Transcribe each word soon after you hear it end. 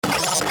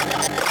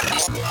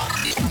Indiana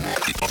County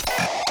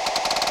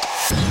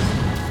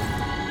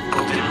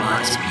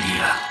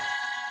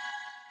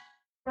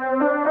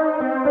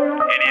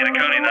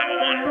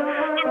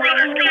 911. My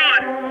brother's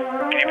gone.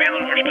 Can you be a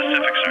little more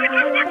specific, sir?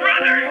 My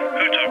brother.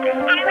 Who took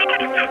him? I don't know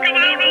who took him.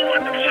 I don't know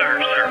what.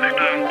 Sir,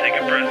 take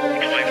a breath.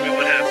 Explain to me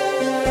what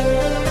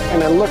happened.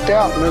 And I looked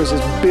out and there was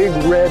this big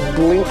red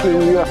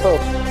blinking UFO.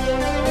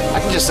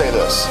 I can just say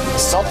this.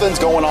 Something's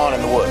going on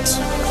in the woods.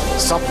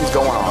 Something's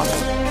going on.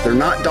 They're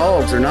not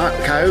dogs, they're not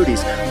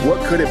coyotes.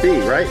 What could it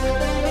be, right?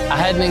 I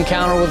had an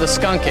encounter with a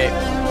skunk ape,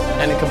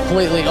 and it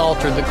completely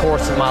altered the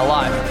course of my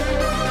life.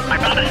 I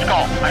found a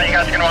skull. I think you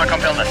guys are going to want to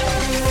come film this.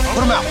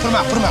 Put him out.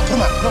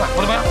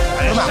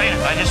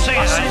 I just see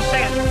it.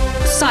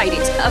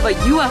 Sightings of a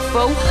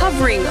UFO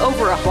hovering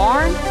over a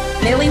barn.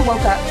 Millie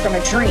woke up from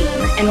a dream,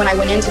 and when I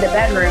went into the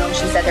bedroom,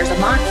 she said there's a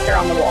monster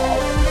on the wall.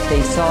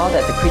 They saw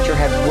that the creature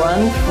had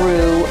run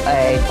through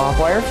a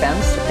barbed wire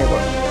fence. They were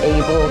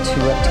able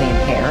to obtain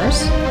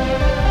hairs.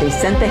 They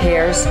sent the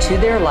hairs to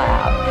their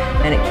lab,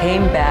 and it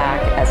came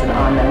back as an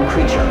unknown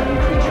creature.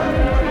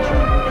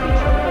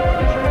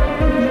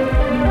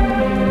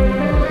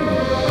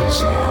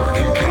 Bizarre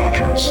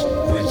Encounters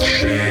with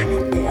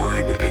Shane,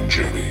 Oren, and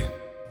Jenny.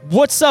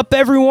 What's up,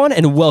 everyone,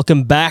 and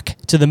welcome back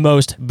to the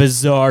most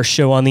bizarre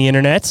show on the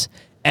internet.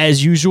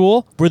 As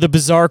usual, we're the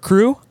Bizarre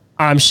Crew.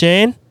 I'm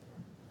Shane.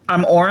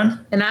 I'm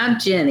Oren. And I'm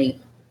Jenny.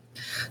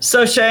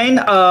 So, Shane,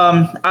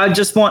 I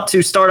just want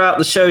to start out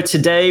the show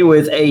today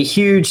with a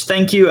huge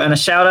thank you and a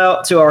shout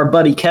out to our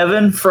buddy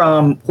Kevin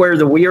from Where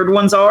the Weird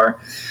Ones Are.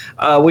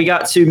 We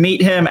got to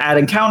meet him at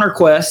Encounter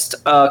Quest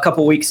a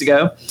couple weeks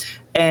ago,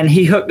 and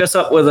he hooked us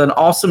up with an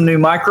awesome new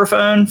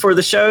microphone for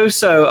the show.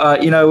 So,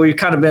 we've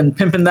kind of been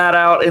pimping that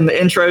out in the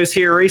intros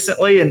here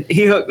recently, and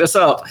he hooked us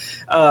up.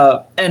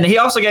 And he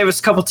also gave us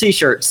a couple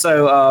T-shirts.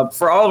 So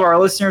for all of our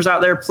listeners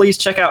out there, please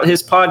check out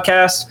his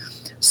podcast.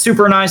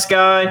 Super nice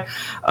guy.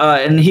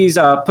 And he's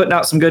putting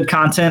out some good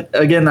content.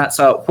 Again, that's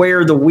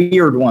Where the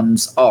Weird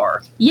Ones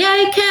Are.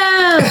 Yay,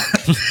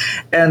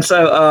 Kev! And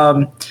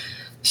so,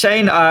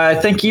 Shane, I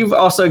think you've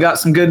also got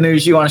some good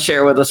news you want to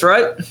share with us,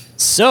 right?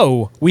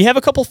 So, we have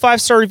a couple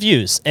 5-star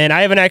reviews, and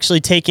I haven't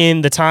actually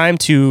taken the time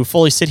to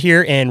fully sit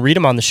here and read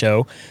them on the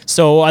show.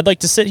 So, I'd like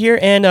to sit here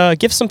and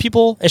give some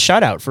people a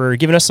shout out for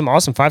giving us some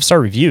awesome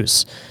 5-star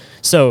reviews.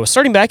 So,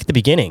 starting back at the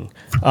beginning,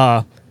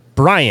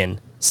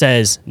 Brian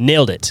says,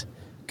 nailed it.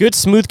 Good,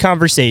 smooth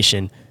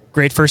conversation.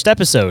 Great first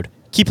episode.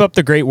 Keep up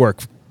the great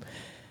work.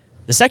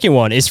 The second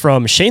one is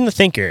from Shane the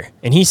Thinker,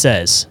 and he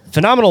says,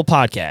 phenomenal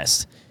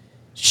podcast.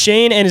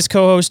 Shane and his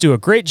co-host do a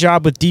great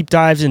job with deep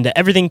dives into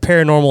everything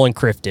paranormal and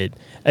cryptid.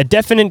 A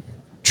definite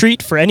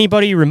treat for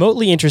anybody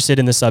remotely interested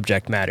in the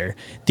subject matter.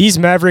 These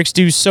mavericks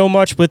do so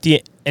much with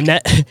the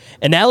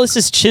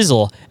analysis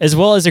chisel as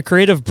well as a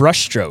creative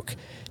brushstroke.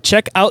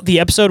 Check out the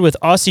episode with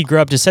Aussie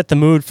Grub to set the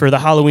mood for the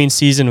Halloween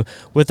season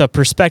with a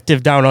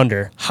perspective down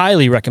under.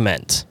 Highly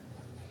recommend.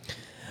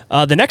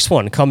 The next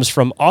one comes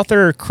from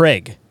author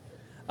Craig.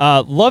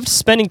 Loved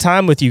spending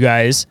time with you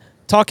guys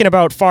talking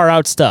about far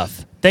out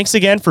stuff. Thanks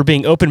again for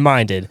being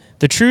open-minded.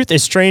 The truth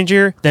is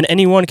stranger than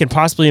anyone can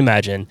possibly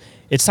imagine.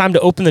 It's time to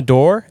open the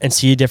door and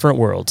see a different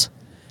world.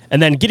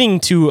 And then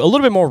getting to a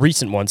little bit more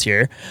recent ones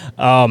here,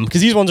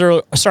 because these ones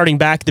are starting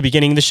back at the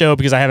beginning of the show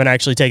because I haven't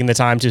actually taken the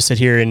time to sit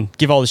here and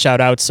give all the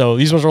shout-outs. So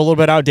these ones are a little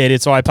bit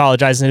outdated, so I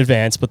apologize in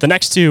advance. But the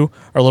next two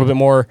are a little bit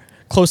more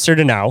closer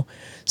to now.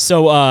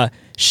 So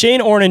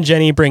Shane, Oren, and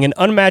Jenny bring an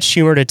unmatched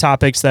humor to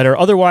topics that are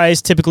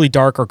otherwise typically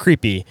dark or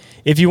creepy.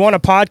 If you want a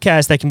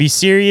podcast that can be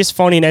serious,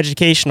 funny, and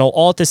educational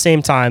all at the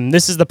same time,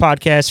 this is the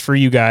podcast for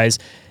you guys.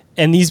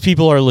 And these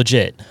people are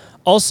legit.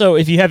 Also,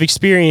 if you have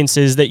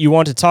experiences that you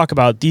want to talk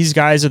about, these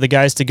guys are the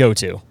guys to go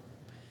to.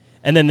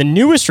 And then the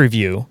newest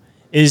review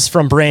is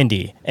from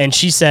Brandy, and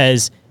she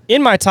says,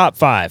 in my top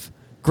 5,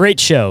 great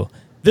show.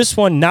 This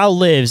one now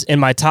lives in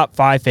my top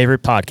 5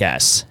 favorite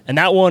podcasts. And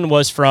that one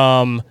was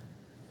from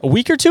a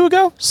week or two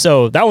ago,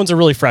 so that one's a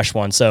really fresh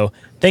one. So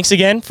thanks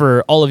again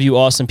for all of you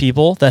awesome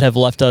people that have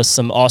left us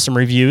some awesome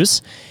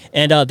reviews.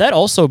 And that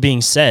also being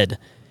said,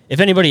 if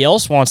anybody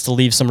else wants to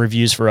leave some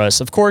reviews for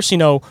us, of course, we're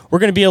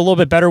going to be a little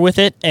bit better with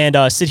it and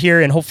sit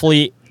here and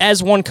hopefully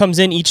as one comes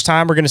in each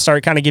time, we're going to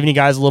start kind of giving you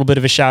guys a little bit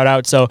of a shout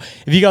out. So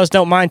if you guys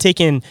don't mind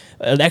taking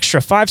an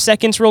extra 5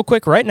 seconds real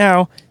quick right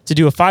now to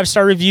do a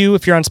 5-star review,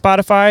 if you're on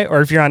Spotify or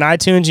if you're on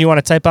iTunes and you want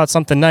to type out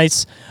something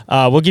nice,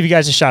 we'll give you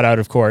guys a shout out,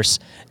 of course.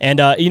 And,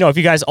 if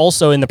you guys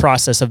also in the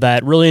process of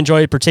that really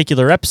enjoy a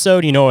particular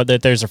episode,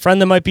 that there's a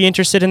friend that might be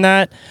interested in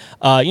that,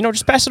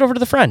 just pass it over to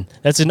the friend.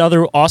 That's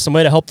another awesome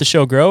way to help the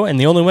show grow. And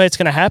the only way it's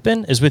going to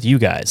happen is with you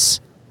guys.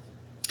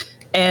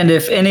 And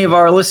if any of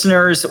our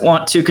listeners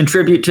want to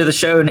contribute to the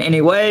show in any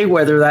way,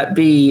 whether that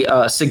be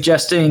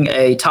suggesting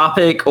a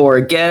topic or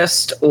a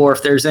guest, or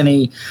if there's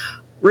any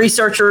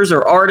researchers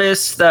or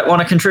artists that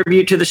want to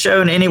contribute to the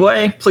show in any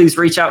way, please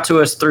reach out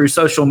to us through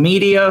social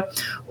media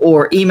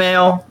or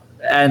email,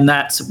 and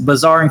that's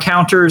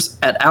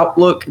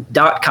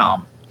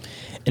bizarreencounters@outlook.com.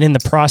 And in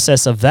the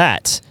process of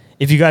that,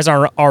 if you guys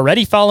are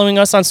already following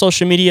us on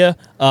social media,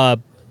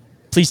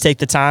 please take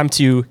the time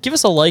to give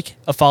us a like,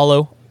 a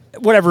follow,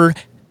 whatever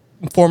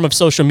form of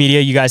social media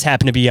you guys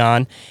happen to be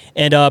on,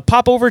 and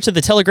pop over to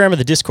the Telegram or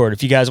the Discord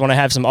if you guys want to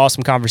have some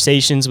awesome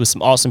conversations with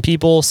some awesome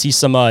people, see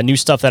some new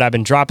stuff that I've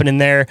been dropping in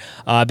there.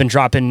 I've been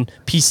dropping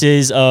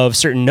pieces of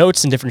certain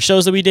notes and different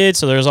shows that we did,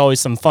 so there's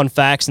always some fun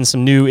facts and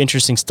some new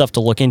interesting stuff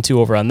to look into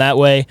over on that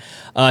way.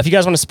 If you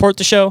guys want to support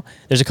the show,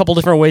 there's a couple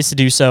different ways to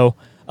do so.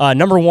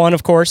 Number one,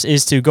 of course,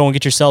 is to go and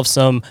get yourself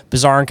some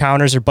Bizarre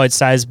Encounters or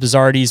Bite-Sized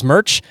Bizarrities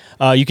merch.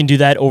 You can do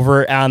that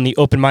over on the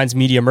Open Minds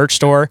Media merch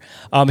store.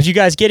 If you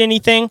guys get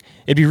anything,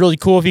 it'd be really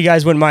cool if you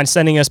guys wouldn't mind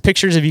sending us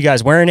pictures of you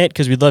guys wearing it,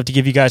 because we'd love to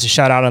give you guys a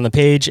shout out on the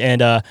page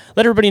and let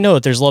everybody know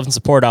that there's love and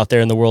support out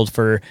there in the world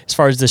for as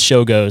far as this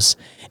show goes.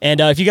 And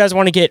if you guys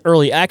want to get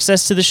early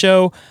access to the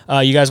show,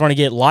 you guys want to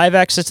get live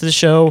access to the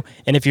show,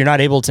 and if you're not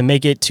able to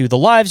make it to the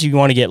lives, you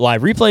want to get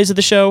live replays of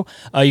the show,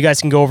 you guys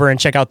can go over and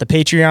check out the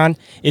Patreon.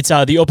 It's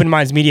the Open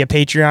Minds Media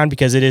Patreon,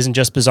 because it isn't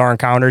just Bizarre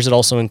Encounters. It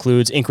also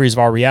includes Inquiries of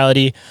Our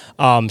Reality.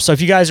 So if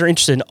you guys are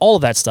interested in all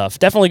of that stuff,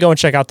 definitely go and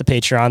check out the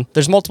Patreon.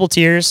 There's multiple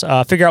tiers.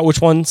 Figure out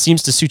which one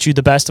seems to suit you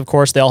the best. Of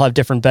course, they all have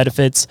different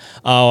benefits.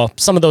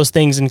 Some of those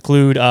things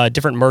include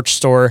different merch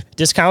store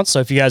discounts. So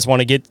if you guys want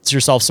to get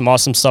yourself some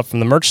awesome stuff from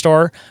the merch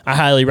store, I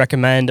highly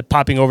recommend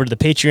popping over to the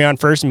Patreon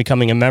first and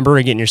becoming a member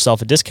and getting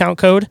yourself a discount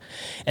code.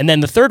 And then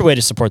the third way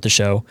to support the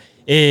show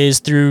is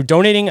through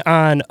donating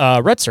on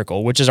Red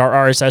Circle, which is our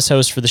RSS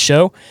host for the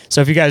show. So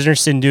if you guys are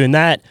interested in doing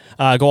that,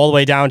 go all the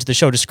way down to the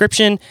show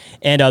description,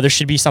 and there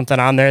should be something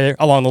on there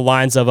along the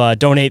lines of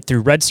donate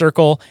through Red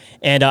Circle.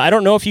 And I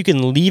don't know if you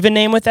can leave a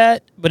name with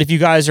that, but if you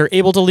guys are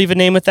able to leave a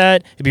name with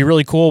that, it'd be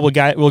really cool.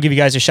 We'll give you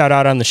guys a shout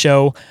out on the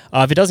show.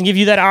 If it doesn't give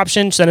you that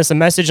option, send us a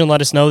message and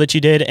let us know that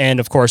you did. And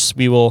of course,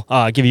 we will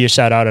give you a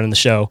shout out on the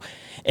show.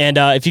 And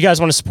if you guys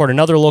want to support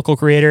another local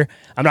creator,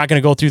 I'm not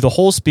going to go through the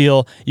whole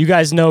spiel. You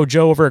guys know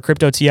Joe over at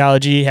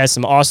Cryptotheology has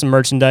some awesome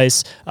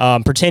merchandise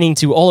pertaining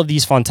to all of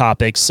these fun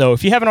topics. So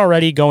if you haven't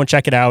already, go and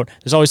check it out.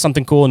 There's always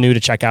something cool and new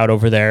to check out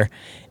over there.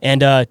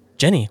 And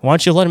Jenny, why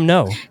don't you let them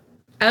know?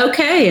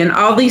 Okay, and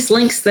all these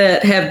links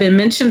that have been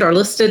mentioned are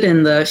listed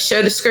in the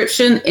show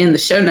description in the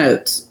show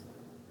notes.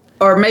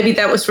 Or maybe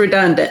that was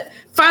redundant.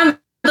 Find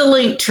the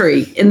link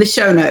tree in the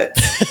show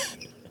notes.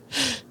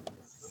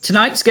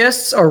 Tonight's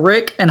guests are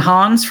Rick and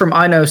Hans from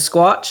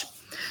iknowsquatch.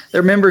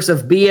 They're members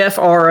of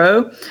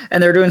BFRO,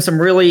 and they're doing some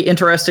really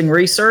interesting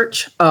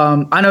research.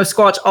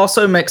 iknowsquatch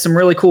also makes some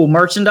really cool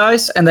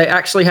merchandise, and they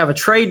actually have a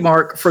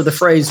trademark for the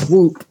phrase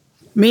whoop.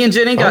 Me and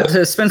Jenny got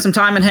to spend some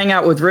time and hang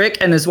out with Rick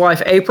and his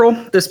wife April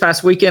this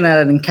past weekend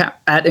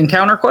at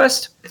Encounter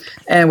Quest,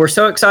 and we're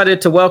so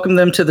excited to welcome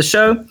them to the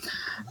show.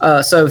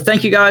 So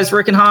thank you guys,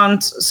 Rick and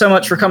Hans, so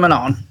much for coming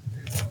on.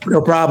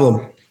 No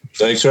problem.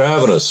 Thanks for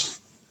having us.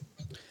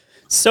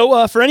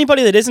 So for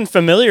anybody that isn't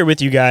familiar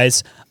with you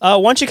guys,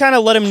 why don't you kind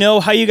of let them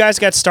know how you guys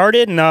got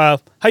started and how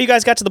you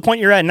guys got to the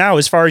point you're at now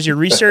as far as your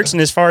research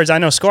and as far as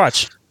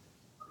iknowsquatch.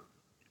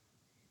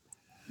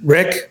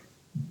 Rick?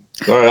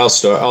 All right, I'll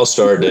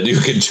start, and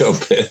you can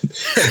jump in.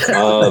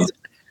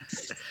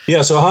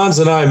 So Hans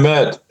and I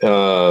met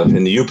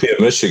in the UP of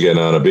Michigan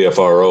on a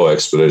BFRO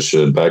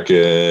expedition back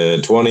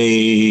in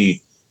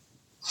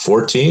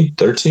 2014,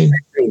 13?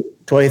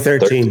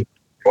 2013.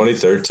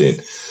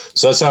 2013.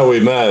 So that's how we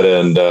met,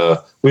 and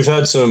we've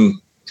had some,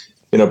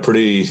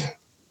 pretty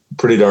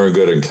darn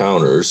good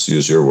encounters,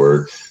 use your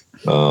word,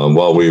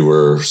 while we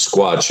were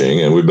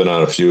squatching, and we've been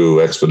on a few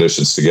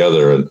expeditions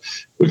together, and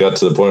we got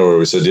to the point where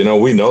we said,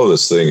 we know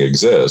this thing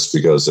exists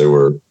because they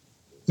were,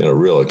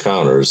 real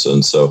encounters,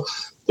 and so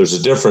there's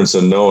a difference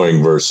in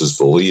knowing versus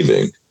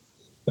believing,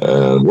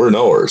 and we're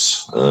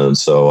knowers, and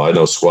so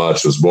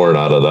iknowsquatch was born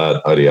out of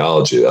that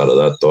ideology, out of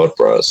that thought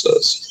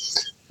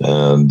process,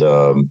 and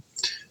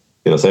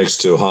thanks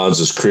to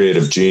Hans's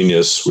creative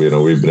genius,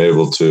 we've been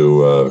able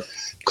to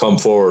come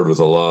forward with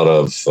a lot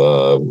of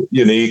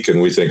unique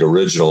and we think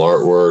original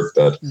artwork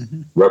that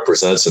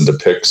represents and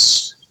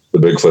depicts the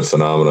Bigfoot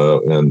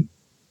phenomena and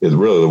is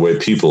really the way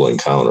people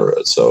encounter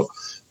it. So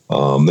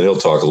he'll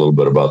talk a little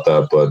bit about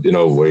that, but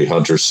the way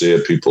hunters see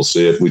it, people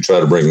see it, we try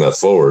to bring that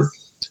forward.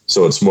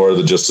 So it's more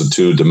than just a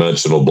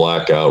two-dimensional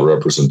blackout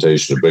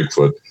representation of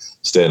Bigfoot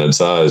standing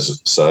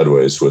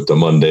sideways with the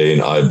mundane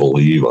I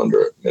believe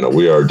under it.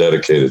 We are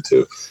dedicated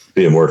to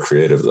being more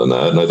creative than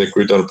that, and I think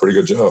we've done a pretty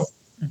good job.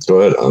 Go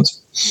ahead,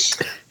 Hans.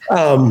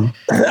 I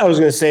was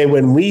going to say,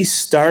 when we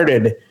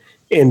started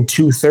in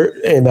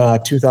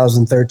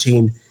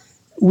 2013,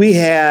 we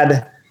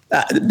had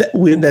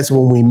that's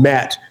when we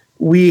met.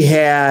 We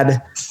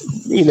had,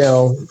 we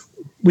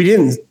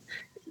didn't,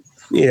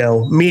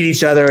 meet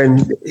each other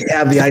and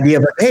have the idea,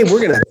 but hey,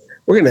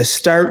 we're gonna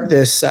start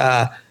this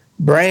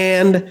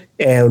brand,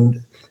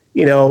 and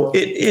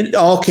it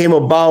all came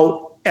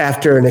about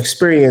after an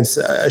experience,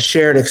 a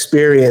shared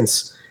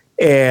experience,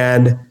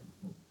 and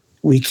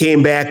we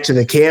came back to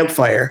the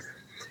campfire,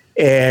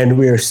 and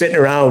we were sitting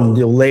around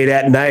late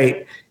at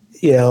night,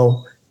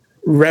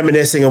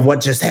 reminiscing of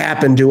what just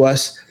happened to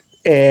us.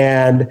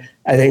 And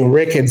I think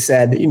Rick had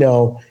said,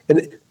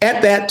 and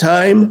at that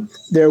time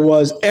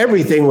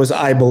everything was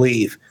I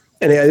believe.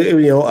 and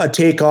a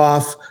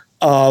takeoff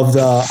of the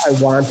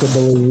I Want to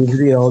Believe,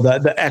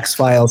 the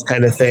X-Files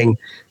kind of thing.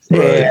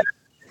 Right. And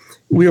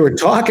we were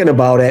talking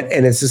about it,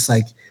 and it's just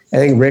like, I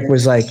think Rick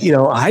was like,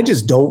 I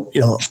just don't,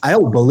 I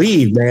don't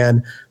believe,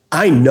 man.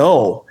 I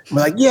know. I'm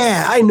like,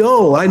 yeah, I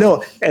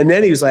know. And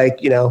then he was like,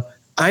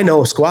 I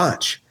know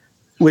Squatch,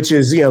 which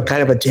is,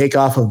 kind of a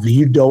takeoff of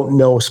you don't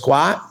know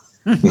squat.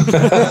 And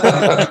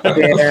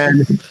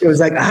it was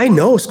like, I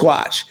know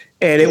Squatch.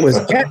 And it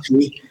was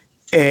catchy.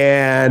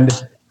 And,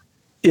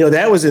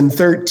 that was in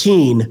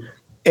 2013.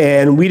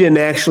 And we didn't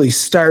actually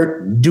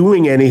start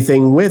doing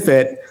anything with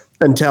it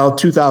until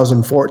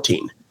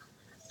 2014.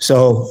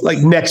 So like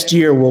next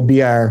year will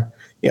be our,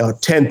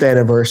 10th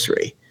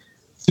anniversary.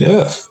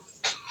 Yeah.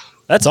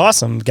 That's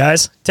awesome,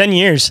 guys. 10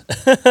 years.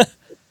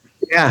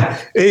 Yeah.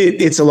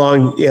 It's a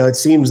long, it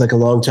seems like a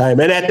long time.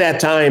 And at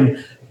that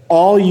time,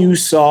 all you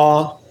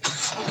saw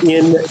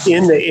in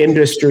the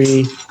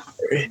industry,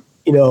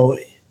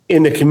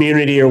 in the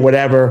community or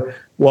whatever,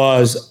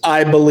 was,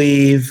 I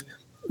believe,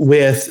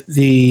 with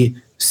the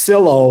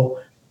silo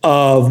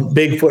of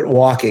Bigfoot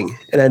walking.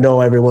 And I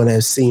know everyone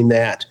has seen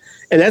that.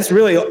 And that's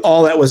really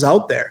all that was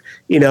out there.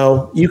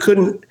 You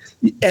couldn't,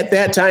 at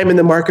that time in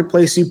the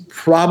marketplace, you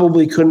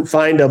probably couldn't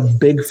find a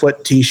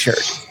Bigfoot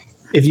t-shirt.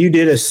 If you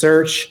did a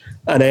search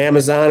on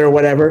Amazon or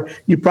whatever,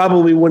 you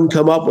probably wouldn't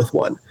come up with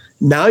one.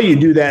 Now you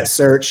do that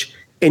search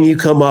and you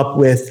come up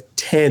with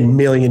 10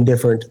 million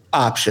different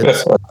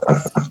options.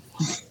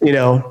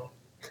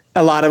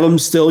 A lot of them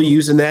still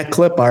using that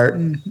clip art.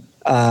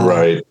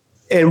 Right.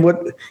 And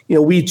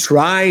we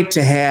try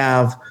to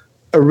have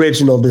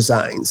original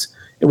designs,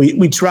 and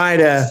we try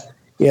to,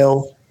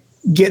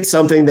 get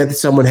something that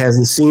someone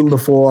hasn't seen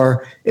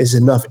before, is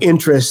enough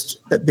interest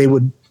that they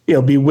would,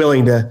 be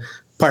willing to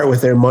part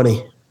with their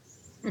money.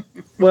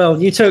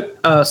 Well, you took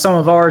some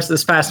of ours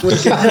this past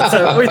weekend,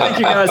 so we think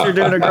you guys are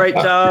doing a great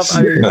job.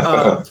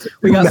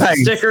 We got some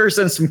stickers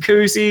and some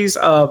koozies.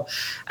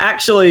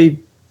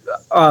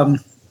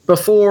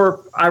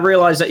 Before I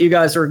realized that you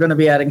guys were going to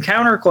be at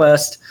Encounter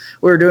Quest,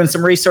 we were doing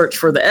some research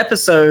for the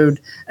episode,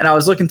 and I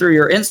was looking through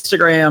your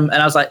Instagram, and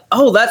I was like,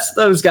 oh, that's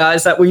those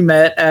guys that we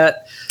met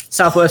at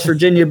Southwest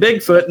Virginia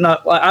Bigfoot. And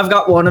I've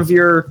got one of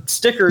your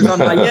stickers on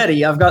my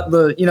Yeti. I've got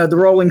the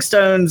Rolling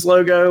Stones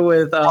logo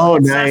with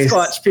nice.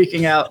 Sasquatch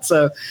peeking out.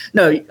 So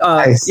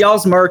nice.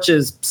 Y'all's merch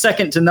is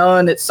second to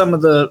none. It's some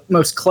of the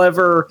most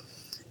clever,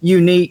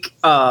 unique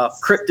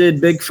cryptid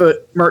Bigfoot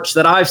merch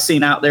that I've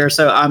seen out there.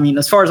 So,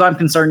 as far as I'm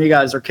concerned, you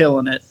guys are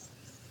killing it.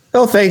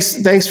 Oh,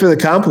 thanks for the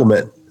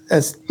compliment.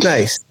 That's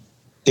nice.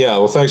 Yeah,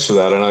 well, thanks for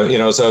that. And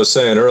as I was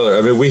saying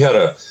earlier, we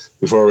had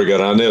before we got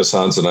on this,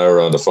 Hans and I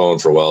were on the phone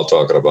for a while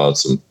talking about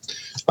some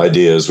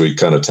ideas. We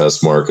kind of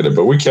test marketed,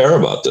 but we care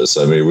about this.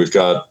 We've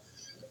got,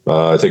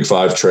 I think,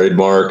 5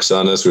 trademarks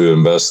on this we've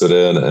invested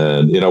in,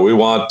 and, we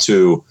want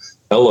to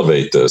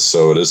elevate this.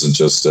 So it isn't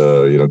just,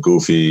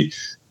 goofy.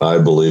 I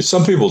believe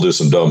some people do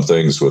some dumb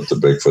things with the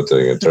Bigfoot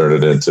thing and turn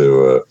it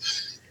into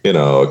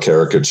a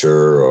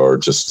caricature or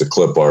just a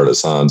clip art,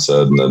 as Hans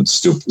said, and then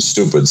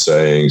stupid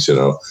sayings.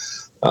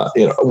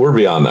 We're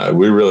beyond that.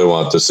 We really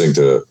want this thing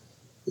to,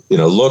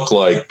 look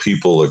like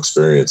people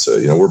experience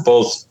it. We're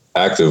both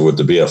active with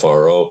the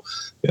BFRO.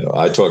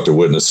 I talk to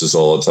witnesses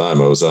all the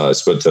time. I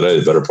spent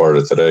the better part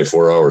of today,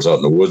 4 hours out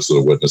in the woods with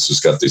a witness who's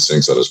got these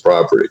things on his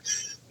property,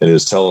 and he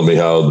was telling me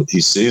how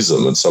he sees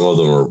them, and some of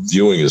them are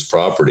viewing his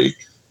property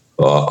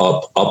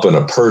up in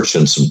a perch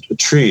in some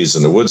trees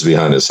in the woods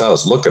behind his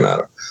house, looking at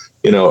him.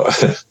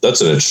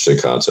 That's an interesting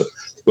concept.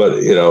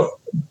 But,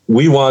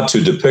 we want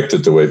to depict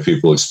it the way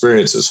people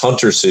experience this.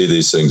 Hunters see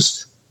these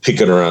things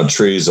peeking around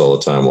trees all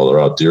the time while they're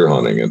out deer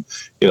hunting. And,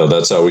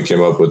 that's how we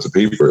came up with the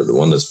peeper, the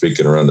one that's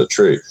peeking around the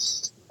tree.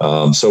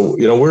 So,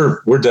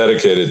 we're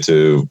dedicated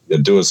to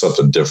doing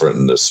something different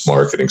in this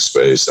marketing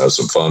space, have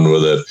some fun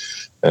with it.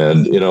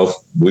 And,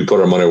 we put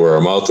our money where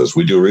our mouth is.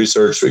 We do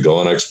research, we go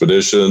on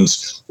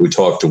expeditions, we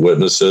talk to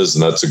witnesses,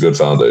 and that's a good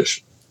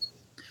foundation.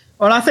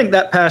 Well, and I think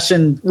that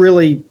passion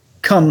really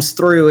comes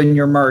through in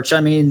your merch.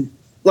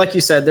 Like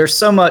you said, there's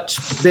so much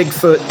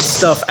Bigfoot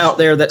stuff out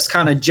there that's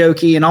kind of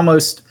jokey and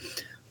almost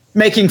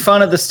making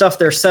fun of the stuff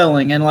they're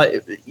selling. And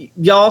like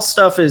y'all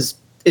stuff is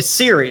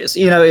serious.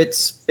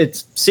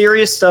 It's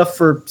serious stuff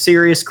for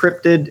serious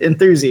cryptid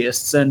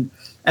enthusiasts. And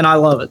I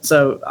love it.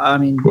 So,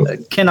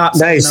 cannot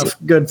say enough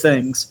good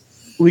things.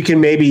 We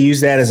can maybe use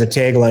that as a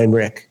tagline,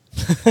 Rick.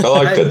 I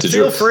like that.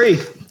 Feel free.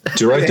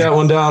 Did you write that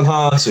one down,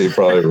 Hans? So you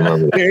probably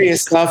remember that.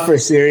 Serious stuff for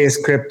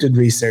serious cryptid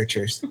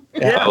researchers.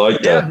 Yeah, I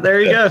like that. Yeah,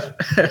 there you go.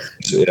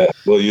 Yeah,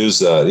 we'll use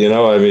that.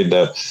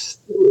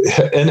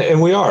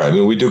 And we are.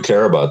 We do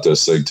care about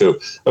this thing too.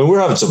 We're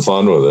having some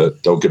fun with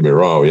it. Don't get me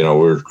wrong.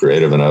 We're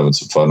creative and having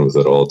some fun with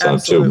it all the time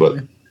too.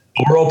 But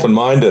we're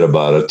open-minded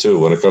about it too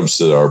when it comes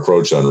to our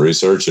approach on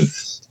research. And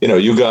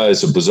you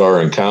guys at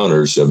Bizarre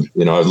Encounters.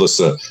 I've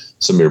listened to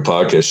some of your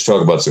podcasts. You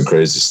talk about some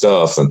crazy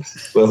stuff,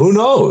 but who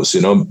knows?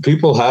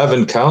 People have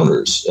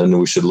encounters, and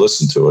we should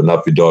listen to it,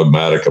 not be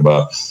dogmatic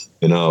about.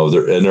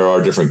 There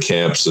are different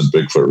camps in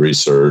Bigfoot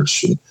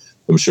research, and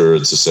I'm sure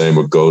it's the same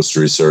with ghost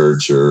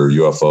research or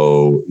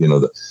UFO.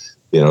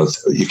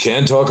 You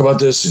can't talk about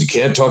this and you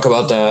can't talk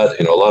about that.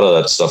 A lot of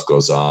that stuff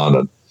goes on,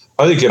 and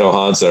I think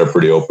Hans and I are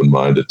pretty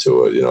open-minded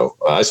to it.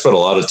 I spent a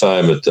lot of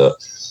time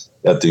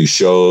at these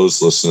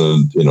shows,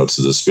 listening,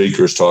 to the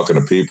speakers, talking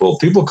to people.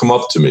 People come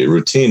up to me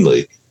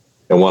routinely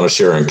and want to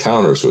share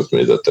encounters with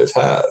me that they've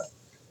had.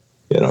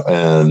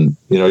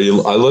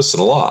 I listen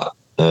a lot,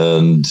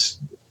 and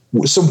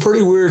some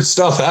pretty weird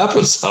stuff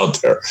happens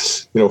out there.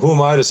 Who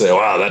am I to say,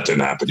 wow, that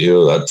didn't happen to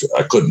you? That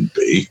I couldn't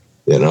be.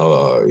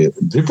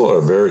 People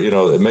are very,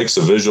 it makes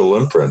a visual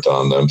imprint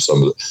on them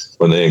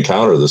when they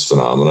encounter this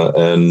phenomena,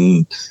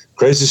 and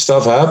crazy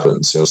stuff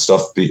happens,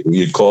 stuff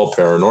you'd call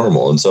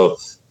paranormal. And so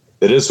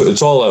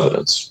it's all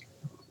evidence.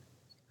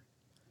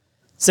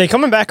 Say,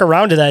 coming back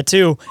around to that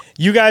too,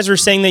 you guys were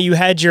saying that you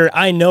had your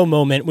I know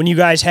moment when you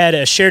guys had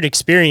a shared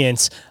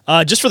experience.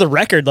 Just for the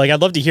record,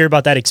 I'd love to hear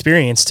about that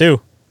experience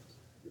too.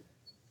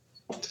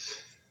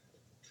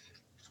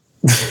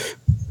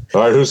 All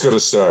right, who's going to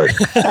start?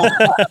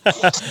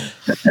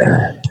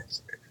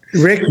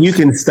 Rick, you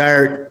can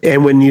start,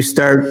 and when you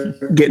start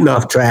getting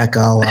off track,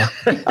 I'll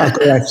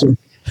correct you.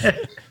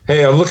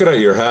 Hey, I'm looking at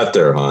your hat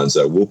there, Hans,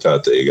 that whoop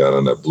hat that you got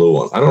on that blue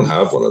one. I don't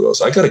have one of those.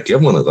 I got to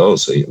get one of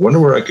those. I wonder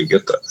where I could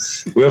get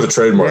that. We have a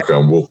trademark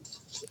on whoop.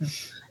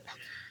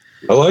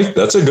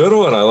 That's a good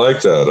one. I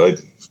like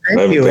that.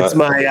 Thank you. It's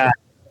my,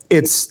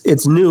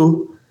 it's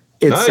new.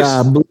 It's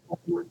nice.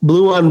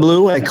 Blue on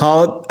blue. I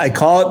call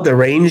it the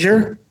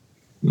Ranger.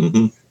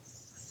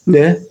 Mm-hmm.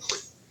 Yeah.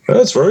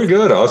 That's very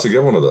good. I'll have to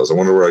get one of those. I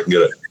wonder where I can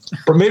get it.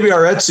 Or maybe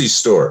our Etsy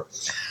store.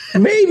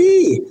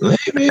 Maybe.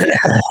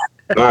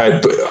 All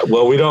right.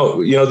 Well, we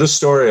don't, this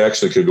story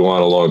actually could go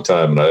on a long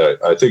time. And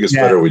I think it's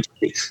better we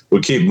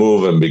keep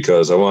moving,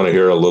 because I want to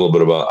hear a little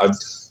bit about, I've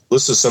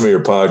listened to some of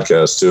your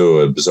podcasts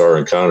too, and Bizarre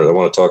Encounters. I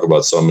want to talk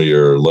about some of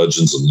your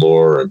legends and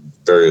lore and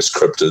various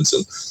cryptids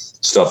and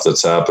stuff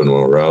that's happened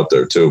when we're out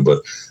there too.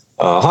 But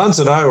Hans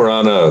and I were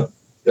on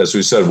as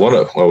we said,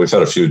 we've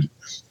had a few,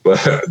 but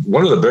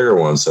one of the bigger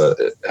ones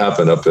that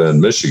happened up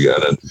in Michigan.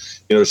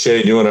 And,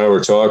 Shane, you and I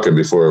were talking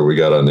before we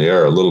got on the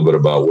air a little bit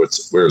about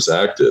where's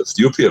active.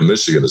 The UP of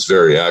Michigan is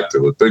very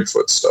active with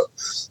Bigfoot stuff.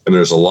 And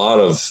there's a lot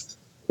of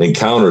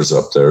encounters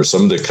up there.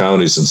 Some of the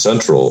counties in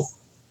central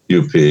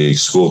UP,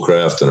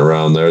 Schoolcraft and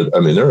around there,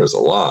 there is a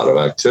lot of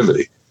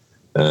activity.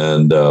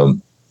 And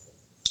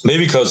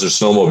maybe because there's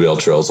snowmobile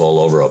trails all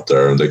over up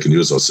there and they can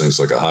use those things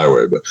like a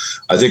highway. But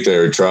I think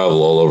they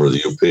travel all over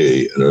the UP.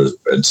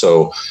 And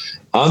so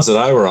Hans and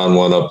I were on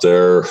one up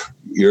there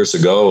years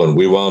ago, and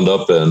we wound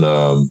up in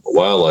a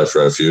wildlife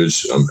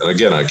refuge. And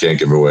again, I can't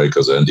give away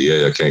because of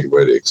NDA. I can't give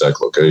away the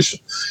exact location.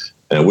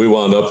 And we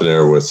wound up in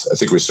there I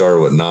think we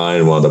started with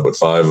 9, wound up with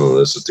 5 of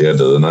us at the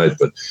end of the night.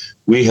 But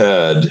we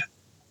had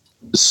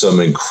some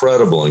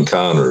incredible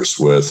encounters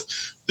with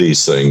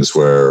these things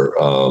where,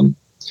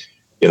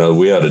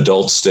 we had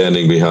adults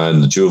standing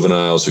behind the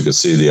juveniles who could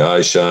see the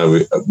eye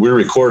shine. We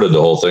recorded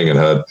the whole thing and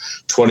had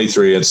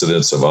 23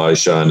 incidents of eye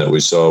shine that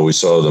we saw. We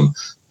saw them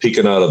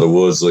peeking out of the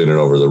woods, leaning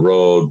over the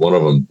road. One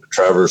of them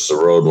traversed the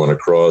road, went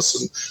across,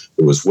 and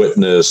it was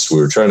witnessed. We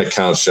were trying to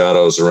count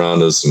shadows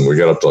around us, and we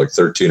got up to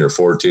 13 or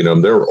 14 of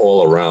them. They were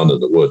all around in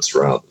the woods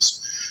around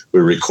us. We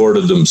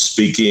recorded them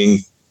speaking.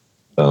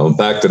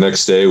 Back the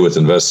next day with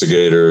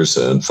investigators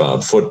and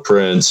found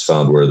footprints,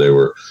 found where they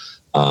were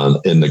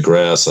in the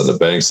grass on the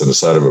banks on the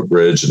side of a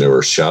bridge, and they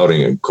were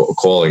shouting and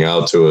calling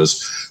out to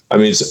us.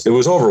 It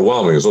was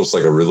overwhelming. It was almost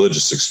like a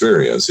religious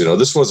experience.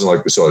 This wasn't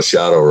like we saw a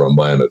shadow run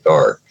by in the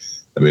dark.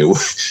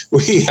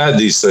 We had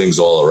these things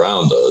all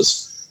around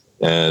us,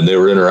 and they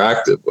were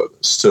interactive with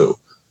us too.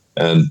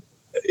 And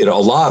a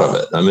lot of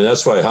it.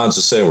 That's why Hans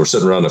is saying we're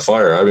sitting around the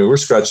fire. We're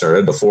scratching our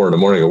head at 4 a.m.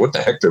 Going, what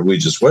the heck did we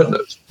just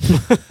witness?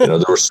 There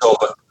were so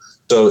much.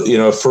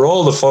 So, for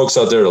all the folks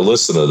out there to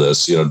listen to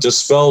this,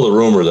 dispel the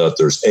rumor that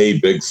there's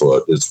a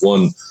Bigfoot. It's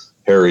one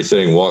hairy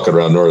thing walking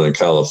around Northern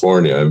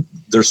California.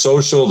 They're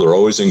social. They're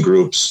always in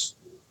groups.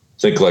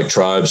 Think like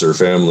tribes or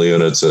family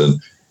units. And,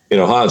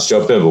 Hans,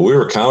 jump in. But we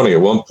were counting at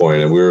one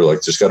point, and we were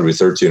like, there's got to be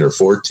 13 or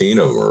 14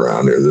 of them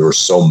around here. There were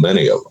so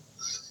many of them.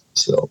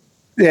 So,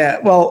 yeah,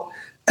 well,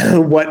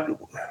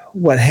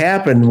 what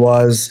happened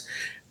was,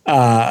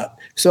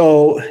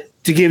 so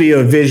to give you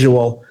a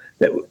visual,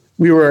 that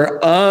we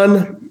were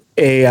on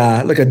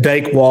a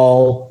dike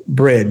wall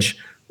bridge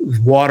with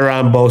water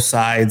on both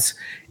sides,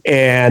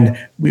 and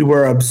we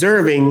were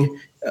observing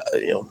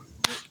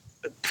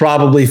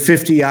probably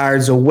 50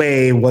 yards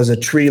away was a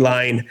tree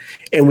line,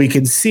 and we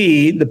could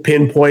see the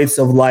pinpoints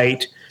of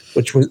light,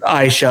 which was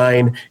eye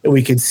shine, and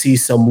we could see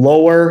some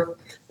lower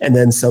and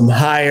then some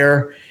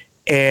higher,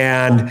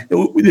 and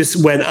this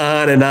went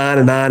on and on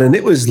and on, and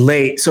it was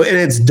late, so and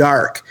it's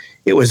dark,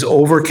 it was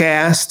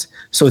overcast,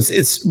 so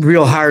it's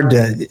real hard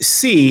to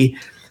see.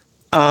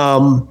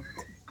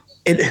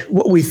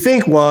 What we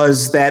think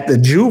was that the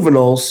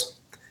juveniles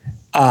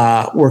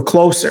were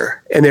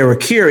closer and they were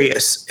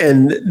curious,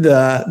 and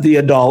the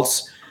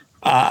adults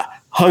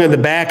hung in the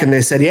back and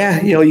they said,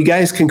 yeah, you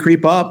guys can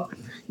creep up,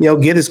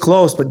 get as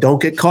close, but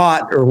don't get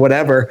caught or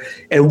whatever.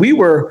 And we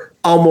were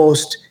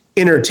almost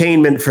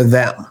entertainment for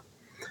them.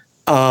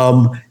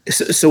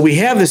 So we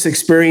have this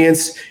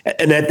experience,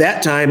 and at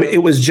that time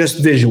it was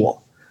just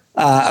visual.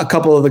 A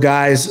couple of the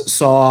guys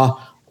saw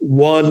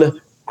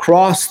one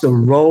cross the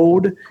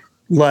road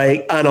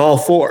like on all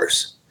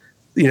fours.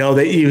 You know,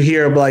 that you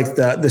hear like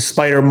the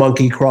spider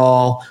monkey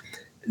crawl.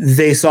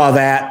 They saw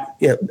that,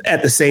 you know,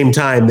 at the same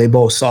time. They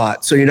both saw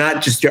it. So you're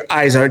not just, your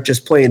eyes aren't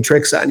just playing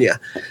tricks on you.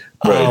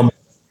 Right.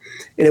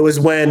 And it was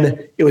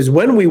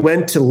when we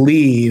went to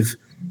leave.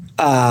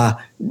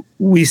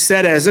 We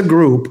said as a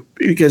group,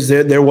 because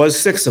there was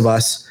 6 of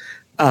us,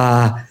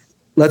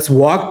 let's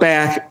walk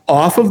back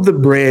off of the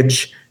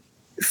bridge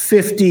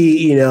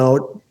 50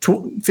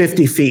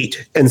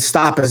 feet and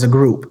stop as a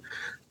group.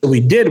 So we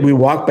did. We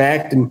walked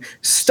back and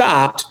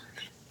stopped,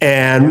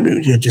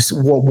 and just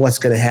what's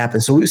going to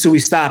happen. So we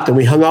stopped and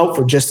we hung out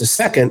for just a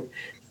second,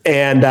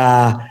 and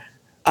out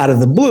of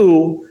the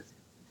blue,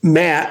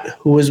 Matt,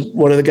 who was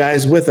one of the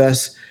guys with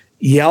us,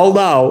 yelled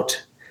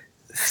out,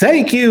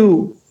 "Thank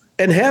you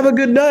and have a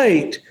good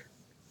night,"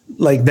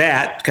 like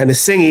that, kind of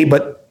singy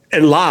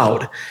and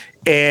loud.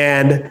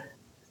 And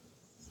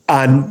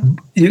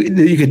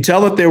you could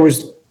tell that there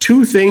was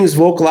 2 things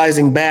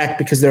vocalizing back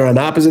because they're on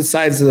opposite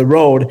sides of the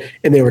road,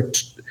 and they were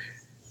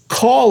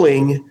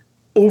calling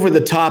over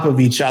the top of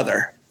each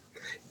other.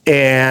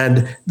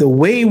 And the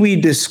way we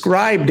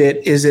described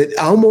it is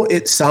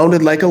it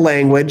sounded like a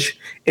language,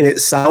 and it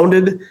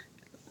sounded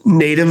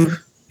Native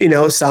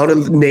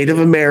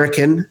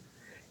American,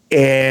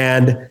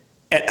 and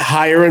at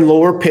higher and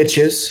lower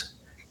pitches,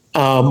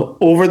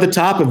 over the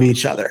top of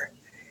each other.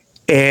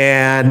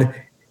 And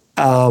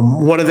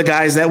one of the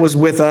guys that was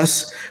with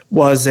us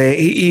was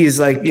he's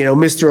like,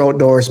 Mr.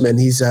 Outdoorsman.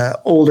 He's an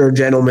older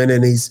gentleman,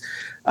 and he's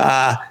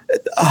a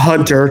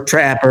hunter,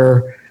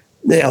 trapper,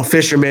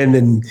 fisherman.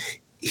 And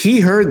he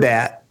heard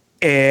that,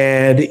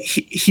 and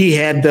he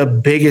had the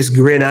biggest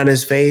grin on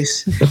his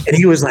face. And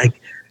he was like,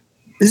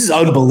 "This is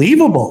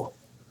unbelievable."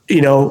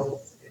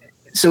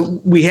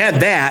 So we had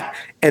that,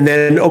 and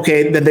then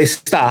they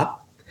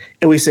stop,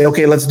 and we say,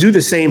 okay, let's do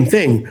the same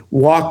thing.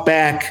 Walk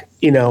back,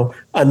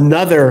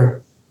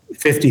 another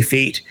 50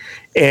 feet.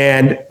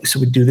 And so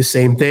we do the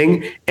same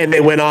thing, and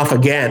they went off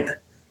again.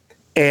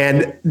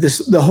 And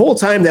the whole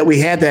time that we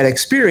had that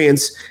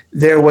experience,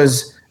 there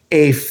was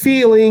a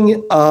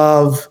feeling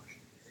of,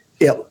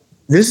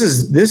 this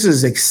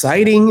is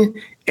exciting,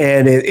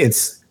 and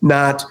it's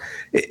not.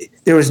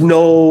 There was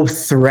no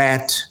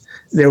threat.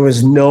 There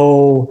was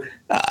no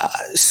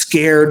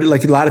scared,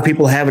 like a lot of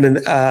people having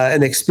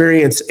an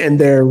experience and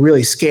they're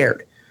really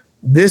scared.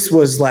 This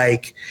was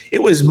like,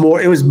 it was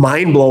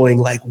mind blowing,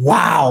 like,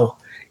 wow,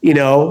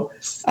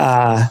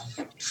 so,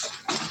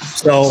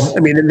 I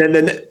mean, and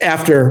then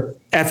after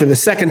the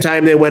second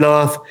time they went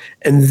off,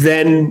 and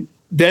then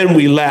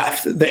we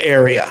left the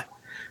area.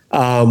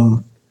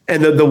 And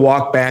the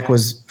walk back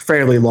was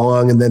fairly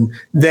long. And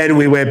then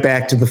we went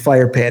back to the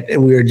fire pit,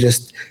 and we were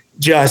just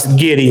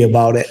giddy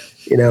about it,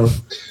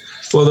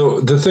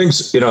 Well, the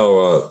things,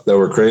 that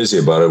were crazy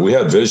about it, we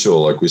had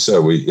visual, like we said,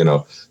 we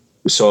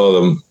saw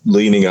them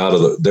leaning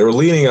they were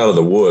leaning out of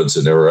the woods,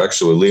 and they were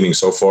actually leaning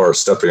so far,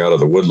 stepping out of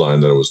the wood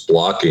line, that it was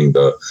blocking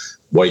the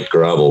white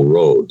gravel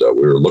road that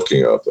we were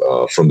looking up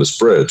from this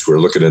bridge. We were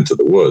looking into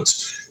the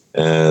woods,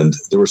 and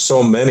there were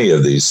so many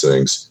of these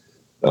things.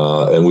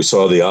 And we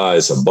saw the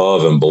eyes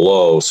above and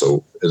below.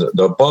 So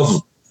the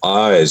above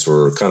eyes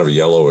were kind of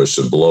yellowish,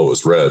 and below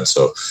was red.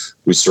 So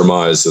we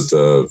surmised that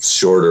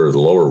the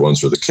lower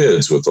ones were the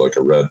kids with like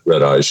a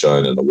red eye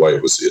shine, and the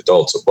white was the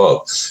adults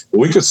above. But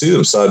we could see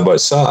them side by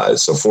side.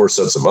 So 4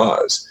 sets of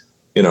eyes,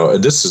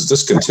 and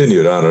this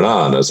continued on and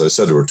on. As I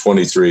said, there were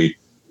 23.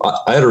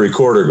 I had a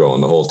recorder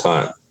going the whole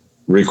time,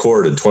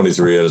 recorded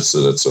 23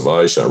 incidents of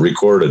eye shine,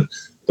 recorded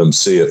them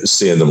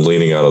seeing them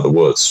leaning out of the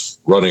woods,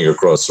 running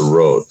across the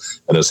road.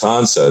 And as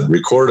Hans said,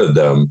 recorded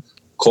them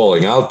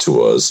calling out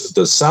to us.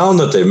 The sound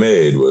that they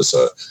made was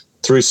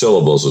 3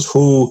 syllables, was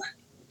who,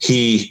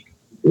 he,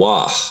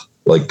 wah,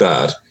 like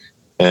that.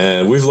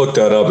 And we've looked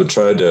that up and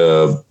tried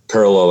to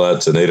parallel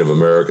that to Native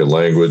American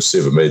language, see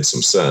if it made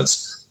some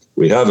sense.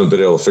 We haven't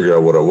been able to figure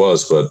out what it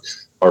was, but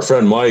our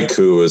friend Mike,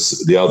 who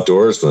is the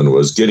outdoorsman,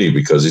 was giddy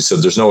because he said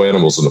there's no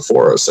animals in the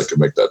forest that can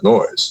make that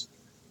noise.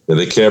 And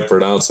they can't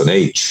pronounce an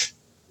H.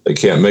 They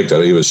can't make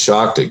that. He was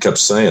shocked. He kept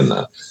saying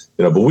that.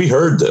 But we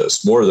heard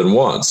this more than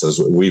once as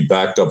we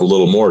backed up a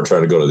little more,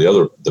 trying to go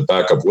to the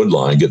backup wood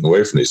line, getting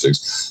away from these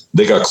things.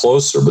 They got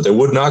closer, but they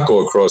would not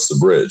go across the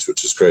bridge,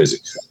 which is crazy.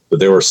 But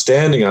they were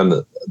standing on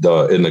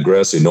in the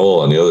grassy knoll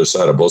on the other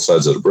side of both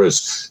sides of the bridge,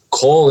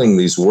 calling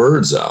these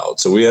words out.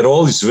 So we had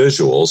all these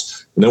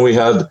visuals, and then we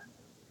had,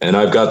 and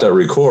I've got that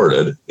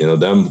recorded,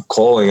 them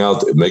calling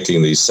out,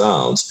 making these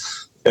sounds.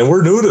 And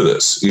we're new to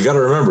this. You got to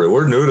remember,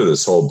 we're new to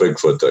this whole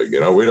Bigfoot thing.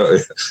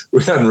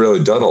 We hadn't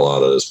really done a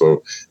lot of this, but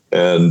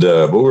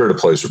we were at a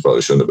place we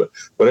probably shouldn't have been.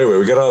 But anyway,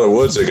 we got out of the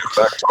woods and got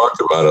back,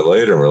 talked about it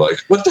later, and we're like,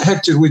 what the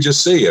heck did we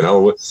just see?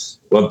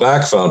 Went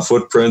back, found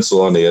footprints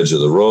along the edge of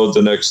the road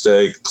the next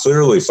day,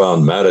 clearly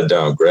found matted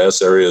down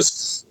grass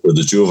areas where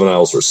the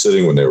juveniles were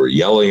sitting when they were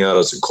yelling at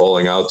us and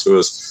calling out to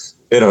us.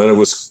 and it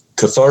was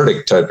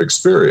cathartic type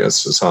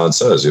experience, as Hans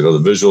says. The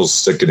visuals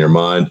stick in your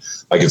mind.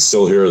 I can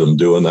still hear them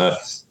doing that,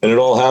 and it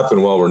all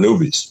happened while we're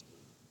newbies.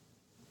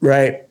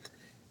 Right.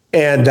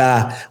 And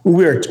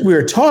we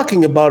were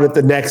talking about it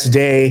the next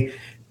day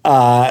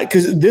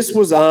because this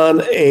was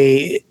on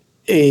a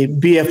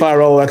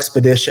BFRO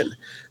expedition.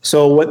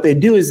 So what they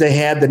do is they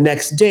had the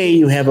next day,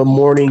 you have a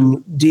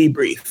morning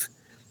debrief.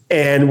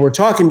 And we're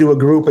talking to a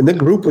group, and the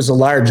group was a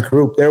large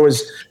group. There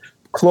was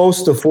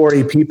close to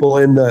 40 people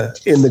in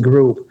the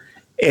group.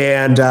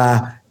 And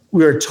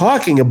we were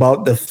talking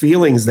about the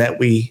feelings that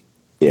we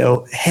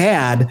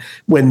had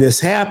when this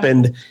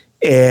happened,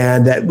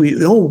 and that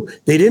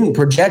they didn't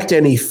project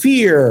any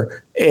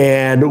fear.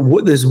 And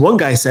this one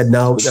guy said,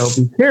 no,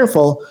 be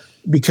careful,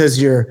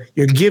 because you're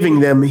giving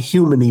them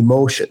human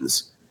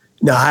emotions.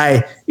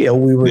 Now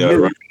we were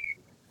new. Right.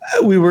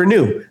 We were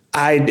new.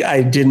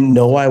 I didn't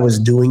know I was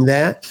doing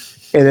that.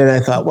 And then I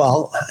thought,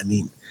 well, I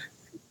mean,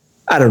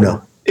 I don't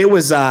know. It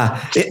was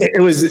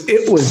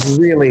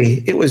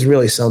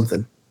really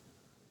something.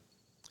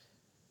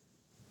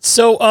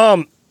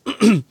 So,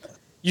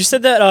 you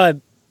said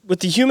that with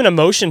the human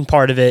emotion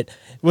part of it,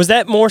 was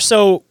that more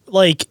so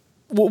like,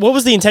 what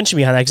was the intention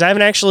behind that? Because I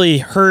haven't actually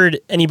heard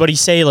anybody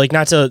say like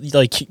not to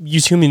like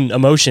use human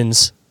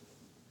emotions.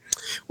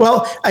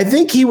 Well, I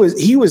think he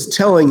was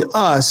telling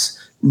us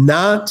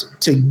not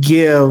to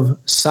give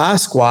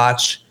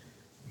Sasquatch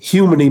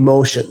human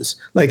emotions,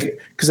 like,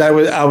 because I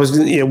was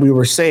we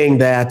were saying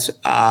that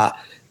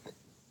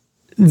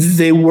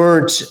they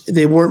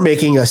weren't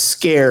making us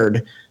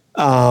scared,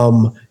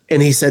 and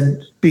he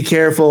said, be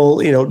careful,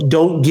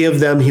 don't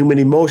give them human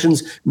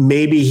emotions.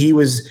 Maybe he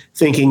was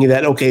thinking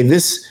that, okay,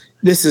 this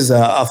is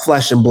a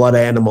flesh and blood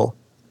animal,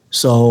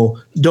 so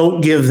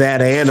don't give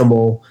that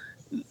animal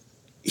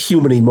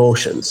human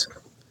emotions.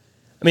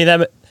 I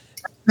mean,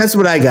 that's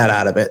what I got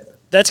out of it.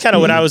 That's kind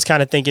of what I was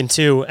kind of thinking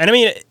too. And I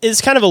mean,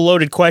 it's kind of a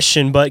loaded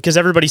question, but because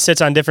everybody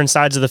sits on different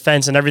sides of the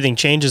fence and everything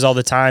changes all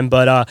the time.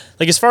 But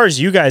like, as far as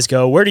you guys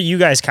go, where do you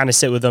guys kind of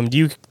sit with them? Do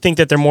you think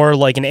that they're more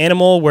like an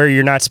animal where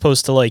you're not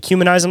supposed to like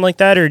humanize them like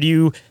that? Or do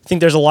you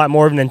think there's a lot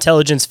more of an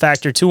intelligence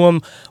factor to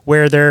them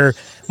where they're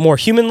more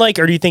human-like?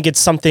 Or do you think it's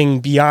something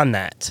beyond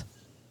that?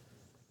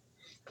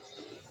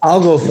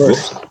 I'll go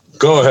first.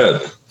 Go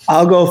ahead.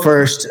 I'll go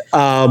first.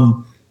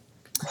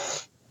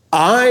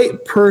 I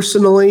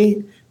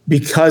personally,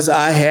 because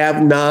I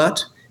have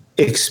not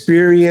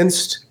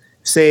experienced,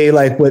 say,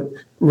 like with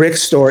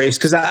Rick's stories,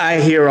 because I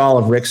hear all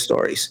of Rick's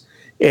stories,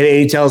 and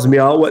he tells me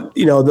all what,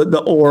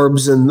 the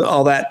orbs and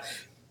all that.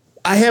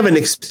 I haven't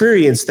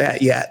experienced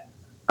that yet.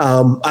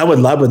 I would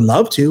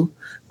love to.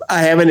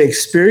 I haven't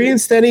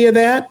experienced any of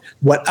that.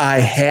 What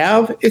I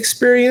have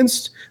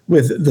experienced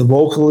with the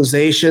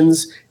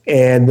vocalizations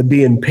and the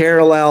being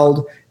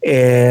paralleled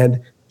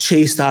and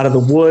chased out of the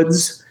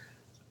woods,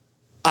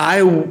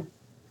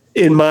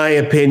 in my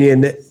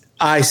opinion,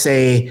 I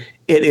say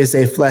it is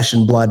a flesh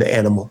and blood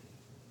animal.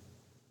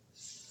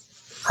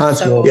 So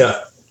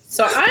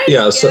I'm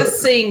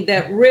guessing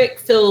that Rick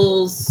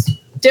feels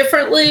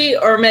differently,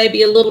 or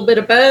maybe a little bit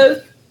of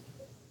both.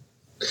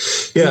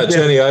 Yeah,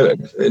 Jenny, I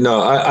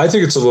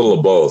think it's a little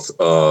of both.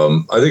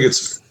 I think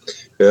it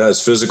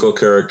has physical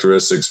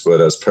characteristics,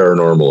 but has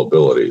paranormal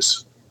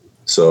abilities.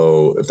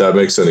 So if that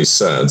makes any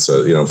sense,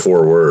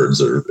 4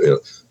 words or,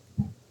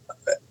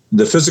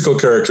 the physical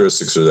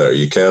characteristics are there.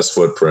 You cast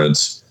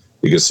footprints.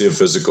 You can see a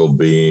physical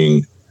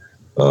being.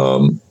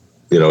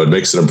 It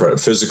makes an impression.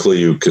 Physically,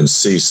 you can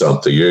see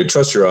something. You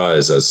trust your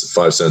eyes, as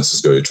 5 senses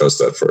go. You trust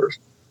that first.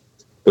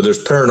 But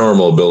there's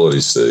paranormal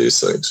abilities to these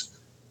things.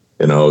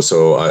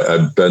 So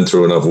I've been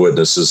through enough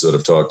witnesses that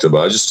have talked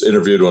about. I just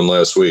interviewed one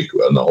last week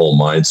on the whole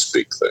mind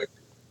speak thing,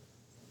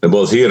 and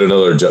both he and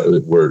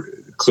another were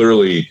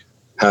clearly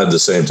had the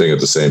same thing at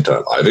the same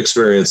time. I've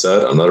experienced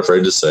that. I'm not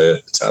afraid to say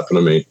it. It's happened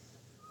to me.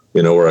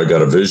 Where I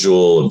got a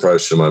visual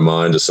impression in my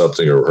mind of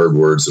something, or heard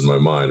words in my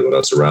mind when I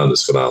was around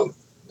this phenomenon.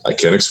 I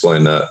can't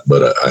explain that,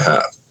 but I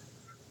have.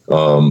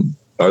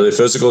 Are they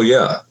physical?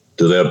 Yeah.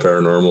 Do they have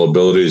paranormal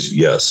abilities?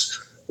 Yes.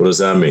 What does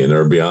that mean?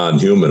 They're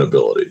beyond human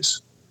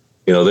abilities.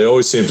 They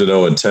always seem to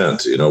know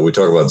intent. We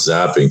talk about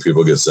zapping.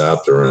 People get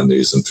zapped around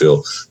these and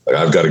feel like,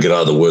 I've got to get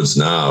out of the woods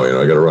now.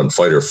 I got to run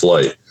fight or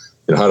flight.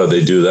 How do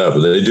they do that? But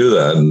they do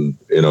that, and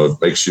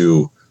it makes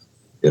you.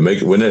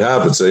 When it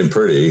happens, it ain't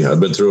pretty. I've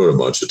been through it a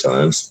bunch of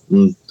times.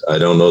 I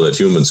don't know that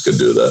humans could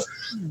do that.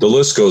 The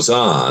list goes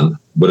on,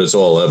 but it's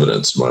all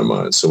evidence in my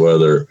mind. So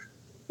whether,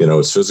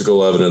 it's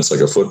physical evidence like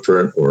a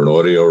footprint or an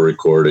audio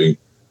recording,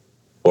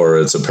 or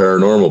it's a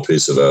paranormal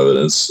piece of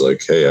evidence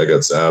like, hey, I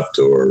got zapped,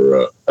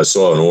 or I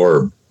saw an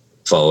orb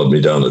followed me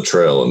down the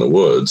trail in the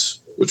woods,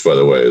 which, by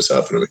the way, has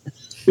happened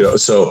to me.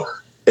 So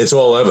it's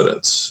all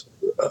evidence.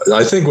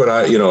 I think what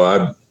I do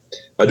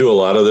a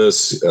lot of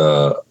this.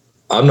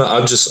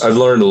 I've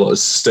learned to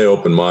stay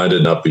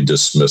open-minded, not be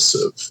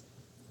dismissive.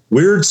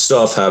 Weird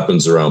stuff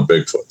happens around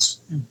Bigfoots.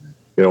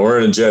 Mm-hmm.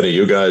 Oren and Jenny,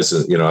 you guys,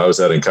 I was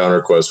at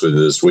Encounter Quest with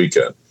you this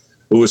weekend.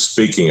 Who was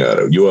speaking at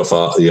it?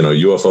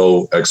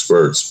 UFO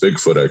experts,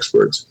 Bigfoot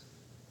experts.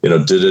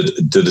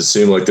 did it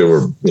seem like they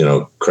were,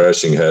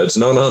 crashing heads?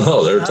 No.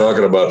 They were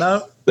talking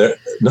about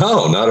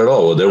no, not at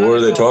all. They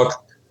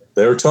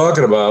were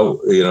talking about,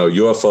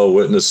 UFO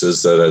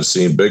witnesses that have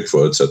seen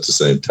Bigfoots at the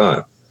same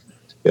time.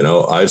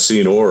 I've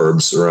seen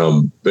orbs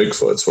around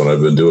Bigfoots when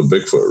I've been doing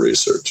Bigfoot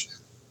research.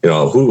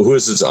 Who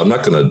is this? I'm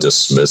not going to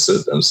dismiss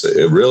it and say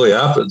it really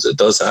happens. It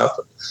does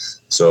happen.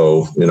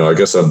 So, I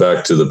guess I'm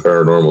back to the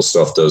paranormal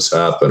stuff does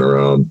happen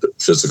around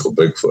physical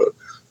Bigfoot.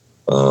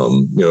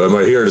 Am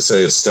I here to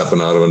say it's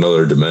stepping out of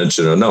another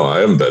dimension? No, I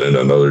haven't been in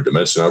another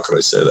dimension. How could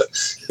I say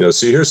that?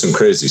 So you hear some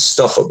crazy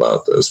stuff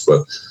about this,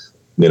 but,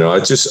 I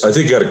think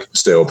you got to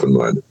stay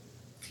open-minded.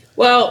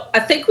 Well, I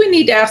think we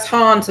need to ask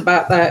Hans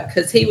about that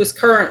because he was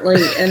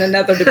currently in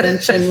another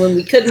dimension when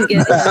we couldn't get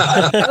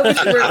over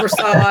the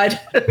riverside.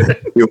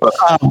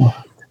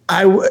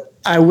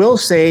 I will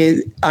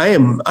say I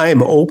am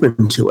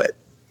open to it.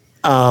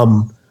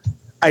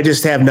 I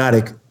just have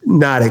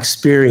not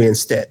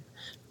experienced it.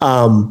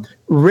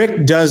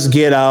 Rick does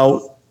get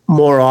out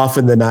more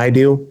often than I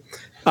do.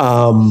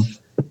 And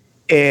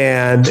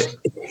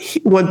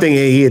one thing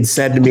he had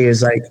said to me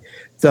is like,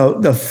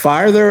 the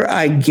farther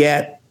I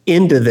get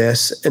into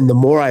this and the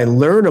more I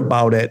learn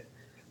about it,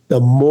 the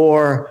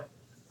more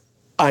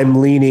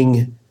I'm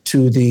leaning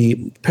to the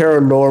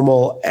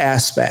paranormal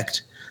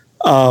aspect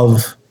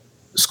of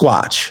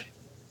Squatch.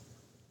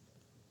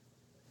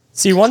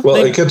 See, one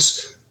thing. It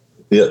gets,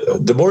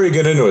 the more you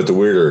get into it, the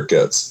weirder it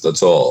gets.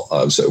 That's all.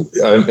 So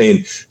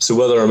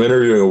whether I'm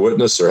interviewing a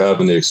witness or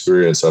having the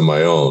experience on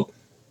my own,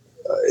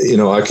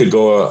 I could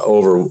go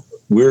over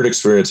weird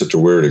experience after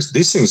weird.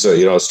 These things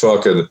that, I was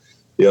talking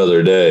the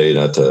other day,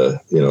 not to,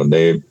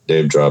 name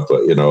drop,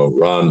 but,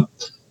 Ron,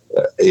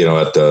 at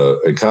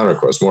the Encounter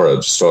Quest more, I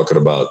was talking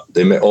about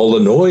all the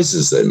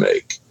noises they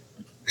make.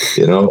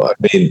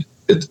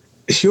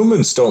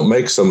 Humans don't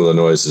make some of the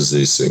noises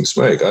these things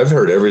make. I've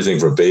heard everything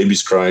from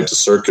babies crying to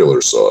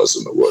circular saws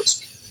in the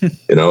woods.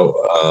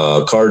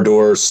 Car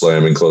doors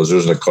slamming closed. There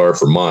isn't a car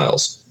for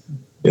miles.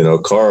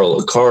 Car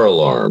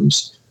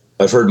alarms.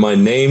 I've heard my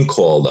name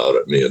called out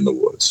at me in the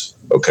woods.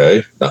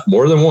 Okay, not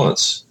more than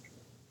once.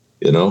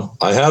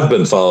 I have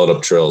been followed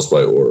up trails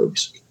by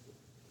orbs.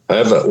 I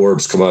have had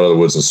orbs come out of the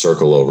woods and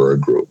circle over a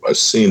group. I've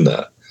seen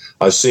that.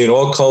 I've seen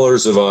all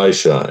colors of eye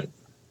shine.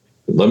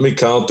 Let me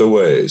count the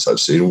ways. I've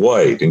seen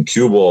white and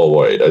cue ball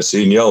white. I've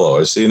seen yellow.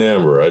 I've seen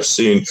amber. I've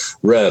seen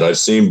red. I've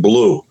seen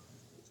blue.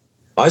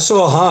 I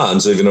saw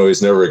Hans, even though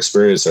he's never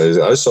experienced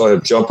anything. I saw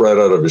him jump right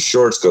out of his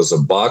shorts because a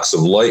box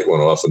of light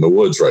went off in the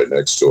woods right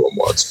next to him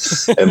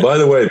once. And by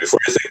the way,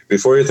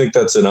 before you think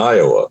that's in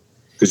Iowa,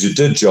 because you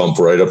did jump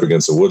right up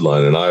against the wood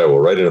line in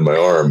Iowa, right into my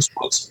arms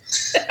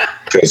once,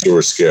 because you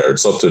were scared.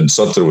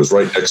 Something was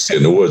right next to you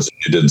in the woods and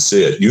you didn't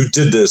see it. You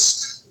did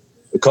this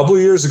a couple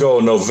of years ago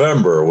in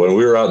November when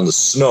we were out in the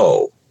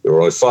snow. There were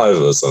only 5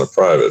 of us on a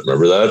private.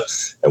 Remember that?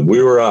 And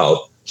we were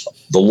out.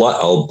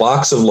 A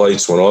box of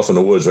lights went off in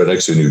the woods right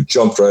next to you, and you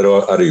jumped right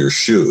out of your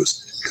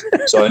shoes.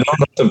 So I know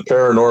nothing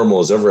paranormal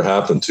has ever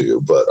happened to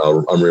you, but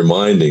I'm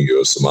reminding you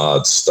of some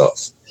odd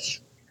stuff.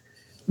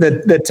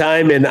 The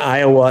time in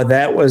Iowa,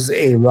 that was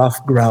a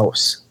rough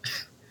grouse.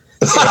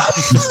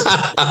 Yes,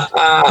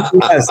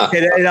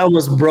 it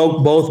almost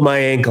broke both my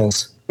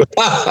ankles.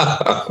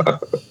 I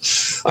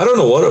don't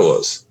know what it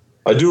was.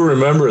 I do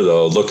remember,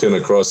 though, looking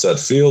across that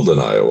field in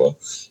Iowa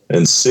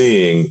and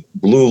seeing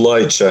blue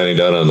light shining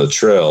down on the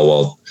trail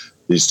while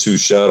these 2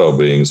 shadow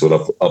beings went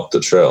up the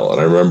trail. And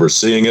I remember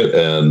seeing it,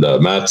 and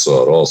Matt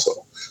saw it also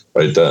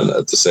right then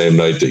at the same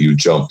night that you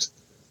jumped.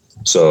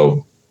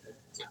 So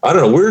I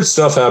don't know. Weird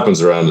stuff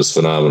happens around this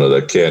phenomena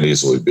that can't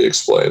easily be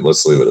explained.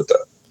 Let's leave it at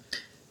that.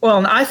 Well,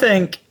 and I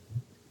think,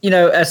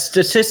 as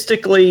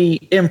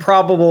statistically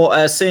improbable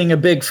as seeing a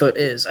Bigfoot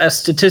is, as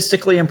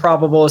statistically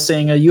improbable as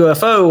seeing a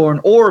UFO or an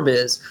orb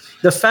is,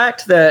 the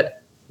fact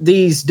that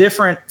these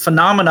different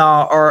phenomena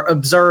are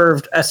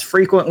observed as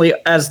frequently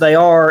as they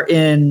are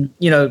in,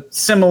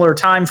 similar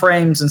time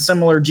frames and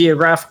similar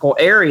geographical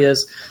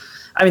areas,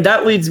 I mean,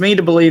 that leads me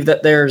to believe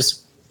that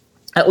there's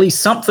at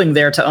least something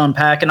there to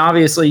unpack. And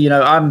obviously,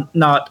 I'm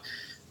not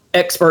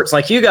experts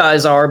like you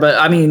guys are, but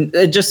I mean,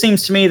 it just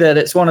seems to me that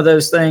it's one of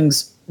those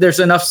things, there's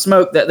enough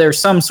smoke that there's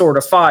some sort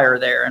of fire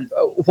there. And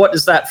what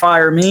does that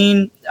fire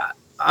mean?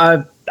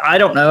 I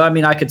don't know. I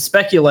mean, I could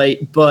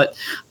speculate, but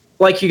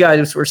like you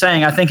guys were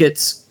saying, I think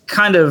it's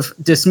kind of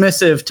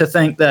dismissive to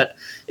think that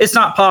it's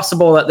not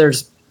possible that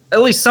there's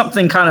at least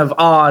something kind of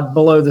odd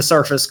below the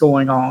surface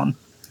going on.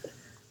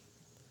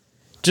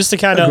 Just to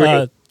kind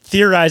of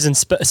theorize and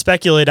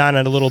speculate on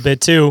it a little bit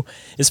too,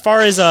 as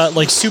far as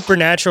like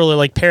supernatural or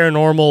like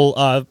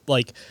paranormal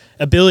like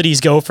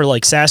abilities go for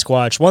like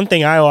Sasquatch, one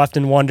thing I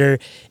often wonder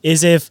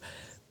is if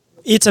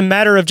it's a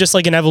matter of just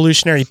like an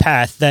evolutionary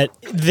path that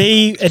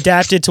they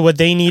adapted to what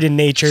they need in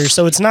nature.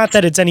 So it's not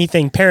that it's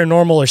anything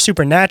paranormal or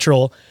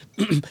supernatural.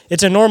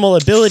 It's a normal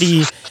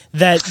ability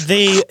that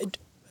they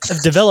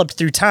have developed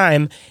through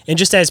time. And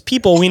just as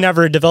people, we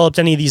never developed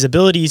any of these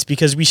abilities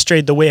because we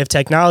strayed the way of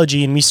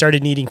technology and we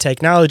started needing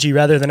technology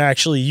rather than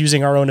actually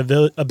using our own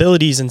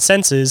abilities and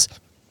senses.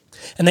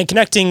 And then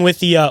connecting with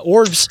the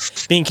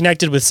orbs being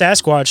connected with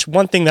Sasquatch,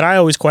 one thing that I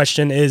always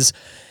question is,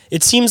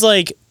 it seems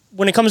like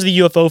when it comes to the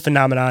UFO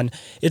phenomenon,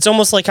 it's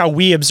almost like how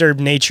we observe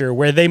nature,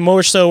 where they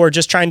more so are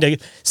just trying to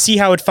see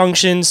how it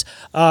functions,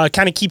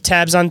 kind of keep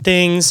tabs on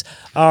things,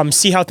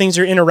 see how things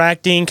are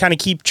interacting, kind of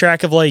keep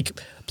track of like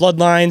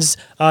bloodlines,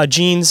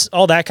 genes,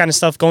 all that kind of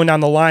stuff going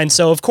down the line.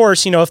 So of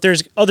course, if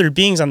there's other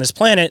beings on this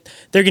planet,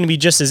 they're going to be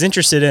just as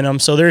interested in them.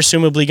 So they're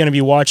assumably going to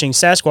be watching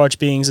Sasquatch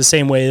beings the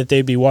same way that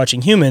they'd be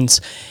watching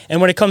humans. And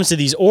when it comes to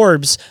these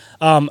orbs,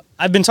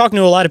 I've been talking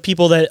to a lot of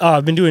people that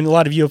have been doing a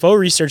lot of UFO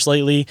research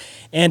lately,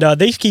 and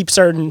they keep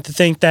starting to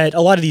think that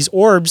a lot of these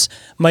orbs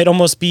might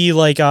almost be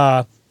like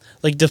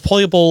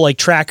deployable like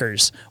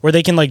trackers, where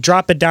they can like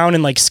drop it down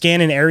and like scan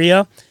an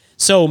area.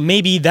 So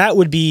maybe that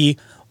would be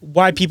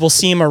why people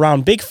see him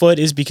around Bigfoot,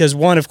 is because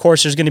one, of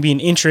course, there's going to be an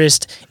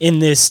interest in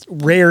this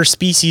rare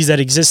species that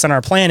exists on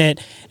our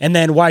planet. And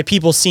then why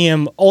people see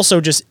him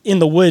also just in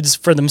the woods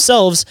for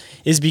themselves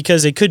is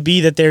because it could be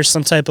that there's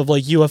some type of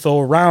like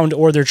UFO around,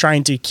 or they're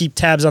trying to keep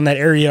tabs on that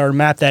area or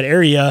map that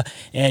area.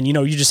 And, you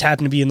just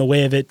happen to be in the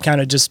way of it,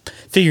 kind of just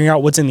figuring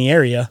out what's in the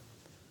area.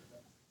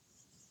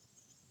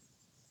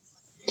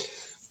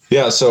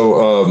 Yeah.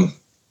 So,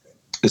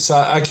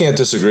 I can't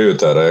disagree with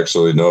that. I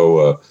actually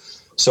know,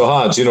 so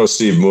Hans,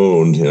 Steve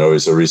Moon,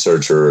 he's a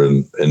researcher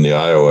in the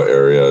Iowa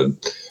area.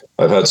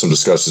 I've had some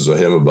discussions with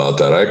him about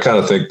that. I kind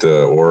of think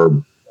the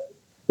orb,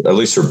 at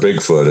least for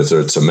Bigfoot, if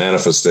it's a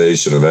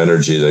manifestation of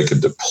energy they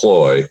could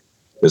deploy,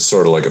 it's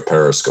sort of like a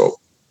periscope.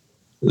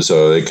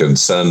 So they can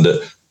send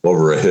it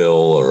over a hill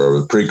or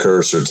a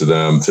precursor to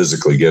them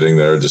physically getting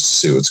there just to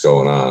see what's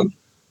going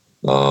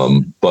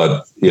on.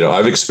 But,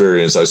 I've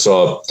experienced, I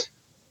saw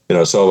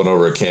one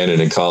over a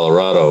canyon in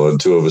Colorado, and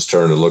two of us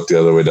turned and looked the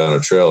other way down a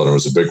trail, and there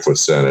was a Bigfoot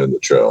standing in the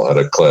trail. I had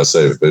a Class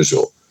A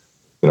visual.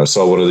 I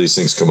saw one of these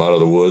things come out of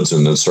the woods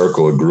and then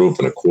circle a group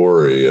in a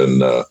quarry in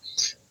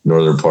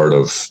northern part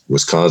of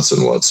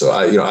Wisconsin once. So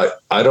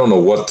I don't know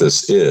what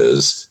this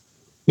is,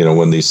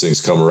 when these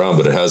things come around,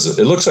 but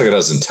it looks like it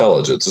has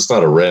intelligence. It's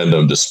not a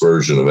random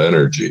dispersion of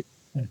energy.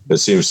 It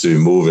seems to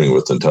be moving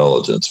with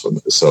intelligence from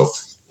it. So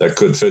that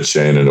could fit,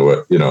 Shane, into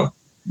what,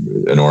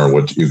 and or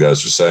what you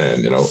guys are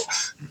saying,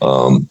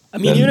 I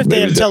mean, even if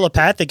they have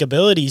telepathic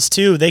abilities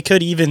too, they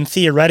could even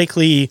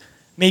theoretically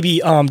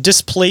maybe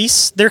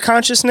displace their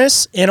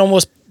consciousness and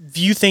almost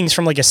view things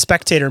from like a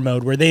spectator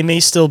mode, where they may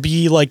still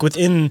be like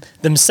within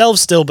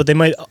themselves still, but they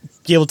might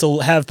be able to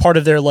have part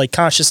of their like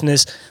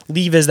consciousness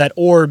leave as that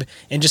orb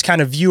and just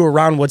kind of view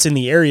around what's in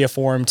the area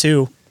for them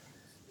too.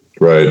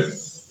 Right.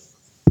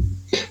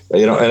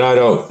 And I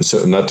don't,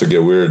 so not to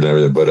get weird and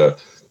everything, but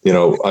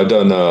I've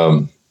done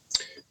a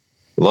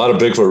lot of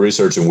Bigfoot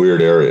research in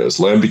weird areas.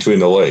 Land Between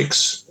the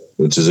Lakes,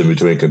 which is in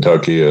between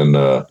Kentucky and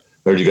I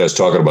heard you guys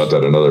talking about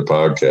that in another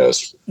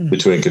podcast.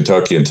 Between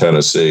Kentucky and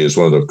Tennessee is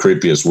one of the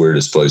creepiest,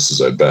 weirdest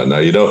places I've been. Now,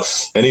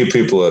 any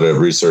people that have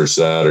researched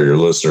that, or your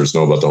listeners,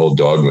 know about the whole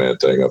Dogman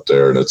thing up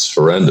there, and it's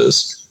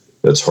horrendous.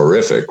 It's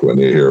horrific when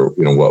you hear,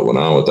 what went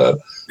on with that.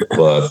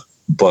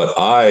 But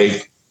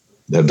I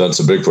have done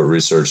some Bigfoot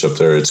research up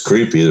there. It's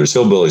creepy. There's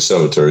hillbilly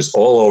cemeteries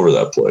all over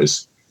that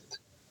place.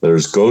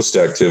 There's ghost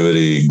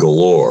activity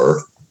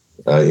galore.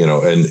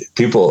 And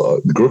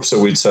people, groups that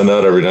we'd send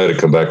out every night to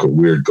come back with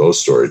weird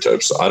ghost story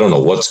types. I don't know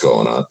what's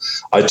going on.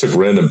 I took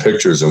random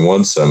pictures in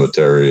one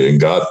cemetery and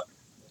got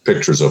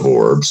pictures of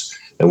orbs,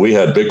 and we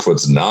had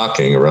Bigfoots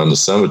knocking around the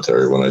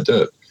cemetery when I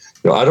did.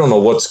 I don't know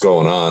what's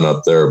going on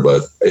up there,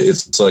 but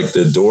it's like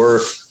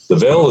the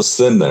veil is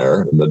thin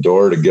there, and the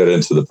door to get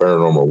into the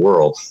paranormal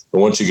world. But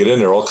once you get in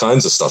there, all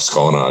kinds of stuff's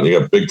going on. You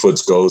got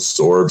Bigfoot's, ghosts,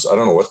 orbs. I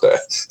don't know what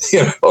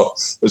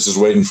it's just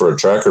waiting for a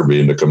tracker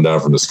beam to come down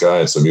from the sky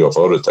and some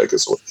UFO to take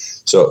us away.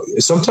 So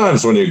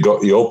sometimes when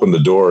you open the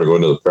door and go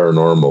into the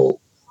paranormal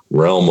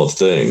realm of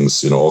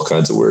things, all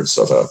kinds of weird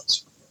stuff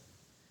happens.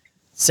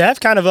 So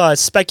I've kind of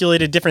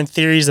speculated different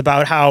theories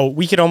about how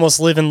we could almost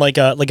live in like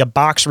a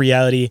box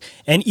reality,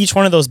 and each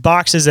one of those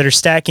boxes that are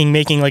stacking,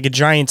 making like a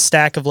giant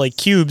stack of like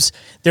cubes,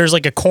 there's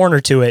like a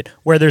corner to it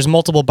where there's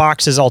multiple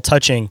boxes all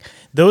touching.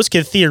 Those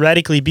could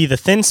theoretically be the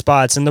thin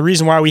spots, and the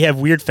reason why we have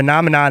weird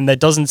phenomenon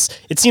that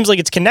it seems like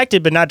it's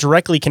connected but not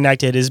directly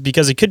connected, is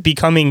because it could be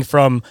coming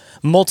from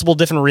multiple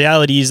different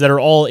realities that are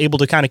all able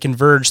to kind of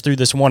converge through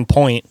this one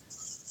point.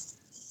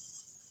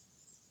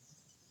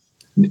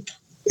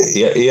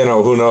 Yeah,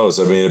 who knows?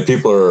 I mean,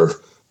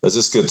 as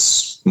this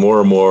gets more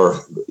and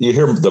more, you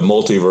hear the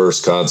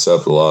multiverse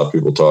concept, a lot of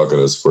people talking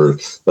as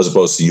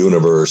opposed to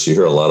universe. You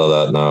hear a lot of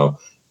that now.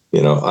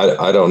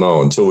 I don't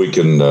know until we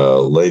can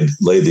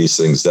lay these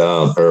things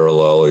down,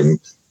 paralleling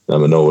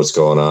them and know what's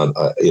going on.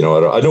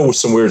 I know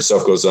some weird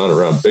stuff goes on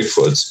around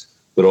Bigfoots,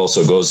 but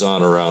also goes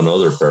on around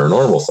other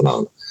paranormal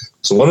phenomena.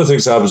 So one of the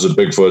things that happens with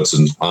Bigfoots,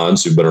 and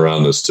Hans, you've been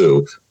around this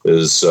too,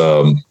 is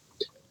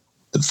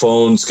the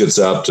phones get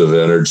zapped of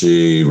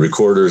energy,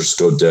 recorders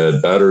go dead,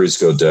 batteries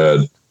go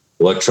dead,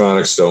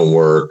 electronics don't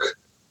work.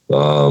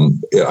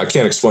 I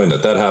can't explain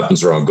that. That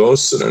happens around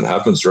ghosts, and it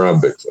happens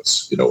around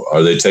Bigfoots.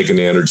 Are they taking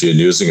the energy and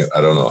using it? I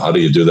don't know. How do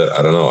you do that?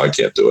 I don't know. I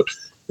can't do it.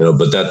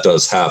 But that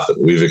does happen.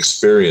 We've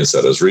experienced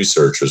that as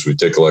researchers. We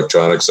take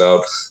electronics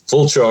out,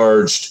 full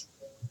charged,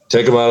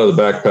 take them out of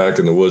the backpack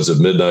in the woods at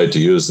midnight to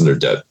use, and they're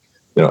dead.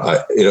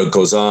 It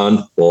goes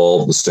on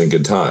all the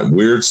stinking time.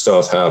 Weird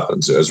stuff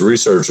happens. As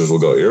researchers, we'll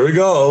go, here we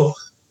go.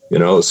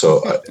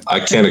 So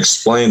I can't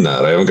explain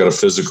that. I haven't got a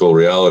physical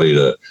reality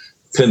to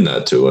pin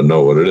that to and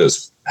know what it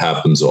is.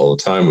 Happens all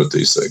the time with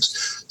these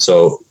things.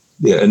 So,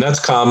 yeah, and that's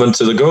common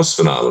to the ghost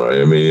phenomenon.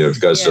 I mean, if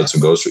you guys did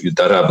some ghost,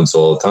 that happens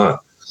all the time.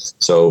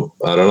 So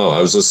I don't know.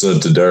 I was listening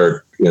to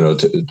Derek,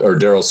 or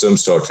Daryl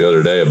Sims talk the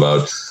other day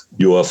about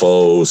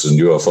UFOs and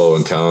UFO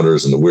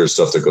encounters and the weird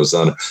stuff that goes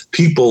on.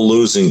 People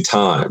losing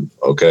time.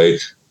 Okay.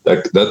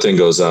 That thing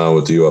goes on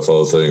with the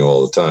UFO thing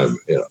all the time.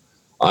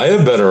 I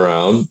have been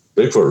around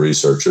Bigfoot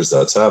researchers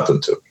that's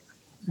happened to.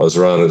 I was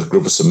around a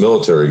group of some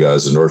military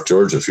guys in North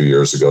Georgia a few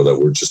years ago that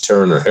were just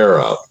tearing their hair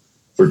out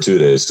for 2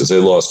 days because they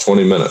lost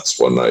 20 minutes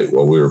one night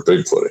while we were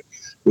Bigfooting.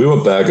 We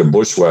went back and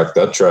bushwhacked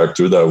that track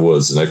through that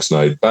woods the next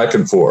night, back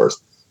and forth.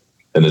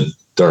 And the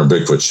darn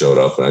Bigfoot showed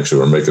up and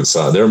actually were making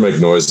sound. They were making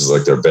noises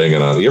like they're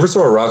banging on. You ever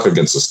throw a rock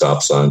against a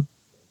stop sign?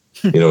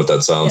 You know what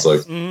that sounds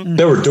like? Mm-hmm.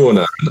 They were doing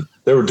that.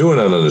 They were doing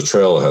that on the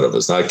trail ahead of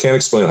us. Now, I can't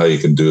explain how you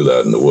can do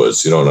that in the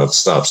woods. You don't have a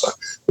stop sign,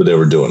 but they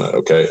were doing that.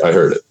 Okay. I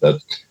heard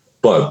it.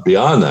 But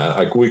beyond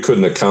that, we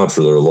couldn't account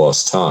for their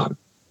lost time.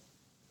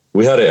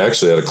 We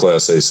actually had a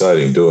Class A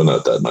sighting doing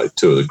that night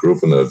too. The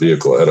group in the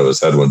vehicle ahead of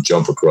us had one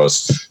jump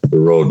across the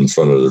road in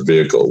front of their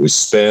vehicle. We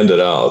spanned it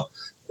out,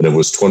 and it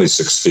was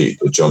 26 feet.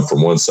 It jumped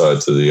from one side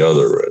to the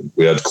other. And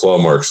we had claw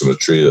marks in a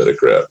tree that it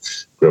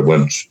grabbed. It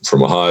went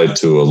from a high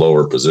to a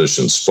lower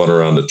position, spun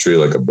around the tree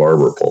like a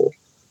barber pole.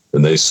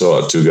 And they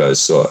saw it. 2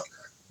 guys saw it.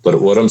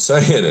 But what I'm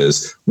saying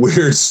is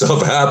weird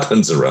stuff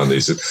happens around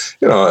these.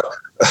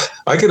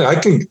 I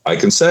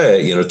can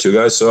say, 2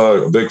 guys saw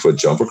a Bigfoot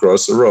jump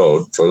across the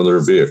road in front of their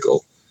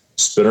vehicle,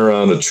 spin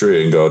around a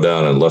tree and go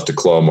down and left a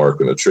claw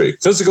mark in a tree.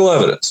 Physical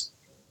evidence.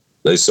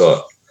 They saw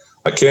it.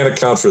 I can't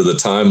account for the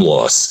time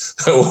loss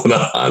that went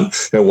on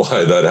and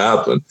why that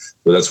happened,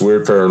 but that's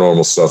weird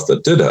paranormal stuff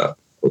that did happen.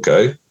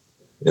 Okay.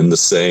 In the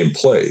same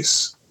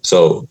place.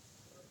 So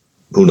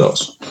who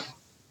knows?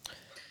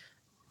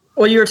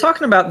 Well, you were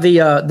talking about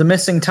the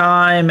missing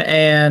time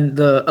and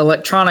the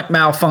electronic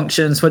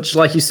malfunctions, which,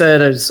 like you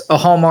said, is a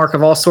hallmark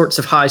of all sorts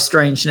of high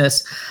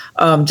strangeness.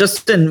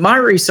 Just in my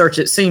research,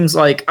 it seems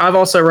like I've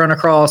also run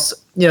across,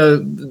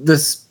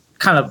 this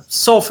kind of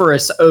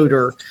sulfurous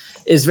odor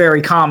is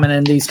very common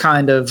in these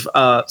kind of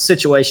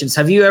situations.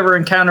 Have you ever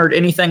encountered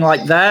anything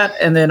like that?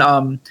 And then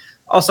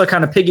also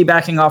kind of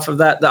piggybacking off of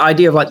that, the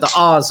idea of like the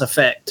Oz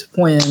effect,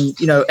 when,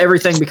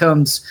 everything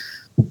becomes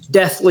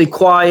deathly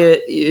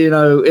quiet,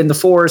 in the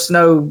forest,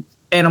 no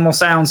animal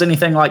sounds,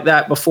 anything like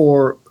that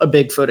before a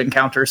Bigfoot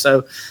encounter.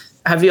 So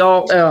have you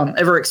all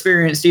ever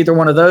experienced either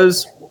one of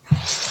those?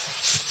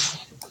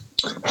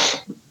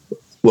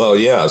 Well,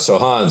 yeah. So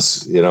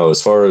Hans,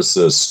 as far as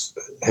this,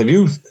 have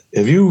you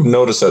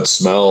noticed that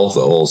smell,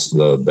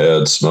 the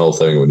bad smell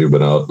thing when you've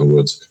been out in the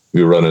woods? Have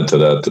you run into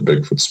that, the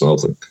Bigfoot smell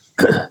thing?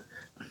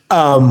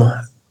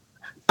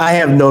 I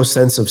have no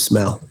sense of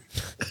smell.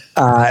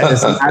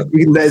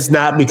 It's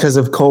not because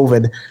of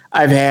COVID.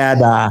 I've had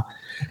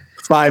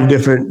 5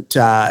 different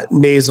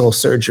nasal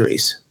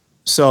surgeries.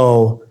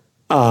 So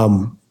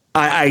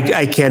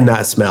I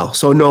cannot smell.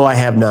 So no, I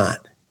have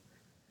not.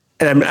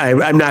 And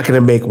I'm not going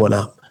to make one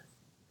up.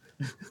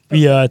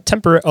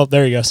 Oh,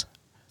 there he goes.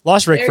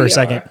 Lost Rick for a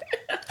second.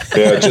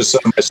 Yeah, just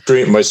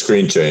my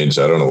screen changed.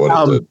 I don't know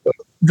what it did.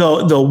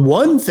 The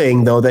one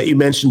thing, though, that you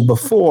mentioned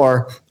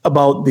before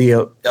about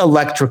the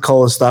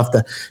electrical and stuff,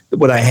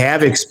 what I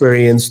have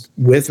experienced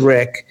with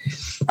Rick,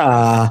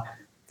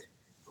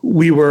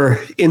 we were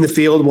in the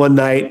field one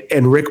night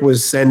and Rick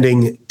was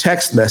sending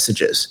text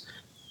messages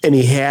and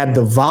he had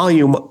the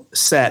volume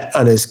set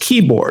on his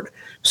keyboard.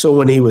 So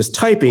when he was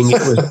typing,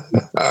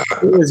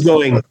 it was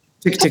going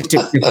tick, tick,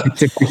 tick, tick, tick,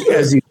 tick, tick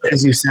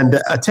as you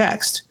send a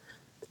text.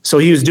 So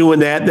he was doing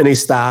that, then he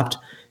stopped,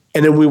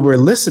 and then we were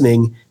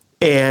listening,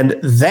 and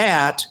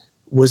that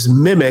was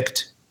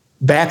mimicked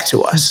back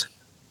to us.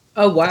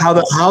 Oh wow!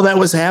 How that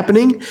was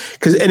happening?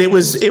 And it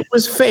was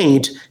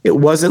faint. It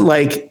wasn't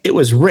like it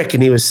was Rick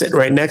and he was sitting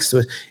right next to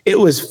us. It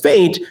was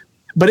faint,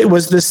 but it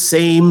was the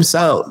same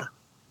sound.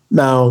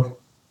 Now,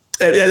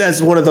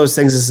 that's one of those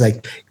things. It's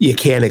like you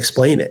can't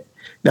explain it.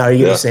 Now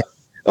you're gonna say,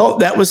 "Oh,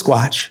 that was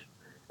Squatch."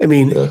 I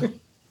mean,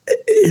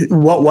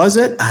 what was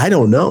it? I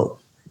don't know.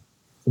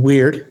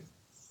 Weird.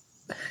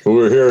 We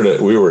were hearing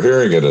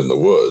it in the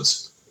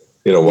woods,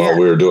 while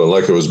we were doing,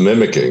 like it was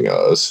mimicking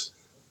us,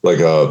 like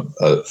a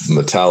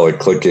metallic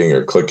clicking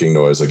or clicking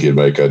noise like you'd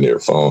make on your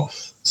phone.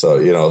 So,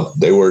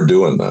 they were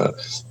doing that.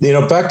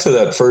 Back to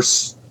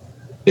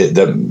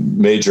that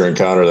major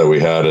encounter that we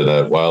had in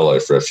that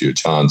wildlife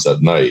refuge, Hans,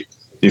 at night.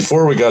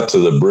 Before we got to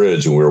the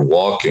bridge and we were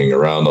walking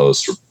around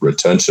those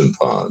retention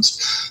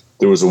ponds,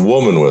 there was a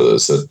woman with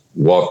us that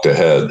walked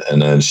ahead,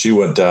 and then she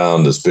went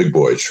down this big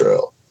boy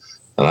trail.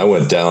 And I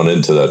went down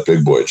into that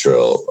big boy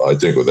trail, I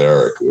think with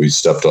Eric. We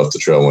stepped off the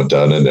trail and went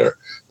down in there.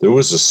 There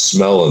was a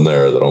smell in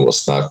there that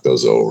almost knocked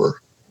us over.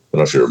 don't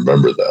know if you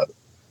remember that.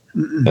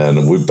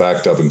 And we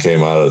backed up and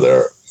came out of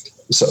there.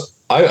 So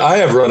I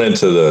have run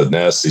into the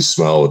nasty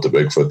smell with the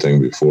Bigfoot thing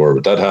before,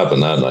 but that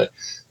happened that night.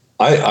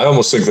 I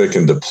almost think they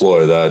can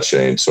deploy that,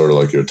 Shane, sort of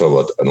like you're talking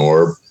about an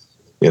orb.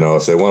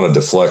 If they want to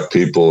deflect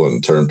people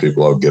and turn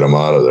people out, get them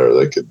out of there,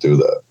 they could do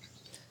that.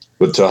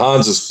 But to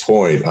Hans's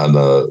point on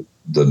the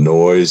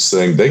noise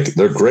thing,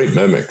 they're great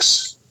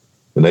mimics,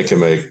 and they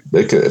can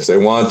if they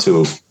want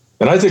to.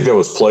 And I think that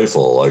was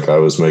playful. Like I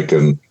was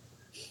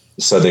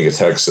sending a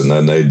text and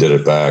then they did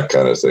it back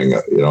kind of thing.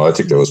 I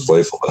think that was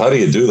playful. But how do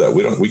you do that?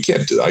 We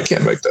can't do that. I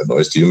can't make that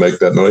noise. Do you make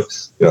that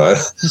noise?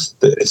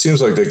 It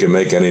seems like they can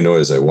make any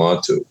noise they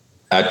want to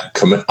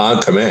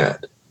on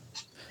command.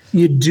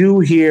 You do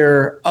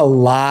hear a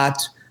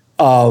lot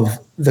of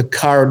the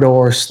car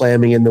door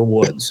slamming in the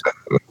woods.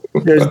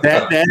 There's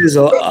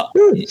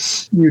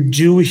you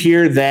do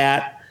hear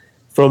that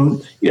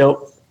from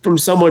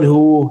someone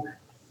who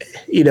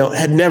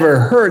had never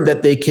heard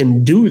that they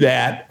can do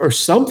that or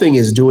something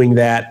is doing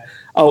that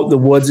out in the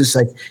woods. It's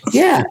like,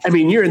 yeah, I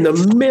mean, you're in the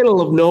middle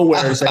of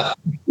nowhere. It's like,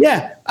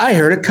 yeah, I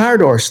heard a car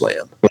door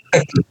slam.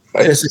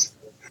 It's like,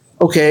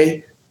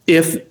 okay,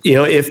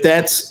 if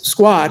that's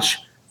Squatch,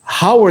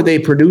 how are they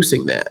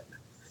producing that?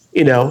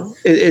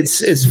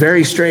 It's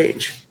very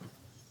strange.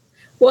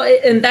 Well,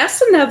 and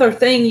that's another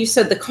thing. You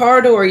said the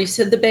car door, you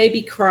said the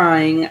baby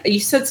crying, you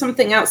said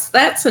something else.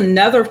 That's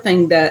another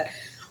thing that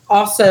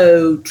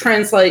also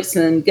translates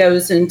and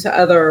goes into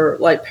other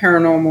like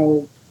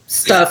paranormal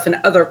stuff and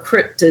other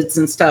cryptids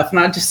and stuff. And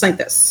I just think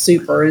that's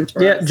super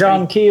interesting. Yeah,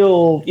 John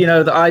Keel,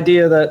 the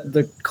idea that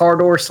the car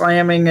door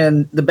slamming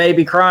and the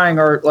baby crying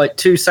are like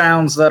two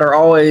sounds that are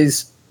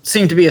always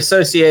seem to be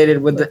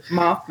associated with the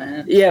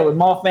Mothman. Yeah, with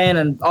Mothman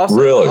and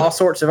also all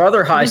sorts of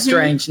other high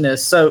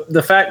strangeness. So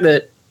the fact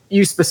that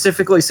you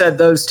specifically said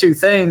those two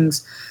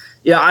things,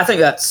 I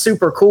think that's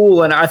super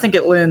cool. And I think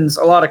it lends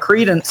a lot of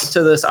credence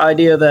to this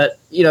idea that,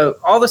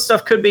 all this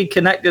stuff could be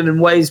connected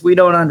in ways we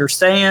don't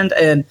understand.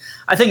 And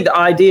I think the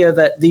idea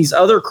that these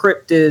other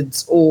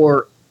cryptids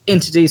or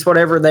entities,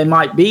 whatever they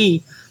might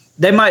be,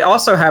 they might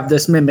also have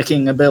this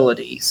mimicking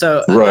ability.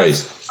 So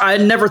I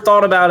never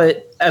thought about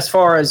it as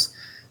far as,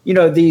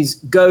 these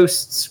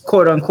ghosts,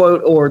 quote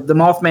unquote, or the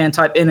Mothman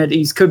type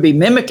entities could be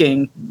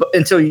mimicking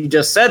until you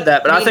just said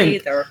that. But I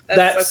think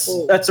that's so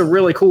cool. That's a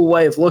really cool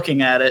way of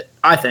looking at it,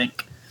 I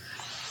think.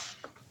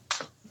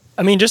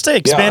 I mean, just to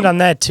expand on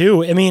that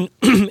too, I mean,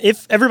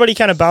 if everybody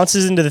kind of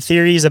bounces into the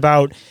theories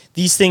about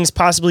these things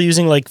possibly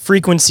using like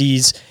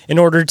frequencies in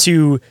order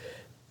to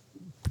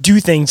do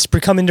things to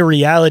come into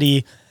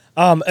reality,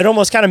 it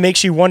almost kind of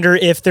makes you wonder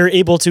if they're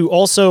able to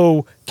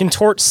also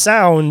contort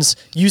sounds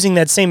using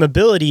that same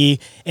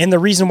ability. And the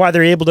reason why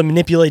they're able to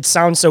manipulate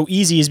sound so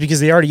easy is because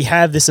they already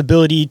have this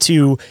ability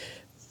to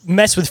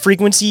mess with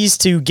frequencies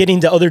to get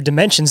into other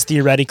dimensions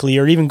theoretically,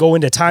 or even go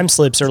into time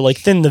slips or like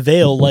thin the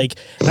veil. Like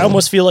I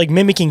almost feel like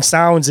mimicking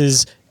sounds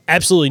is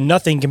absolutely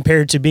nothing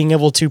compared to being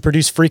able to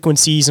produce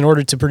frequencies in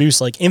order to produce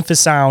like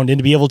infrasound and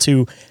to be able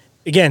to,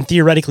 again,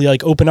 theoretically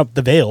like open up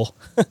the veil.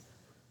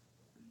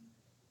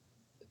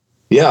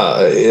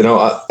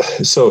 Yeah,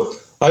 so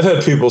I've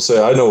had people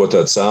say, I know what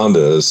that sound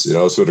is.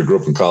 I was with a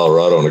group in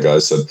Colorado and a guy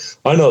said,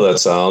 I know that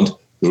sound.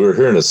 We were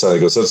hearing a sound.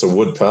 He goes, that's a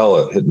wood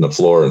pallet hitting the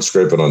floor and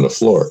scraping on the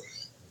floor.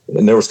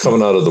 And it was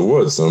coming out of the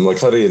woods. And I'm like,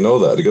 how do you know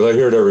that? He goes, I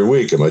hear it every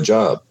week at my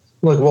job.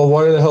 I'm like, well,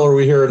 why the hell are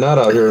we hearing that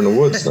out here in the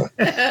woods now?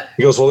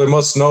 He goes, well, they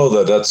must know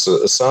that that's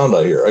a sound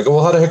I hear. I go,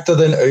 well, how the heck do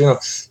they,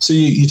 so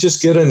you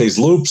just get in these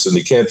loops and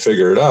you can't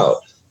figure it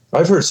out.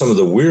 I've heard some of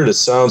the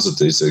weirdest sounds at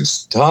these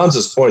things. To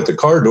Hans's point, the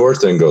car door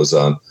thing goes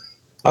on.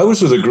 I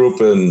was with a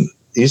group in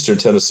Eastern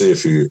Tennessee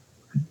a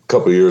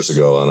couple of years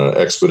ago on an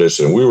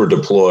expedition. We were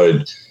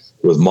deployed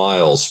with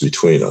miles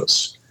between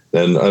us.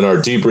 And our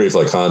debrief,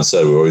 like Hans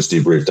said, we always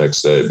debrief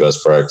next day,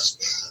 best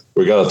practice.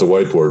 We got out the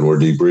whiteboard and we're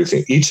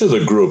debriefing. Each of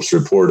the groups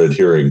reported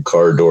hearing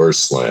car doors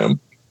slam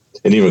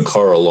and even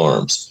car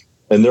alarms.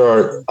 And there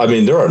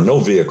are no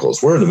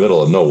vehicles. We're in the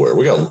middle of nowhere.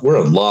 We're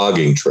on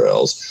logging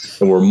trails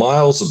and we're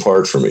miles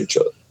apart from each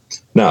other.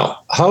 Now,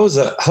 how does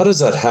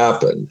that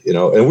happen?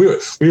 And we were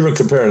even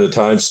comparing the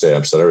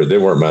timestamps and they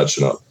weren't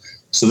matching up.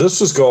 So this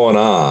was going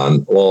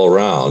on all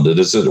around. And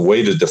is it a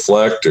way to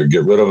deflect or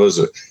get rid of us?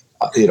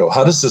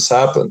 How does this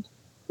happen?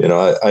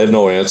 I had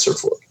no answer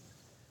for it.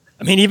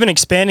 I mean, even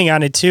expanding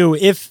on it too,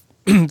 if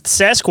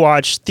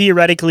Sasquatch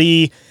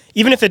theoretically,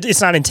 even if it's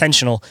not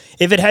intentional,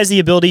 if it has the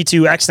ability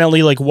to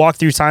accidentally like walk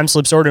through time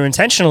slips or to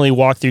intentionally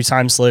walk through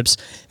time slips,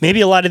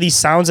 maybe a lot of these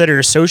sounds that are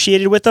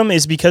associated with them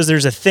is because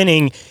there's a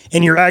thinning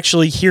and you're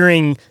actually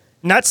hearing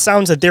not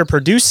sounds that they're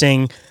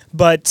producing,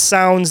 but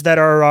sounds that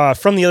are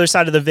from the other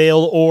side of the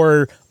veil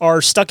or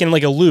are stuck in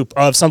like a loop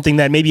of something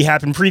that maybe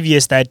happened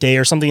previous that day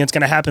or something that's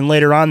going to happen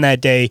later on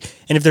that day.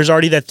 And if there's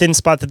already that thin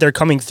spot that they're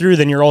coming through,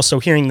 then you're also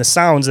hearing the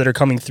sounds that are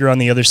coming through on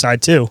the other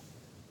side too.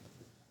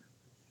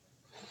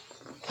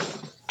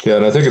 Yeah,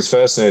 and I think it's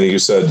fascinating. You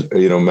said,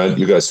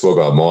 you guys spoke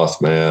about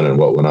Mothman and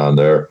what went on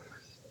there.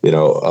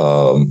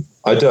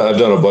 I've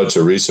done a bunch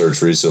of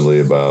research recently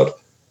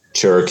about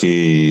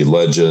Cherokee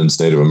legends,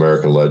 Native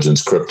American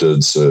legends,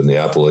 cryptids in the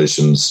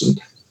Appalachians and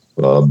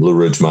Blue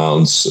Ridge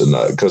Mountains. And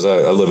because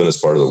I live in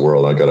this part of the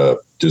world, I got to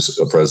do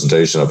a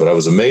presentation of it. I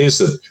was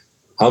amazed at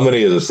how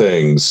many of the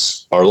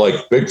things are like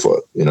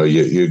Bigfoot.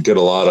 You get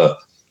a lot of,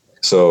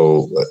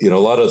 a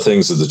lot of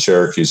things that the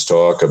Cherokees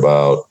talk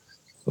about.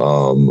 A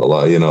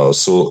lot,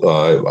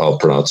 I'll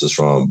pronounce this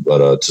wrong,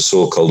 but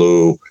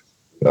Tsul'kalu',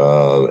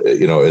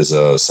 is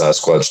a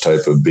Sasquatch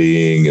type of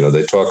being.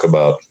 They talk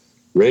about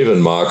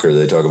Raven Mocker.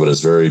 They talk about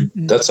as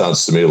that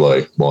sounds to me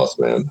like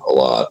Mothman a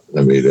lot.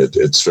 I mean,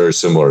 it's very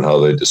similar in how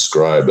they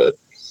describe it.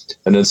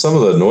 And then some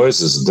of the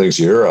noises and things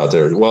you hear out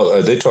there,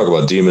 they talk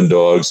about demon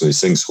dogs and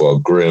these things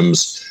called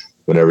grims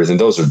and everything.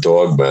 Those are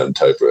dogmen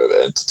type of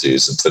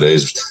entities in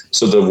today's.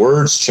 So the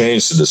words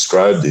change to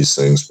describe these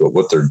things, but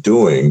what they're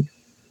doing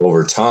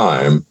over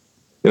time,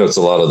 it's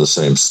a lot of the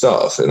same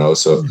stuff,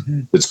 so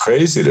it's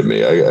crazy to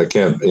me. I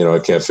can't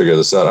figure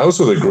this out. I was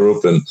with a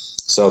group in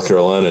South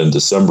Carolina in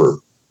December,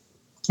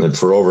 and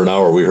for over an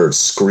hour, we heard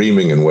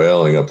screaming and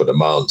wailing up in the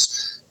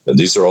mountains. And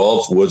these are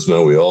all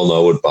woodsmen. We all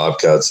know what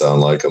bobcats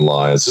sound like and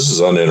lions. This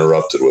is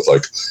uninterrupted with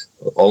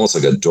almost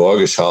like a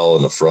doggish howl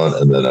in the front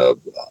and then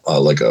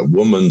like a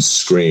woman's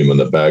scream in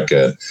the back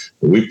end.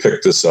 And we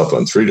picked this up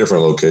on 3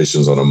 different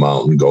locations on a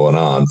mountain going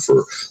on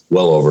for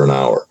well over an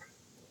hour.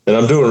 And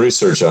I'm doing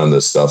research on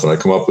this stuff, and I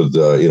come up with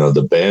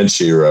the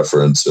Banshee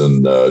reference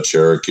in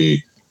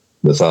Cherokee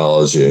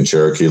mythology and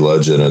Cherokee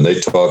legend, and they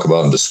talk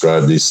about and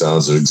describe these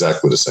sounds as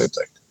exactly the same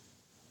thing.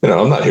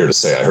 I'm not here to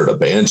say I heard a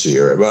banshee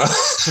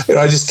but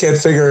I just can't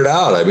figure it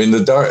out. I mean,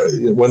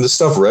 when the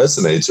stuff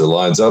resonates or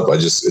lines up,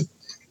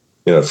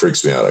 it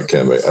freaks me out. I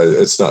can't.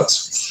 It's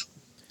nuts.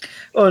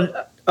 Well,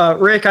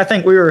 Rick, I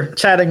think we were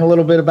chatting a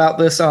little bit about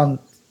this on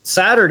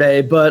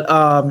Saturday,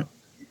 but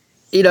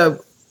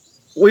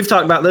we've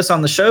talked about this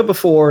on the show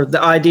before.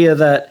 The idea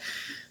that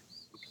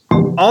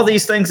all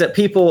these things that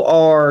people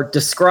are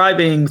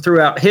describing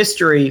throughout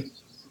history,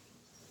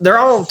 they're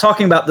all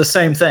talking about the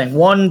same thing.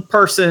 One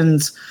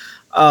person's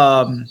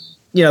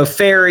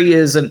fairy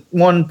is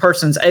one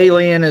person's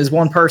alien is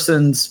one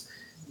person's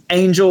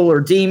angel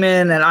or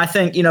demon. And I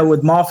think,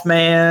 with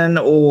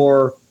Mothman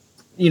or,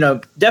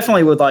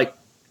 definitely with like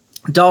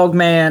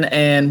Dogman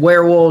and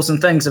werewolves and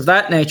things of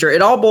that nature,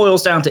 it all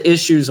boils down to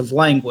issues of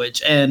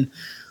language and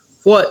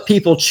what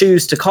people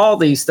choose to call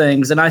these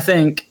things. And I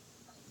think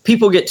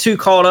people get too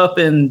caught up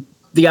in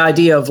the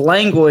idea of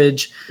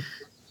language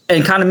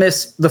and kind of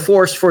miss the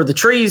forest for the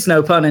trees,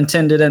 no pun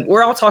intended. And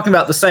we're all talking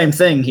about the same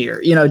thing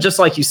here. Just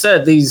like you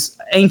said, these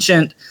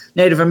ancient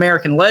Native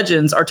American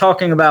legends are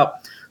talking about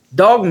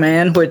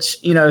Dogman, which,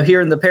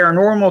 here in the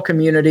paranormal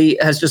community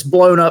has just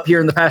blown up here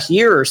in the past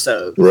year or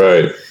so.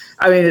 Right.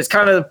 I mean, it's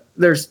kind of,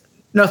 there's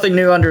nothing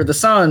new under the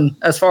sun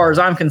as far as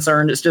I'm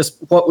concerned. It's just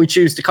what we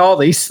choose to call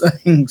these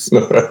things.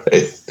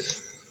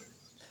 Right.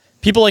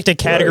 People like to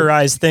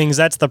categorize things.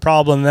 That's the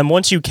problem. Then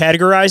once you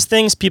categorize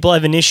things, people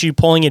have an issue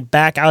pulling it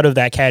back out of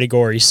that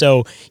category.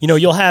 So,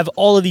 you'll have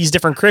all of these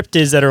different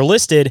cryptids that are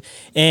listed.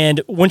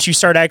 And once you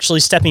start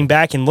actually stepping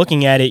back and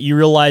looking at it, you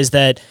realize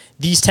that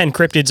these 10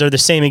 cryptids are the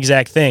same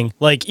exact thing.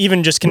 Like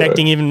even just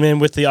connecting even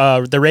with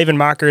the Raven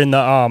Mocker and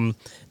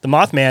the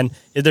Mothman,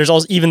 there's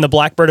also even the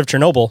Blackbird of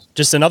Chernobyl,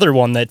 just another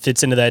one that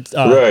fits into that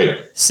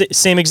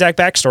same exact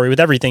backstory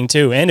with everything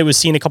too. And it was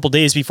seen a couple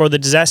days before the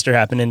disaster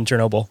happened in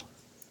Chernobyl.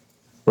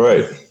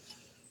 Right.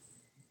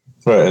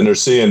 And they're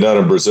seeing down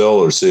in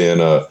Brazil, they're seeing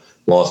a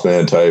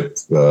Mothman type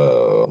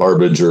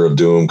harbinger of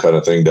doom kind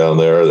of thing down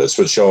there. That's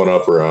what's showing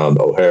up around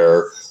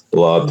O'Hare. A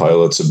lot of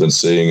pilots have been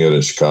seeing it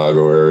in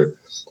Chicago area.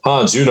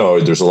 Hans,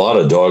 there's a lot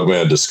of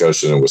Dogman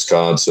discussion in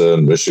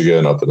Wisconsin,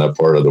 Michigan, up in that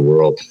part of the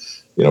world.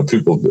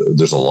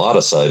 There's a lot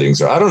of sightings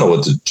there. I don't know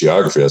what the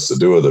geography has to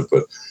do with it,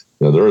 but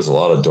there is a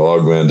lot of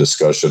Dogman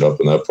discussion up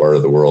in that part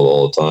of the world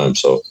all the time.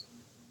 So.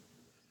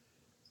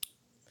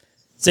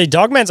 Say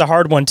Dogman's a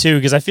hard one too,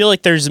 because I feel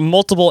like there's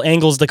multiple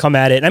angles to come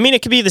at it. I mean,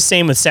 it could be the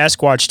same with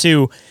Sasquatch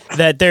too,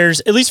 that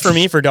there's, at least for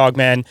me, for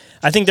Dogman,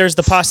 I think there's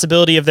the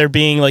possibility of there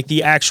being like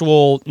the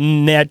actual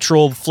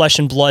natural flesh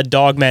and blood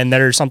dogmen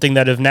that are something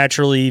that have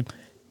naturally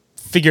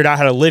figured out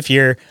how to live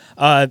here.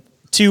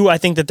 Two, I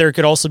think that there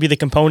could also be the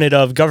component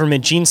of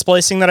government gene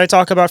splicing that I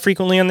talk about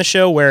frequently on the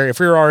show, where if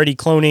we were already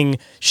cloning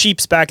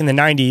sheeps back in the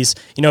 90s,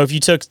 if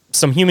you took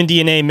some human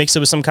DNA, mix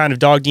it with some kind of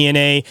dog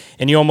DNA,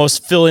 and you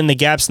almost fill in the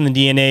gaps in the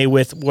DNA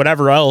with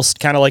whatever else,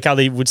 kind of like how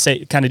they would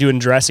say, kind of do it in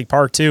Jurassic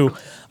Park too,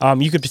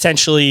 you could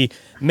potentially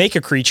make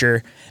a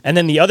creature. And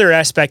then the other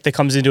aspect that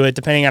comes into it,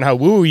 depending on how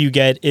woo you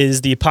get,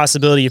 is the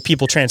possibility of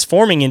people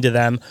transforming into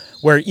them,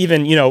 where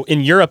even,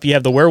 in Europe, you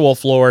have the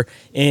werewolf lore.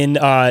 In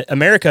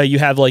America, you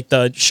have like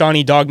the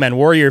Shawnee Dogman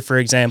warrior, for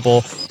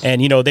example,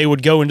 and, they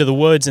would go into the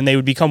woods and they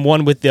would become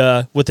one with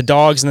the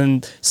dogs,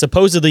 and then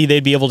supposedly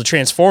they'd be able to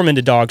transform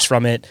into dogs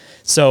from it.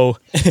 So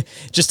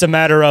just a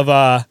matter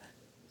of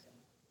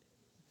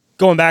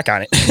going back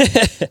on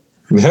it.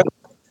 Yeah.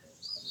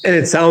 And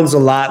it sounds a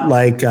lot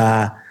like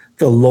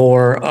the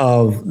lore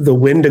of the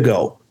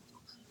Wendigo,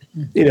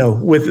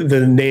 with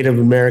the Native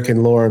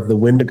American lore of the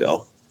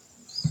Wendigo.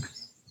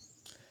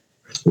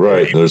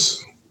 Right.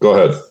 Go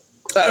ahead.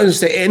 I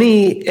was going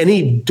to say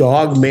any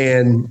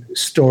Dogman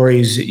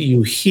stories that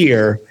you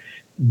hear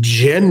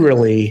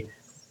generally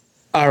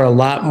are a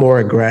lot more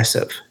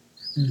aggressive.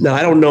 Now,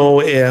 I don't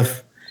know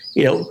if,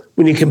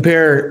 when you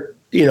compare,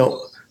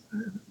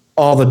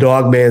 all the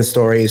Dogman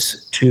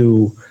stories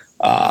to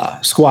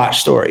Squatch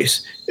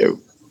stories,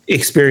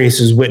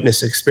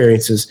 witness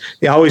experiences,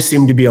 they always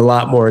seem to be a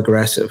lot more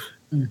aggressive.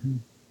 Mm-hmm.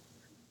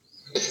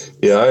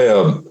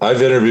 Yeah,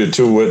 I've interviewed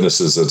 2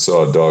 witnesses that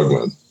saw a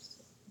Dogman.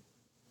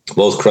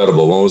 Both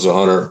credible. One was a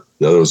hunter,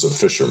 the other was a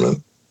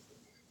fisherman.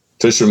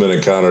 Fisherman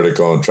encountered it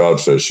going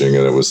trout fishing,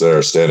 and it was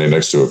there standing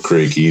next to a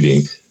creek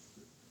eating,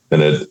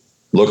 and it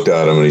looked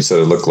at him, and he said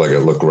it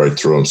looked right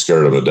through him,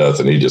 scared him to death,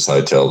 and he just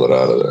hightailed it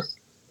out of there.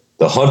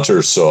 The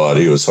hunter saw it.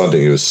 He was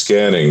hunting. He was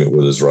scanning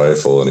with his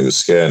rifle, and he was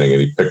scanning,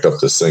 and he picked up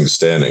this thing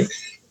standing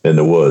in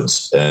the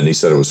woods, and he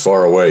said it was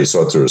far away. He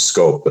saw it through his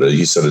scope, but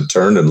he said it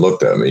turned and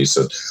looked at me. He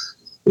said,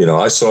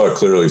 I saw it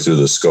clearly through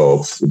the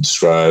scope,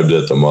 described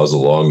it, the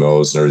muzzle, long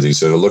nose, and everything. He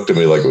said it looked at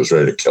me like it was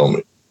ready to kill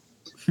me.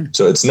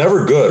 So it's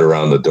never good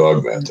around the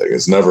Dogman thing.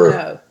 It's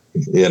never,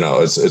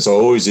 it's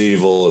always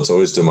evil. It's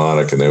always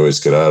demonic, and they always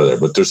get out of there.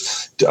 But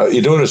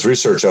you're doing this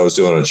research I was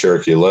doing on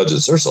Cherokee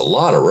Legends. There's a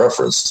lot of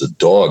reference to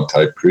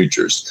dog-type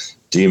creatures,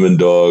 demon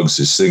dogs,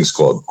 these things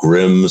called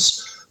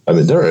grims. I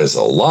mean, there is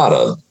a lot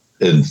of,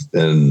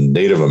 in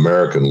Native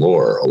American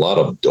lore, a lot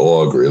of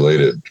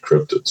dog-related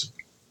cryptids.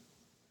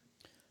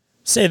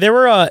 Say they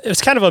were it was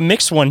kind of a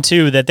mixed one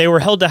too, that they were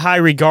held to high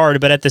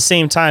regard, but at the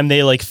same time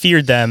they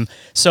feared them.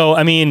 So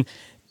I mean,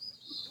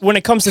 when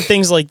it comes to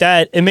things like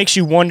that, it makes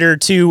you wonder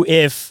too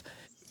if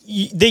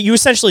you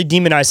essentially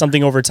demonize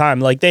something over time.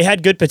 Like they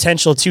had good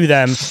potential to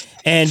them,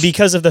 and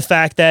because of the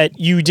fact that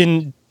you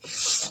didn't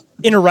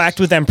interact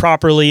with them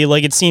properly,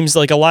 it seems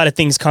like a lot of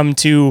things come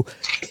to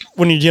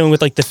when you're dealing with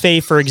the Fae,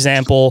 for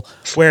example,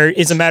 where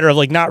it's a matter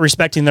of not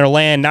respecting their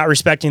land, not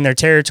respecting their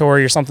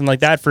territory or something like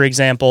that, for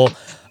example.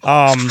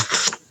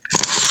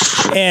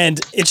 And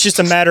it's just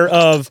a matter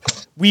of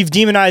we've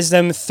demonized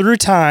them through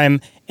time,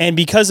 and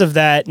because of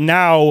that,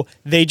 now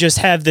they just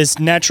have this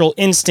natural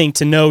instinct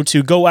to know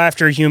to go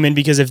after a human,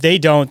 because if they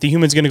don't, the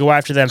human's going to go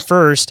after them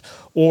first.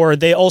 Or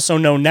they also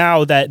know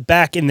now that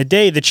back in the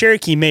day, the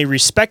Cherokee may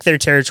respect their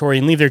territory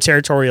and leave their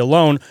territory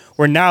alone,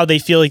 where now they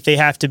feel like they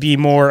have to be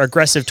more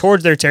aggressive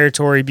towards their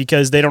territory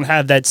because they don't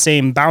have that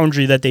same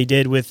boundary that they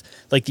did with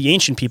the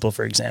ancient people,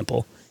 for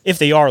example, if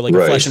they are a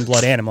flesh and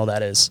blood animal,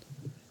 that is.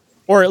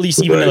 Or at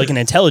least even an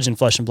intelligent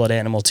flesh and blood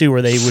animal too,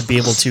 where they would be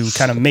able to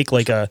kind of make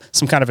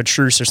some kind of a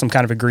truce or some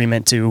kind of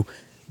agreement to,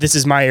 this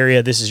is my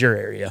area, this is your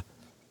area.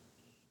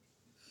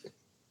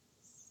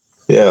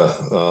 Yeah,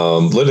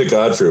 Linda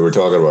Godfrey, we're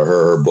talking about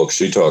her book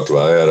she talked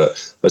about.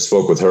 I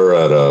spoke with her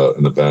at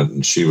an event,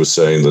 and she was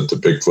saying that the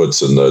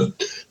Bigfoots and the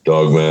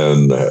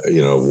Dogman,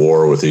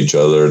 war with each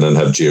other and then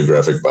have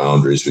geographic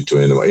boundaries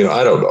between them.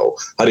 I don't know.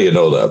 How do you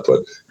know that? But,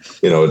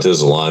 it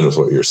does align with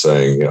what you're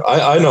saying.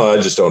 I know I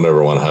just don't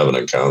ever want to have an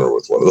encounter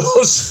with one of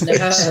those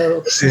things.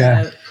 No.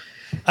 Yeah.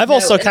 I've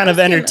also kind of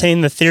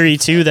entertained the theory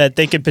too that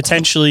they could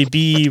potentially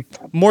be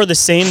more the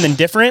same than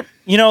different.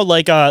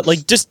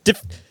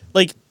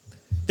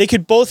 They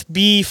could both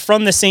be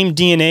from the same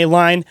DNA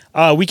line.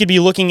 We could be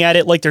looking at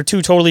it like they're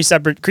 2 totally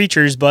separate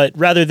creatures, but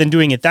rather than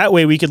doing it that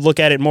way, we could look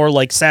at it more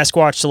like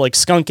Sasquatch to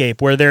skunk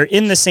ape, where they're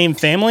in the same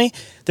family.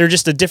 They're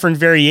just a different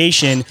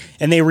variation,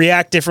 and they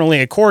react differently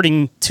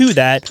according to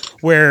that,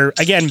 where,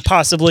 again,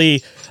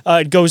 possibly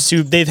it goes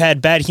to they've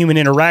had bad human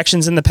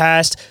interactions in the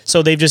past,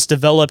 so they've just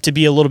developed to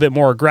be a little bit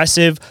more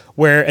aggressive,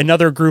 where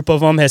another group of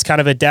them has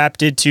kind of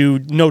adapted to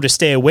know to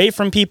stay away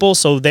from people,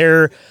 so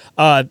they're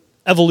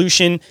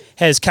evolution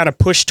has kind of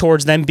pushed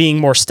towards them being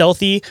more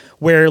stealthy,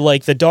 where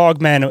the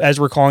Dogman, as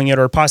we're calling it,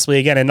 or possibly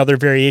again another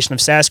variation of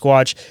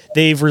Sasquatch,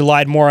 they've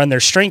relied more on their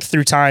strength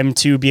through time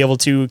to be able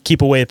to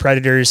keep away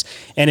predators.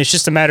 And it's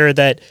just a matter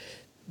that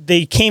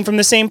they came from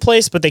the same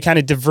place, but they kind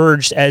of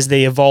diverged as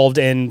they evolved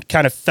and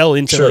kind of fell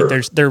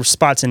into their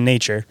spots in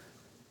nature.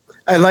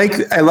 I like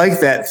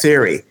that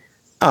theory.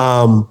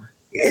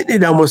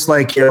 It almost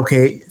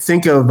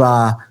think of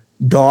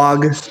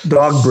dog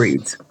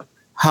breeds.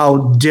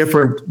 How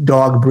different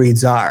dog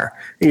breeds are.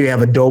 You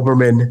have a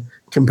Doberman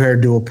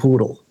compared to a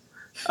poodle.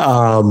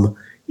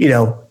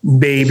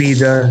 Maybe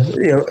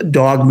the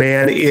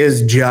Dogman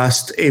is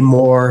just a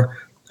more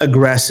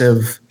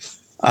aggressive,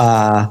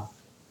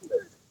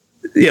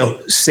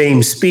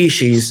 same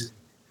species,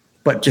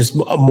 but just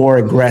a more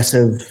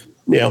aggressive,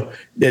 and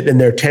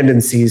their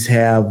tendencies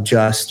have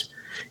just,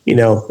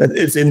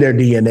 it's in their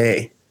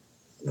DNA.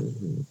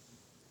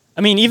 I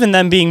mean, even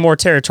them being more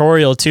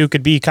territorial, too,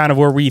 could be kind of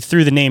where we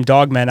threw the name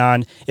Dogman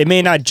on. It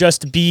may not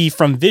just be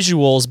from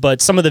visuals, but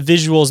some of the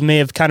visuals may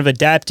have kind of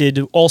adapted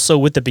also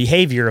with the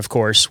behavior, of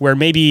course, where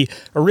maybe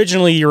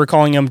originally you were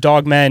calling them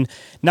Dogmen,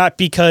 not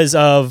because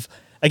of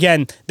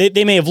again,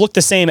 they may have looked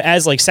the same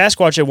as like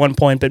Sasquatch at one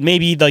point, but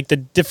maybe like the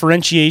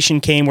differentiation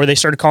came where they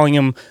started calling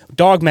them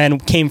Dogman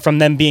came from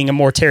them being a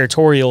more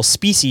territorial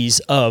species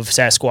of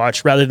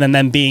Sasquatch rather than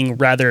them being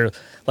rather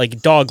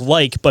like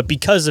dog-like. But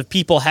because of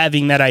people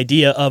having that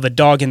idea of a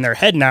dog in their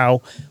head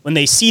now, when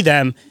they see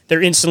them,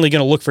 they're instantly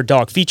going to look for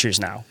dog features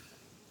now.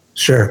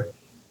 Sure.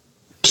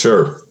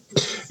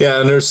 Yeah,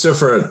 and there's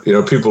different,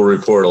 people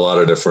report a lot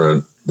of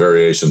different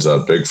variations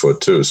on Bigfoot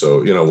too.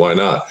 So, why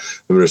not? I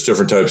mean, there's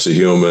different types of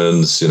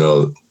humans,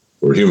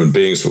 we're human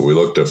beings, but we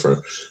look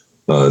different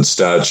in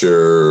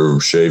stature,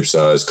 shape,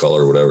 size,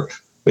 color, whatever.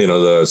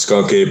 The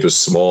skunk ape is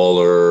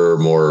smaller,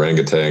 more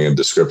orangutan in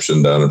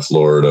description down in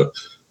Florida.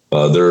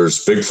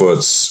 There's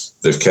Bigfoots.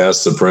 They've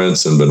cast the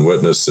prints and been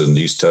witnessed in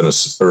East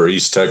Texas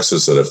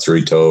that have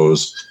 3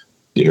 toes.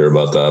 You hear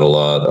about that a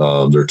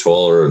lot. They're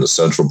taller in the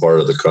central part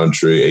of the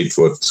country. 8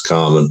 foot is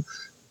common,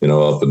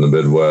 up in the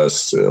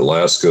Midwest.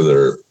 Alaska,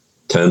 they're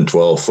 10,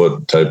 12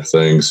 foot type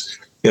things.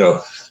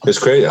 It's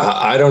crazy.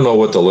 I don't know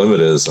what the limit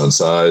is on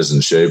size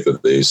and shape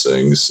of these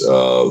things.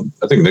 I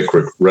think Nick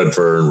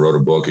Redfern wrote a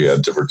book. He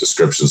had different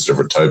descriptions,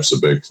 different types of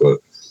Bigfoot.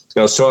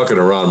 I was talking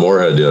to Ron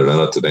Moorhead the other night,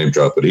 not to name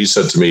drop, but he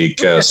said to me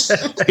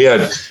he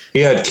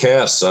had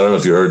casts. I don't know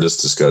if you heard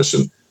this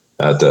discussion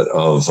at that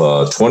of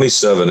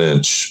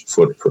 27-inch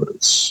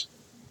footprints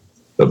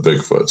of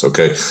Bigfoots.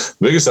 Okay,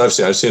 biggest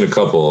I've seen a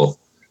couple.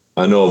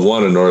 I know of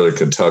one in northern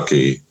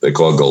Kentucky they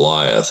call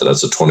Goliath, and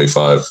that's a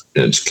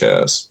 25-inch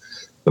cast.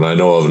 And I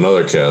know of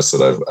another cast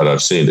that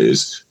I've seen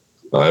these.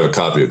 I have a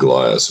copy of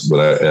Goliath,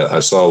 but I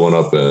saw one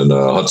up in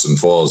Hudson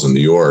Falls in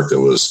New York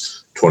that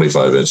was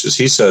 25 inches.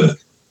 He said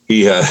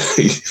he had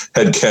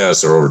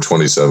casts that are over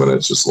 27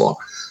 inches long.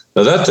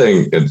 Now that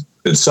thing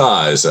in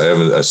size,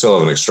 I still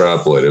haven't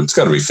extrapolated. It's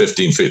got to be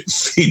 15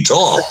 feet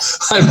tall.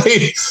 I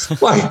mean,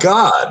 my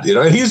God,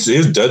 he's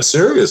dead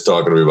serious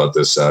talking to me about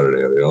this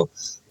Saturday. I'm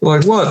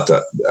like, what?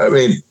 I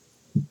mean,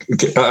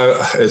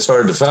 it's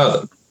hard to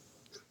fathom.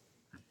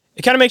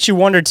 It kind of makes you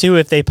wonder, too,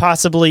 if they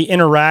possibly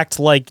interact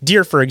like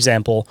deer, for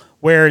example,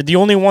 where the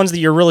only ones that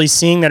you're really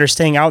seeing that are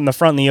staying out in the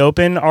front in the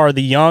open are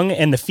the young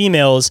and the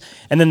females,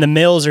 and then the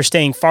males are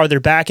staying farther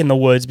back in the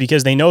woods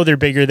because they know they're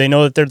bigger, they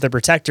know that they're the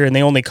protector, and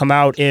they only come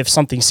out if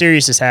something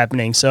serious is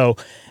happening. So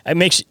it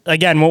makes,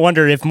 again, we'll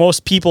wonder if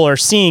most people are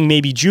seeing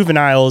maybe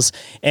juveniles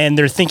and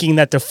they're thinking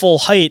that the full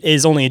height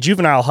is only a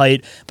juvenile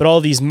height, but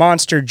all these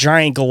monster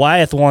giant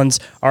Goliath ones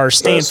are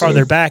staying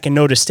farther back and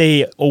know to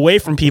stay away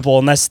from people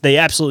unless they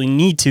absolutely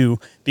need to,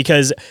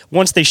 because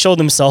once they show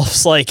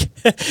themselves, like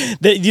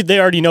they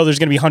already know there's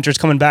going to be hunters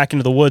coming back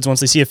into the woods once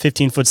they see a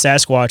 15-foot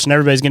Sasquatch, and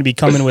everybody's going to be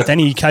coming with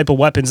any type of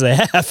weapons they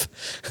have.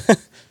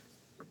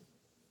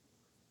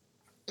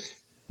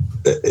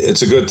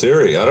 It's a good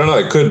theory. I don't know.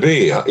 It could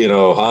be.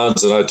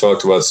 Hans and I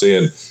talked about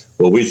seeing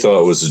what we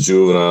thought was the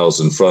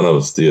juveniles in front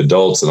of the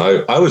adults, and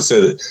I would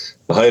say that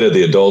the height of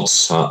the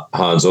adults,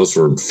 Hans, those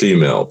were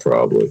female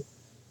probably,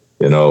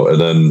 and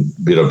then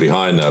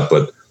behind that,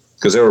 but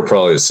because they were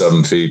probably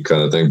 7 feet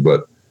kind of thing.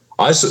 But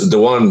the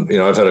one,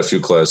 I've had a few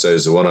Class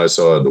A's. The one I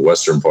saw in the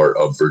western part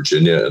of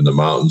Virginia in the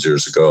mountains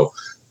years ago,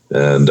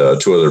 and 2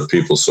 other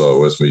people saw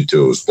it with me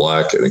too. It was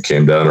black, and it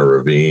came down a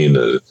ravine,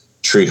 a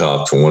tree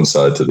hop from one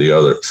side to the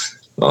other.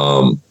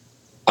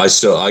 I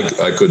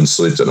couldn't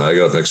sleep the night. I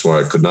got up next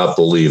morning. I could not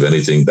believe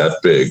anything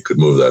that big could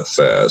move that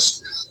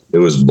fast. It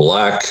was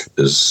black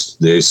as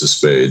the ace of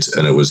spades,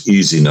 and it was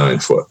easy 9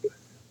 foot.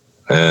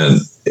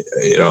 And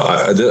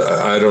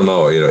I don't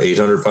know.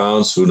 800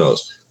 pounds. Who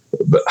knows?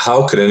 But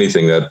how could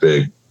anything that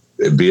big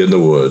be in the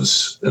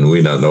woods and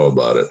we not know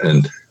about it?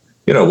 And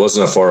it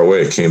wasn't that far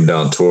away. It came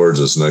down towards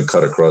us and then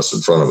cut across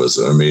in front of us.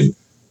 I mean,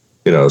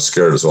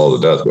 scared us all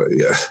to death. But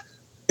yeah,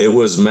 it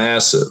was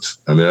massive.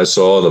 I mean, I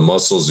saw the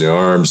muscles, the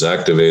arms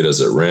activate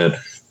as it ran.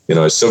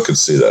 I still could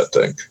see that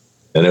thing.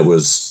 And it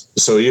was,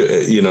 so,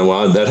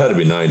 that had to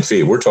be 9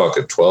 feet. We're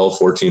talking 12,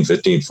 14,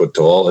 15 foot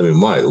tall. I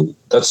mean,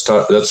 that's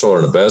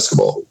taller than a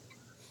basketball hoop.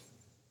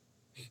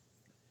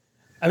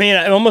 I mean,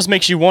 it almost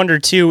makes you wonder,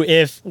 too,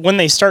 if when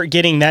they start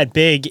getting that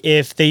big,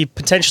 if they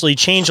potentially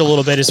change a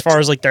little bit as far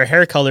as like their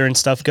hair color and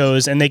stuff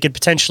goes, and they could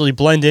potentially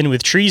blend in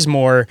with trees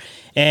more.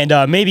 And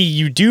maybe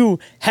you do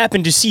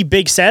happen to see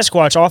big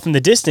Sasquatch off in the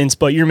distance,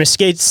 but you're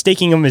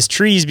mistaking them as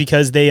trees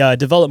because they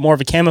develop more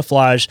of a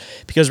camouflage.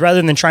 Because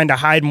rather than trying to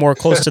hide more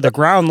close to the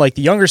ground like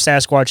the younger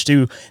Sasquatch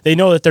do, they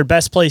know that their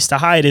best place to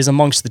hide is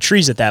amongst the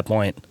trees at that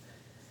point.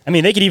 I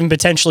mean, they could even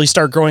potentially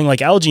start growing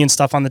like algae and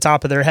stuff on the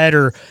top of their head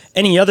or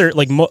any other,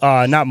 like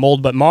not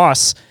mold, but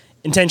moss,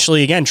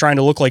 intentionally, again, trying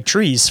to look like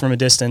trees from a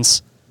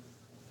distance.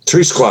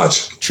 Tree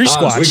squatch. Tree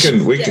squatch.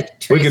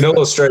 We can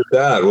illustrate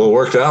that. We'll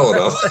work that one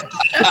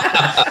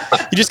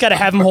up. You just got to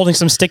have him holding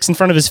some sticks in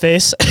front of his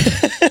face.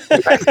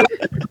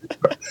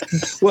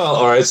 Well,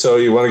 all right. So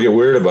you want to get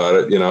weird about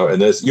it, and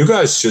this, you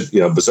guys should,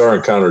 Bizarre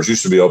Encounters, you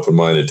should be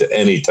open-minded to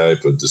any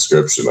type of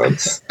description.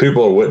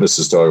 People are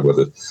witnesses talking about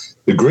it.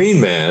 The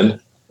Green Man.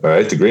 All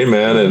right, the Green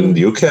Man in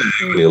the UK,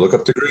 you look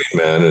up the Green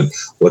Man, and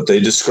what they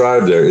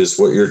describe there is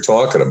what you're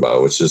talking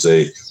about, which is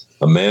a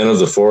man of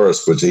the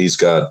forest, but he's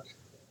got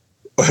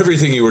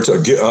everything you were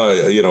talking,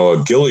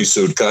 a ghillie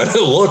suit kind of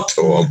look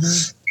to him.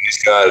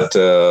 He's got,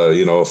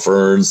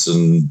 ferns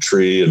and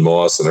tree and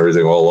moss and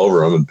everything all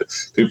over him. And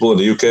people in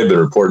the UK have been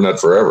reporting that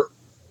forever.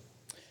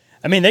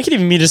 I mean, they could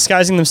even be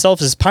disguising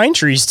themselves as pine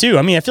trees, too.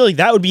 I mean, I feel like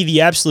that would be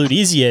the absolute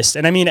easiest.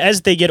 And I mean,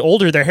 as they get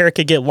older, their hair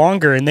could get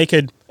longer and they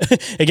could,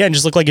 again,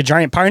 just look like a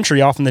giant pine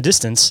tree off in the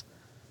distance.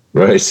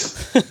 Right.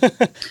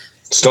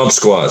 Stump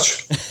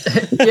squatch.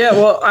 Yeah,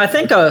 well, I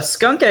think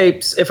skunk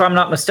apes, if I'm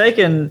not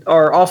mistaken,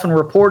 are often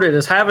reported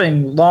as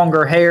having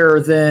longer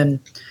hair than,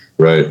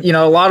 right.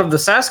 A lot of the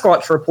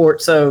Sasquatch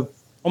reports. So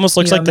almost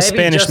looks like the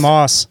Spanish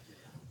moss.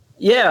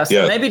 Yeah,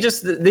 so maybe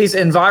just these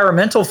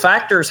environmental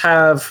factors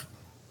have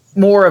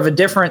more of a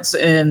difference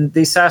in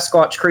these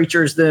Sasquatch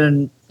creatures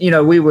than,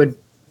 we would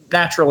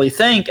naturally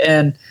think.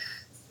 And,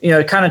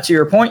 kind of to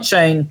your point,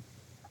 Shane,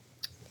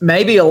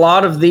 maybe a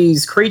lot of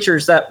these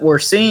creatures that we're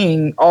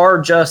seeing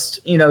are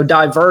just,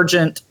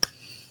 divergent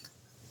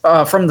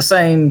from the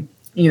same,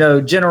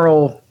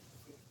 general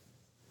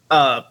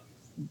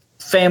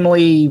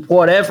family,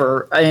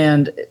 whatever.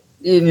 And,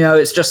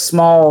 it's just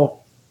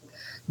small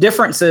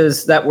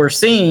differences that we're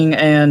seeing.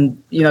 And,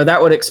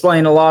 that would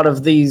explain a lot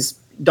of these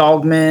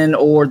Dogmen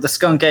or the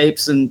skunk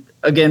apes. And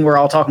again, we're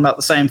all talking about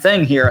the same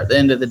thing here at the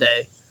end of the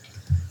day.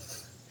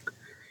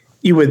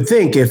 You would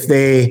think if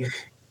they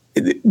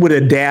would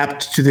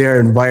adapt to their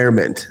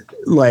environment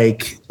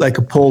like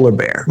a polar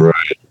bear.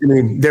 Right. I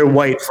mean, they're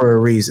white for a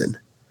reason.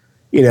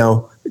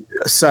 A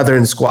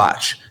southern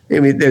squatch.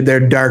 I mean, they're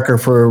darker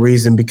for a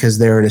reason because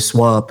they're in a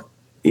swamp,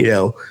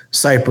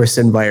 cypress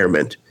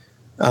environment.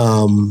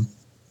 Right.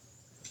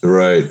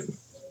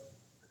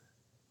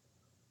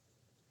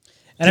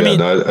 And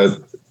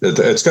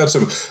it's got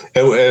some,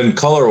 and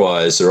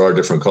color-wise, there are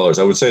different colors.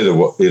 I would say that,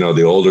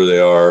 the older they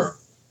are,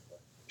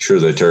 sure,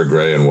 they turn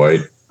gray and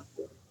white.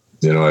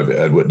 I've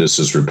had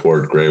witnesses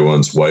report gray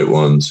ones, white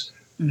ones.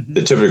 Mm-hmm.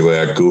 They typically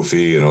act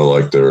goofy,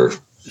 like they're,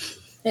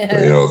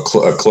 a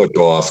clicked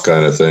off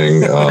kind of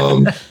thing.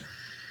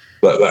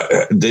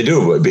 But they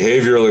do. But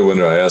behaviorally, when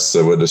I ask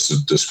the witness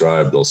to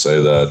describe, they'll say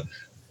that.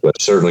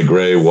 But certainly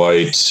gray,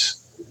 white,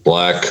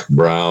 black,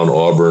 brown,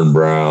 auburn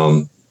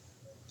brown.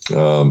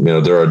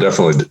 There are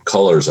definitely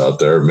colors out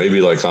there.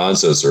 Maybe like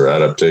Hans says, there are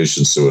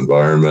adaptations to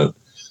environment.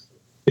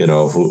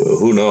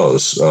 Who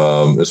knows?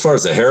 As far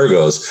as the hair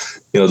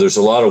goes, there's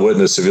a lot of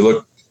witness. If you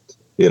look,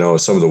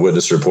 some of the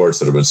witness reports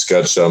that have been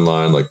sketched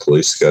online, like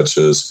police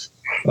sketches,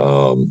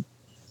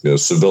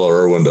 Sibylla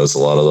Irwin does a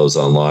lot of those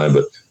online,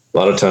 but a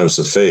lot of times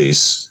the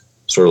face,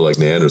 sort of like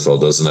Neanderthal,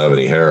 doesn't have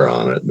any hair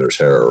on it, and there's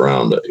hair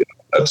around it.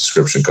 That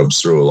description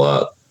comes through a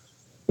lot.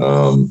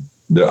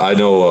 I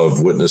know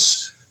of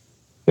witness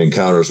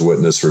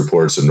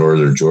reports in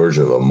northern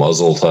Georgia of a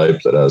muzzle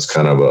type that has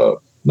kind of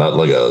not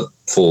like a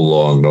full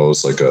long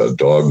nose like a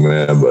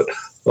Dogman, but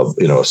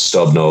a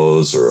stub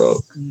nose or a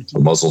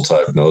muzzle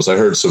type nose. I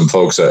heard some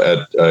folks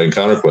at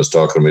Encounter Quest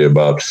talking to me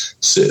about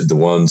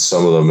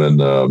some of them in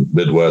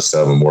Midwest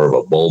having more of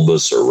a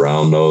bulbous or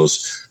round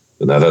nose,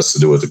 and that has to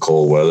do with the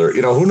cold weather.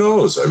 Who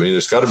knows? I mean,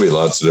 there's got to be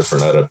lots of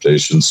different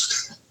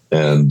adaptations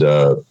and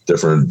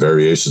different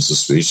variations of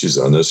species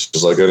on this,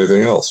 just like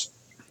anything else.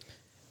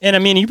 And I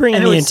mean, you bring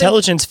in the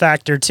intelligence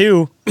factor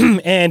too,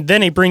 and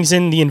then it brings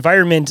in the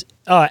environment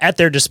at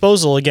their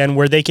disposal again,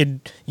 where they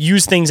could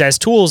use things as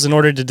tools in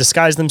order to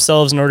disguise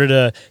themselves, in order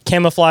to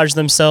camouflage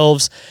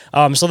themselves.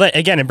 So that,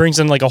 again, it brings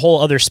in like a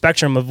whole other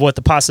spectrum of what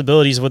the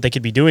possibilities of what they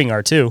could be doing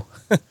are too.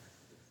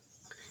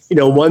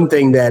 One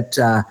thing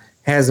that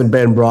hasn't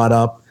been brought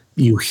up,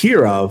 you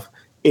hear of,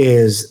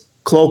 is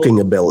cloaking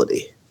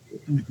ability.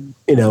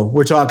 Mm-hmm.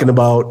 We're talking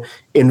about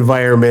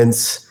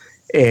environments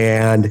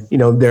and,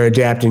 they're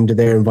adapting to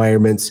their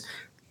environments.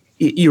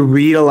 You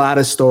read a lot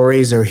of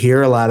stories or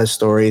hear a lot of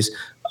stories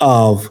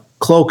of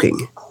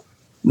cloaking.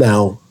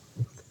 Now,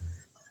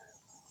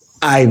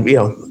 I've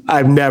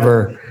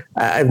never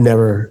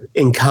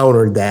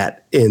encountered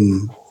that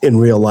in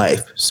real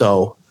life.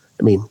 So,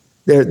 I mean,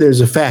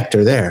 there's a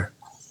factor there.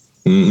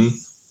 Mm-hmm.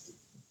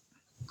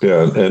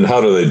 Yeah. And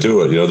how do they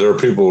do it? There are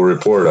people who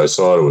report, I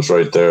saw it was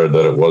right there,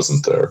 that it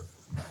wasn't there.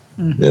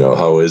 Mm-hmm.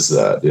 How is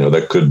that?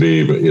 That could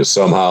be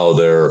somehow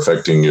they're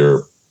affecting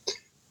your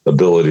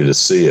ability to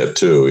see it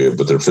too,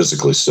 but they're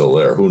physically still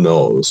there. Who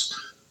knows?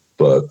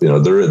 But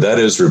that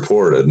is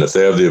reported, and if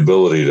they have the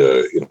ability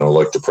to,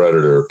 like the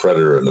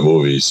predator in the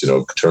movies,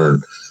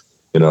 turn,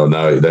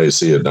 now you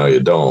see it, now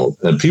you don't,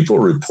 and people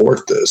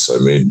report this. I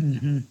mean,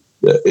 mm-hmm.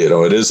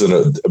 It is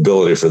an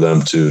ability for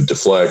them to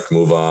deflect,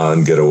 move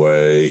on, get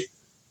away.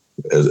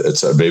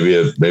 It's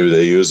maybe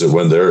they use it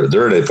when they're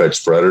an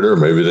apex predator.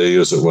 Maybe they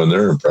use it when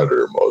they're in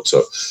predator mode.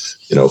 So,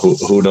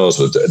 who knows?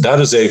 But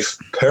that is a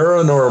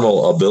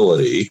paranormal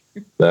ability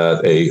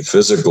that a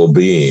physical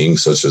being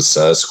such as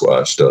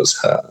Sasquatch does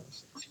have.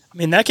 I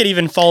mean, that could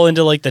even fall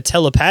into like the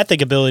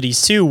telepathic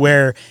abilities too,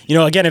 where,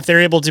 again, if they're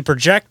able to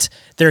project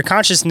their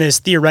consciousness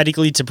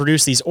theoretically to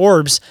produce these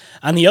orbs,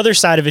 on the other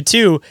side of it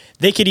too,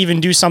 they could even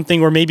do something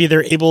where maybe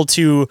they're able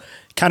to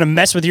kind of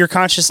mess with your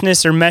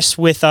consciousness or mess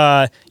with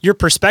your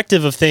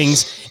perspective of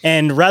things.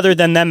 And rather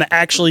than them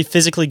actually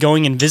physically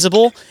going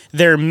invisible,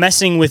 they're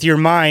messing with your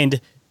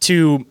mind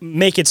to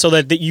make it so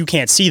that you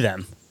can't see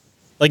them.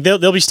 Like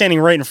they'll be standing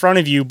right in front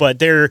of you, but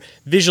they're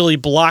visually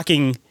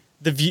blocking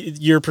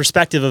your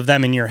perspective of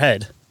them in your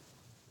head.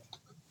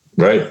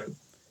 Right.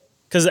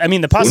 Because, I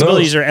mean, the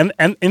possibilities are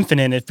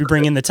infinite if you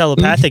bring in the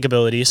telepathic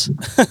abilities.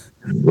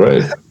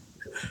 Right.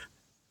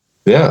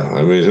 Yeah.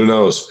 I mean, who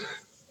knows?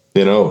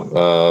 You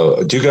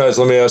know, do you guys,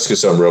 let me ask you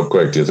something real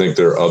quick. Do you think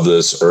they're of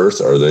this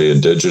earth? Are they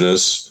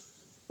indigenous?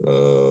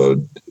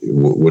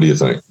 What do you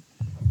think?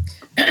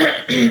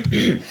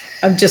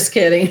 I'm just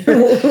kidding.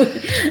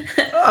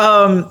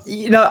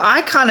 You know,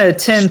 I kind of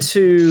tend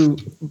to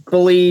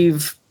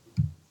believe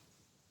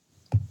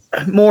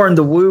more in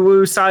the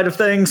woo-woo side of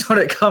things when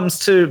it comes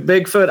to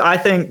Bigfoot. I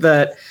think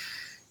that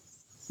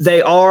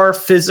they are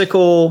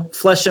physical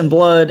flesh and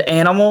blood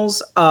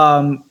animals.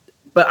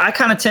 But I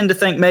kind of tend to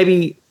think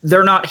maybe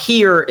they're not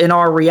here in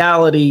our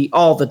reality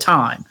all the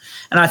time.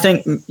 And I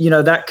think, you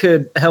know, that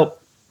could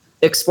help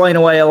explain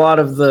away a lot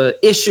of the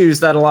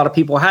issues that a lot of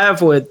people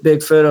have with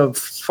Bigfoot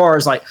as far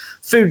as like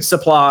food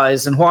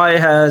supplies and why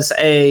has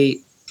a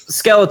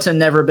skeleton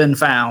never been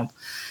found.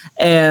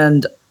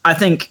 And I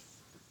think,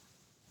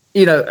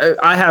 you know,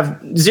 I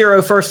have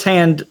zero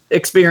firsthand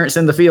experience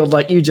in the field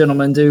like you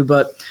gentlemen do,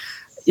 but,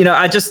 you know,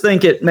 I just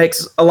think it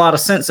makes a lot of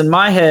sense in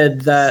my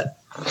head that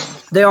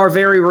they are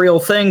very real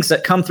things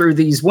that come through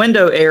these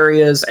window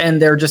areas and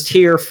they're just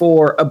here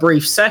for a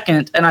brief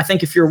second. And I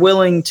think if you're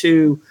willing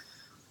to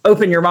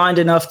open your mind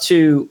enough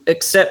to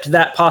accept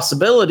that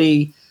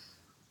possibility,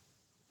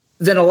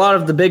 then a lot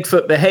of the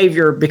Bigfoot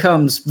behavior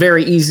becomes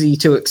very easy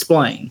to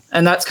explain.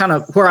 And that's kind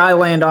of where I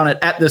land on it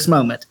at this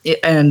moment.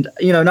 And,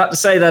 you know, not to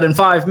say that in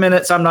 5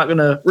 minutes, I'm not going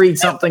to read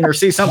something or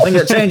see something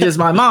that changes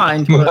my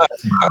mind, but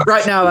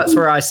right now that's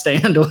where I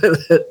stand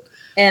with it.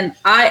 And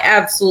I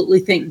absolutely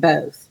think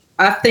both.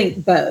 I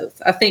think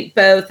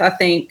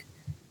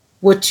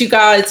what you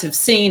guys have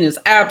seen is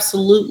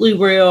absolutely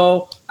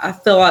real. I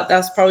feel like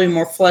that's probably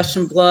more flesh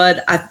and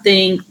blood. I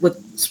think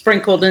with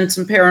sprinkled in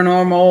some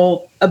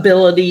paranormal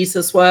abilities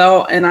as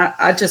well. And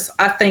I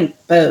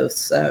think both.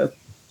 So.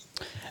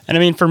 And I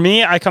mean, for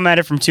me, I come at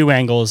it from two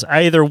angles.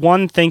 I either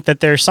one think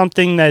that there's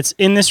something that's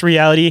in this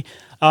reality,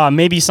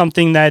 maybe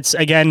something that's,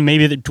 again,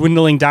 maybe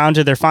dwindling down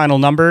to their final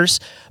numbers.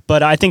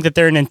 But I think that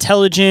they're an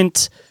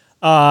intelligent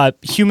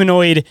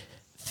humanoid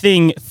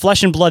thing,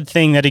 flesh and blood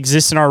thing that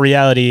exists in our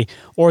reality.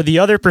 Or the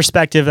other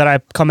perspective that I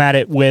come at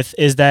it with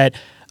is that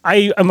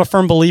I am a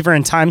firm believer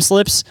in time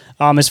slips,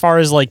 as far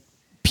as like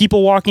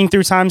people walking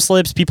through time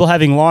slips, people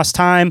having lost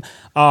time.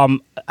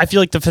 I feel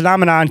like the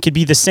phenomenon could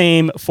be the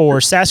same for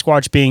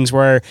Sasquatch beings,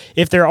 where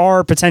if there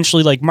are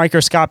potentially like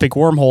microscopic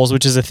wormholes,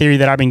 which is a theory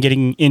that I've been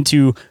getting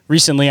into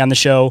recently on the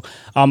show,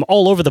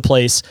 all over the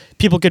place,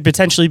 people could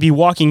potentially be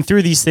walking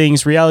through these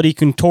things. Reality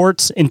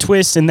contorts and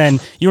twists, and then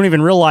you don't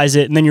even realize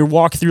it, and then you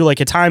walk through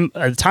like a time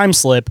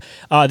slip.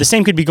 The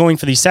same could be going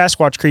for these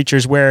Sasquatch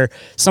creatures, where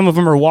some of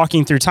them are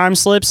walking through time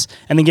slips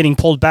and then getting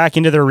pulled back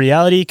into their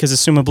reality because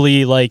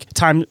assumably like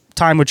time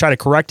would try to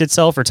correct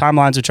itself, or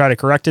timelines would try to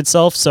correct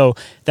itself. So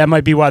that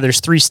might be why there's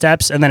 3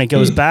 steps and then it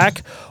goes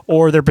back,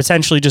 or they're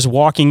potentially just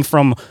walking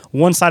from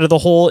one side of the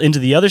hole into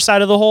the other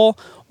side of the hole.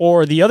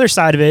 Or the other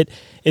side of it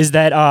is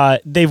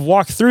that they've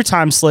walked through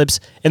time slips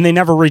and they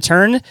never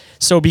return.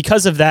 So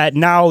because of that,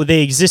 now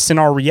they exist in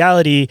our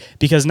reality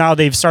because now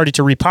they've started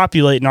to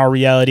repopulate in our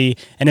reality.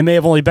 And it may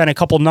have only been a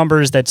couple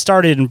numbers that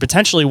started and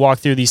potentially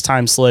walked through these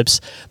time slips,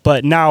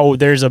 but now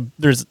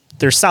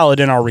they're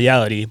solid in our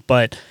reality.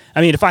 But I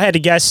mean, if I had to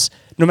guess,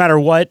 no matter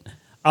what,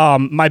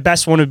 my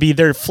best one would be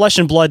they're flesh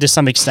and blood to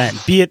some extent.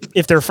 Be it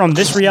if they're from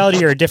this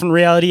reality or a different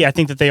reality, I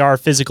think that they are a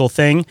physical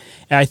thing.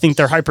 And I think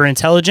they're hyper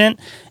intelligent.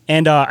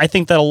 And I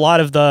think that a lot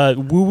of the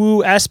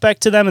woo-woo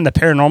aspect to them and the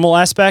paranormal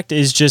aspect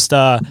is just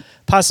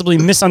possibly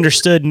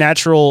misunderstood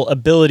natural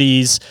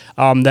abilities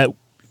that,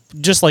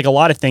 just like a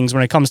lot of things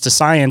when it comes to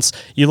science,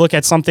 you look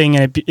at something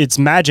and it's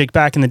magic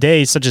back in the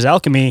day, such as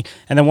alchemy,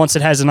 and then once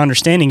it has an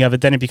understanding of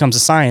it, then it becomes a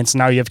science.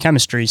 Now you have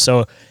chemistry.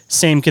 So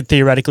same could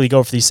theoretically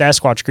go for these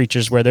Sasquatch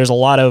creatures, where there's a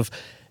lot of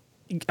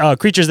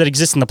creatures that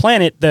exist in the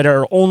planet that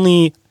are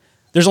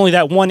there's only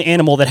that one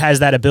animal that has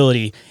that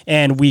ability,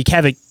 and we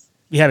have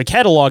a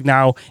catalog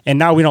now, and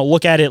now we don't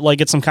look at it like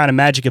it's some kind of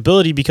magic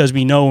ability because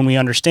we know and we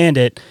understand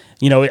it.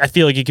 You know, I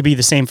feel like it could be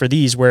the same for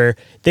these, where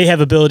they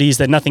have abilities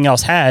that nothing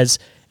else has,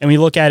 and we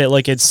look at it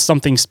like it's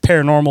something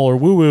paranormal or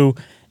woo-woo,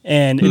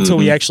 and until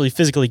we actually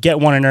physically get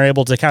one and are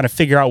able to kind of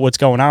figure out what's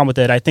going on with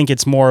it, I think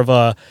it's more of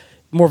a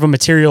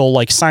material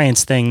like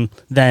science thing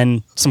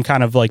than some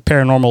kind of like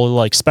paranormal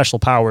like special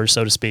powers,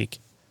 so to speak.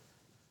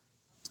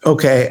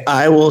 Okay,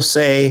 I will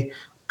say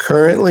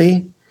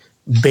currently,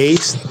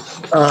 based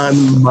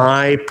on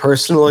my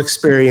personal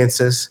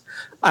experiences,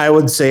 I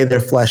would say they're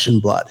flesh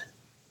and blood.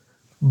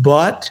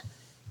 But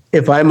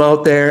if I'm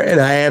out there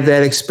and I have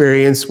that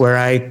experience where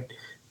I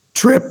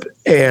trip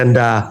and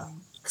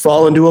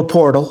fall into a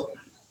portal,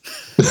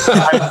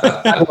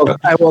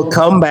 I will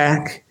come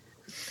back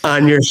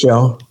on your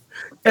show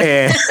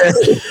and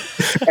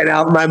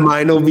my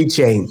mind will be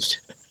changed.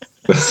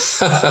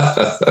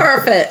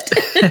 Perfect.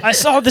 I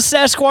saw the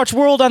Sasquatch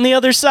world on the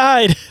other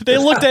side. They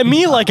looked at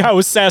me like I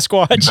was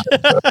Sasquatch.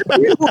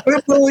 You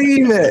wouldn't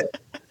believe it.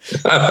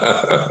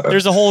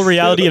 There's a whole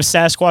reality of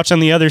Sasquatch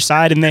on the other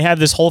side, and they have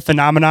this whole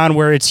phenomenon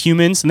where it's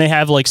humans, and they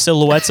have like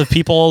silhouettes of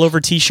people all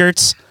over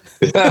T-shirts.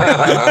 Yeah,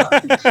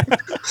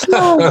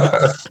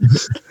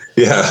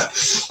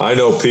 I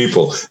know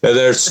people, and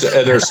they're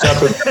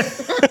stepping.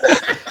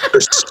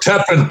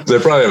 They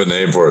probably have a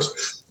name for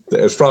us.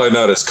 It's probably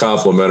not as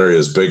complimentary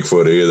as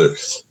Bigfoot either.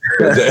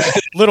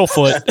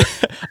 Littlefoot.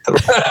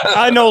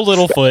 I know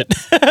Littlefoot.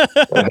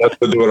 It has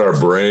to do with our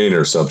brain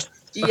or something.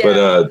 Yeah.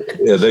 But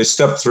they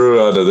step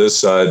through onto this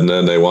side, and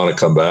then they want to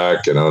come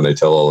back, and they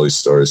tell all these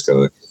stories.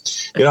 Kind of,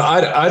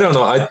 I don't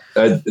know. I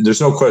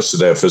there's no question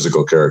they have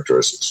physical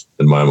characteristics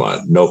in my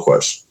mind, no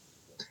question.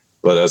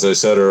 But as I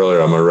said earlier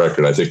on my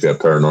record, I think they have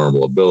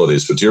paranormal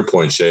abilities. But to your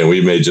point, Shane,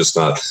 we may just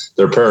not.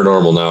 They're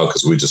paranormal now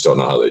because we just don't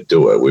know how they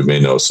do it. We may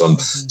know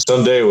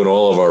someday when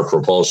all of our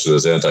propulsion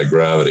is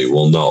anti-gravity,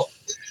 we'll know.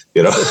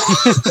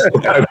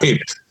 I mean.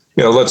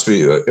 Let's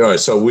be all right.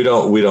 So we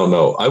don't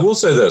know. I will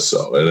say this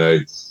though, and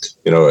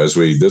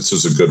this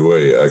is a good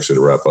way actually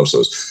to wrap up.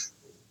 So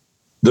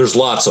there's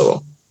lots of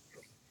them.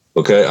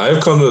 Okay,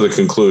 I've come to the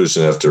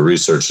conclusion after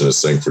researching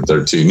this thing for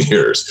 13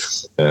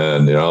 years,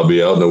 and I'll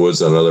be out in the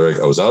woods on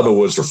I was out in the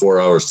woods for 4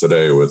 hours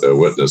today with a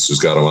witness who's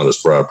got him on his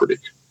property,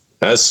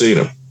 has seen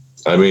him.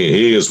 I mean,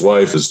 he, his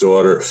wife, his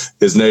daughter,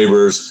 his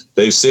neighbors,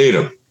 they've seen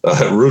him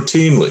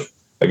routinely.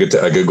 I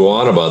could go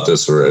on about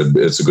this, or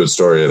it's a good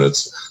story, and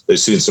they've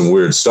seen some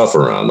weird stuff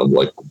around them,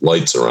 like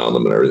lights around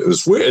them and everything.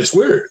 It's weird. It's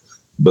weird,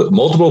 but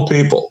multiple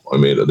people. I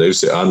mean, they've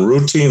seen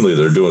routinely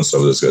they're doing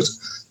some of this, guys.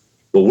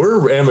 But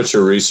we're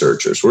amateur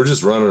researchers. We're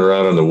just running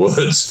around in the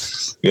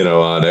woods,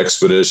 on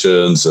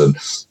expeditions and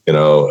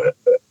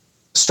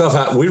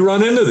stuff. We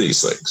run into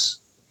these things.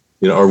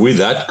 Are we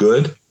that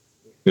good?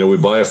 We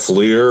buy a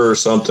FLIR or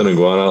something and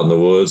go on out in the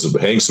woods and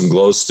hang some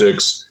glow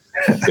sticks.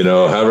 Put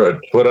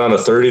on a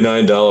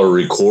 $39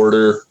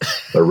 recorder,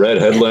 a red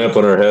headlamp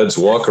on our heads,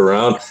 walk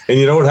around, and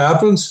you know what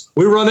happens?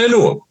 We run into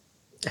them.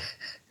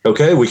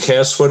 Okay, we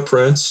cast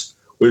footprints,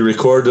 we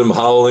record them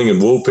howling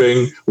and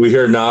whooping. We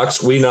hear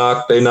knocks, we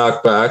knock, they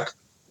knock back.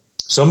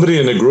 Somebody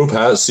in the group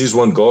sees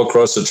one go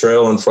across the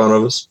trail in front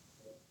of us.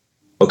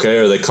 Okay,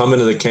 or they come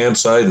into the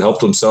campsite and help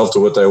themselves to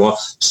what they want.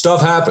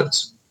 Stuff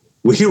happens.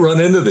 We run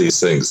into these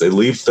things. They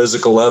leave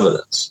physical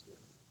evidence.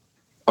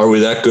 Are we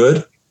that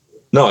good?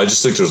 No, I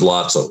just think there's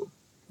lots of them.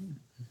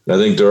 I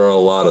think there are a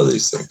lot of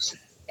these things.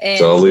 And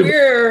so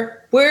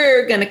we're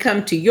going to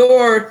come to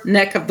your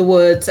neck of the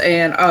woods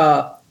and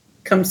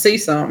come see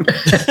some.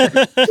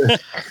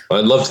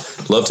 I'd love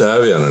to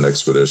have you on an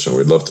expedition.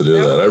 We'd love to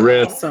do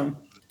that. Awesome.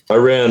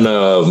 I'm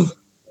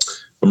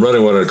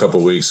running one in a couple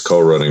of weeks,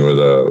 co-running with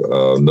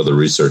another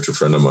researcher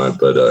friend of mine,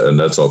 but and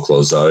that's all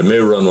closed out. I may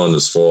run one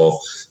this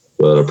fall.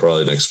 But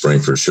probably next spring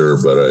for sure.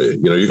 But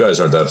you guys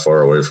aren't that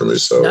far away from me,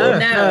 so no.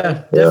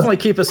 Definitely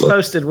keep us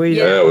posted.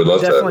 We'd love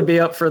definitely be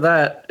up for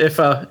that. If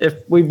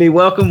we'd be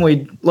welcome,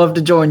 we'd love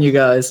to join you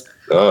guys.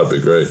 Oh,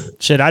 it'd be great.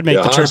 Shit, I'd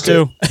make the trip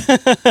too.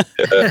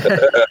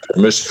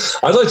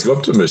 I'd like to go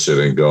up to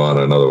Michigan and go on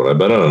another one. I've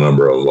been on a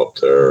number of them up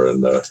there,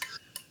 and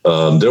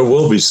there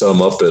will be some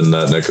up in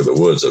that neck of the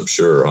woods, I'm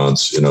sure,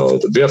 Hans.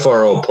 The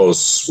BFRO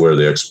posts where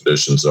the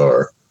expeditions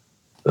are.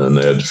 And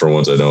they had different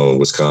ones I know in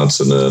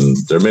Wisconsin, and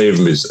there may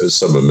even be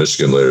some in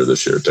Michigan later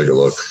this year. Take a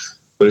look.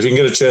 But if you can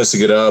get a chance to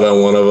get out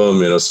on one of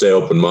them, stay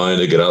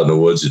open-minded, get out in the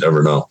woods, you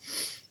never know.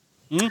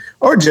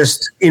 Or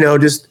just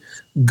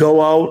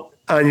go out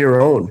on your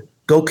own,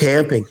 go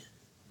camping,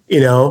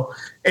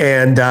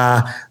 and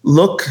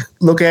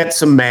look at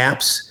some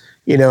maps,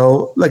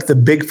 like the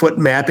Bigfoot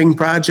Mapping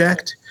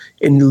Project,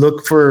 and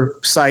look for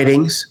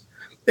sightings,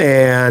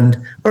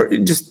 or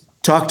just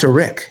talk to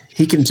Rick.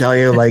 He can tell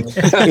you, like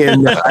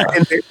in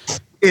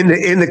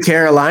the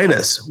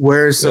Carolinas,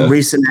 where's some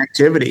recent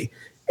activity,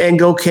 and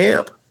go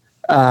camp,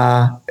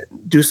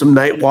 do some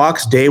night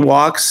walks, day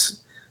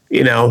walks,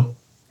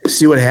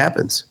 see what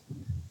happens.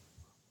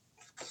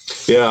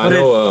 Yeah, I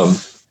know.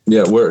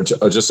 We're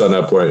just on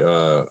that point.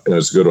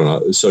 It's a good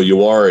one. So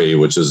Uwharrie,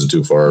 which isn't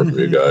too far from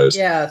you guys.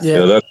 Yeah.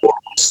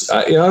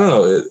 I don't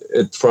know.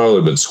 It's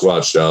probably been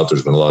squatched out.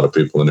 There's been a lot of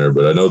people in there,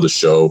 but I know the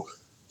show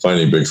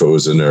Finding Bigfoot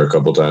was in there a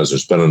couple of times.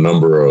 There's been a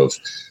number of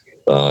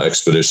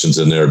expeditions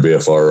in there,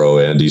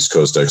 BFRO and East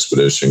Coast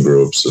expedition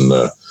groups, and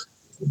they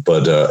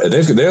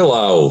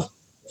allow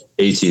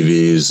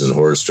ATVs and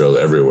horse trails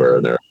everywhere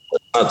in there.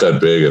 It's not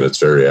that big, and it's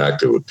very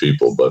active with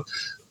people, but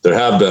there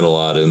have been a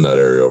lot in that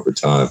area over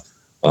time.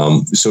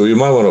 So we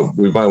might want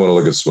to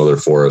look at some other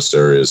forest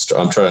areas.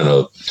 I'm trying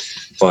to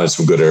find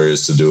some good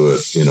areas to do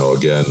it,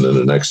 again in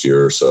the next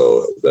year or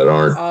so that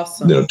aren't,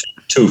 awesome.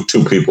 Too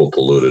people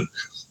polluted.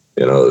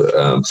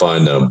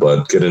 Find them,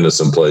 but get into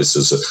some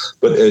places.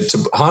 But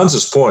to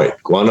Hans's point,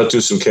 go on out, do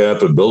some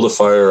camping, build a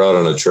fire out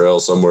on a trail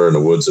somewhere in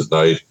the woods at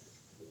night.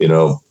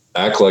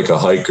 Act like a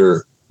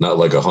hiker, not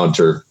like a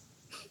hunter.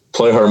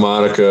 play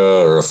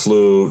harmonica or a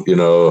flute,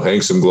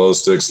 hang some glow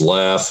sticks,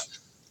 laugh,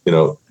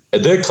 and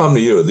they come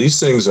to you. These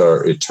things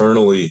are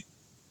eternally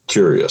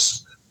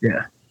curious.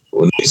 Yeah.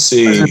 When they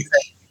see,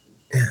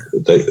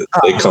 they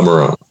come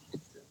around.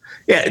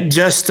 Yeah,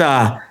 just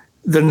the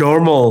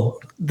normal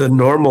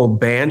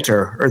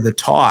banter or the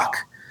talk.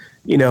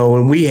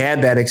 When we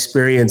had that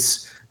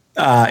experience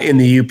in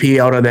the UP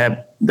out on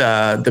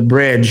the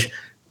bridge,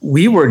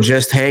 we were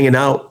just hanging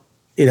out.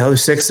 The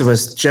six of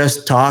us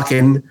just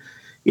talking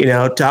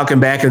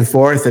back and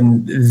forth,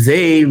 and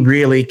they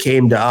really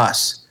came to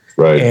us.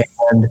 Right.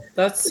 And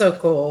that's so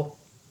cool.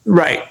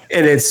 Right,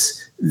 and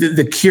it's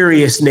the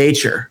curious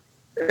nature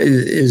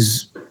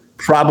is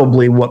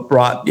probably what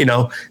brought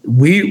I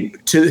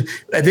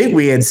think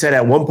we had said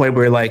at one point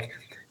we were like,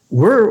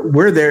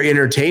 we're their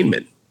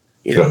entertainment.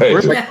 Right.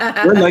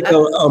 We're like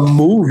a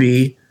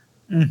movie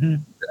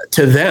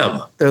to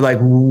them. They're like,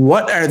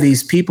 what are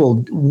these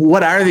people?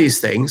 What are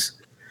these things?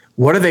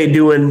 What are they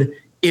doing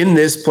in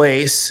this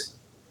place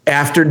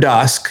after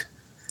dusk?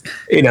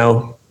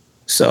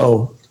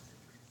 So.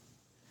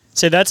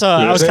 So that's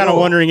I was kind of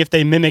wondering if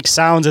they mimic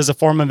sounds as a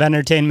form of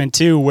entertainment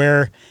too,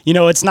 where,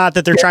 it's not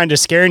that they're trying to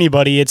scare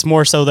anybody. It's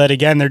more so that,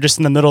 again, they're just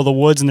in the middle of the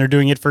woods and they're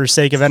doing it for the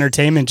sake of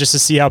entertainment, just to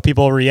see how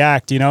people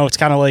react. It's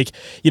kind of like,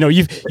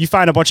 you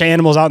find a bunch of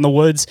animals out in the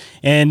woods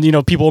and,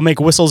 people will make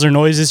whistles or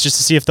noises just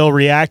to see if they'll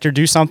react or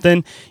do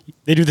something.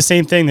 They do the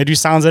same thing. They do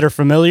sounds that are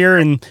familiar,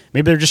 and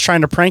maybe they're just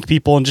trying to prank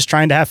people and just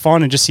trying to have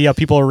fun and just see how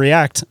people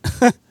react.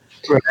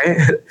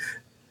 Right.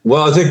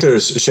 Well, I think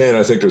there's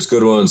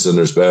good ones and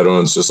there's bad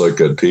ones, just like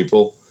good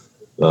people.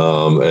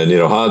 And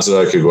Hans and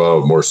I could go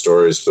out with more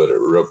stories, but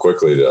real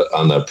quickly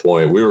on that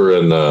point, we were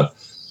in an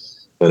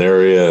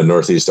area in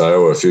Northeast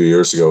Iowa a few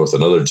years ago with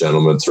another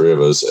gentleman, three of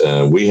us,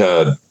 and we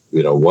had,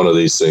 one of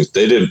these things.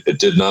 It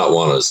did not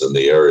want us in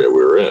the area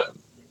we were in,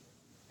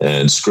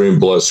 and screamed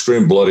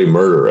bloody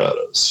murder at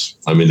us.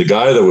 I mean, the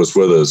guy that was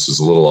with us is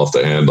a little off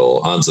the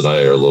handle. Hans and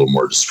I are a little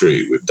more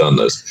discreet. We've done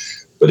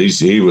this, but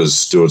he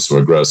was doing some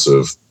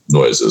aggressive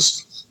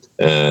noises,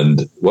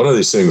 and one of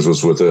these things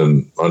was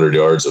within 100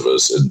 yards of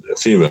us, and a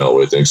female,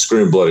 we think,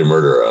 screamed bloody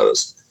murder at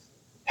us.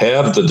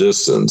 Half the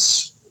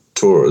distance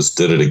tourists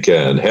did it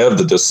again, half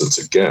the distance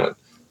again.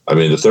 I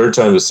mean, the third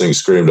time this thing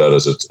screamed at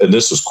us, and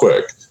this was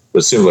quick, but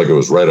it seemed like it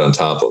was right on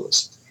top of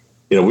us.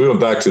 We went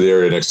back to the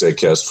area next day,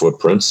 cast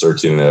footprints,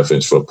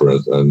 13.5-inch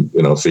footprint,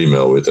 and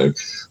female, we think.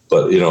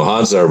 But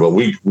Hans and I, but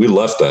we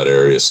left that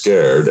area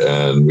scared,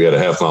 and we had a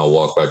half-mile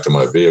walk back to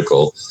my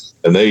vehicle,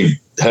 and they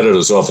headed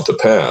us off at the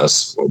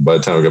pass. By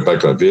the time we got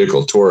back to my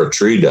vehicle, tore a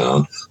tree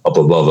down up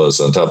above us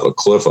on top of a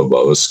cliff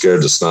above us,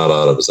 scared the snot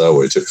out of us that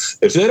way too.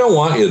 If they don't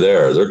want you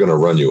there, they're going to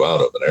run you out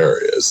of an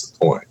area is the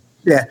point.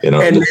 Yeah.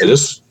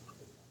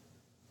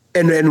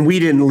 And we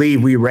didn't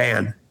leave, we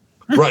ran.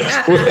 Right.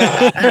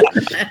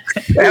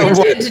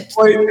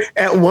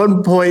 At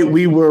one point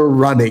we were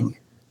running.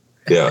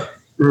 Yeah.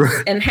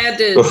 And had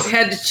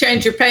to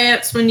change your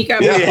pants when you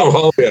got back.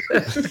 Yeah.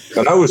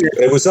 And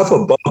it was up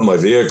above my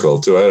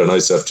vehicle too. I had a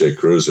nice FJ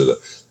Cruiser,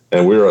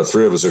 and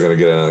three of us are going to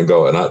get in and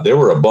go. And they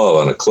were above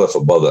on a cliff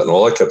above that, and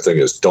all I kept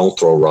thinking is, "Don't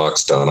throw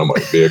rocks down on my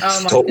vehicle.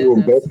 Don't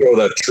throw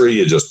that tree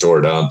you just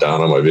tore down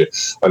on my vehicle."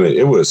 I mean,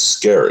 it was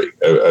scary.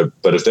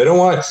 But if they don't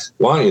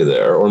want you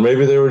there, or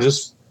maybe they were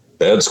just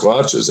bad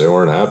squatches, they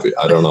weren't happy.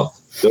 I don't know.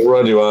 They'll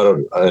run you out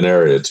of an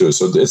area too.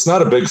 So it's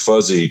not a big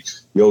fuzzy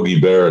Yogi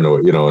Bear in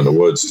the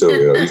woods too.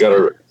 You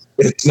gotta.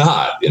 It's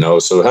not.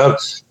 So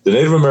the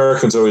Native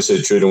Americans always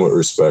say, treat them with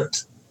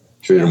respect.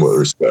 Treat them with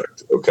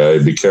respect. Okay,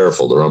 be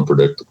careful. They're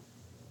unpredictable.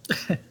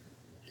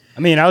 I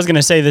mean, I was going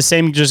to say the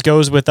same just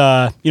goes with,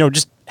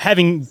 just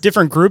having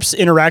different groups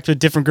interact with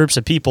different groups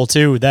of people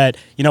too. That,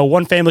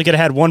 one family could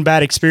have had one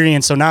bad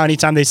experience, so now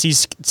anytime they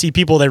see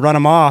people, they run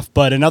them off.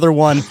 But another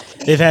one,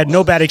 they've had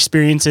no bad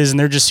experiences and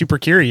they're just super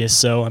curious.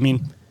 So, I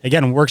mean,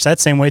 again, it works that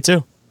same way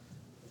too.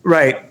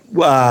 Right.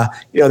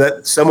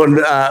 That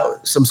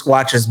some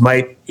Squatches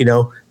might,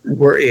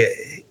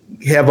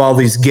 have all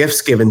these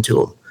gifts given to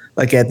them,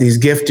 like at these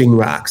gifting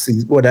rocks,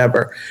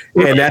 whatever,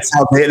 and that's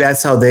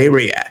how they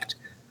react.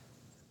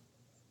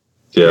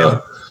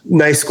 Yeah.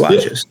 Nice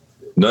Squatches. Yeah.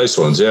 Nice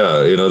ones.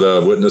 Yeah.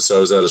 The witness I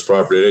was at his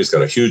property today, he's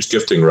got a huge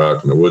gifting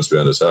rock in the woods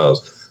behind his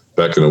house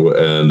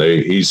and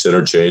he's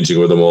interchanging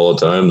with them all the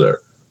time there,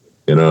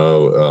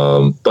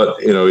 but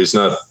he's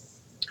not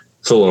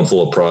filling them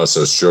full of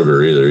processed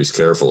sugar either. He's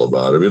careful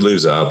about it. He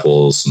leaves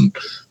apples, and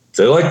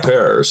they like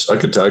pears. I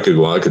could tell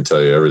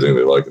you everything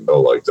they like and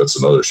don't like. That's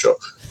another show.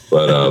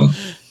 But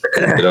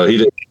he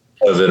didn't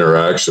have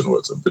interaction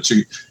with them. But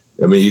you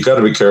got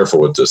to be careful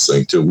with this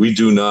thing too. We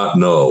do not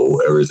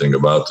know everything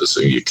about this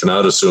thing. You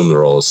cannot assume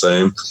they're all the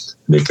same.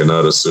 And you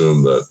cannot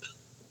assume that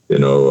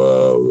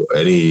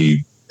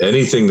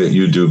anything that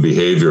you do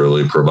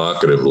behaviorally,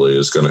 provocatively,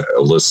 is going to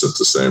elicit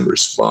the same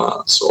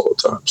response all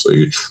the time. So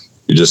you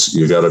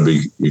got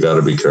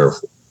to be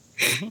careful.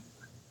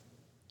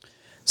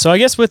 So I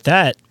guess with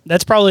that,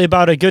 that's probably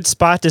about a good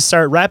spot to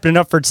start wrapping it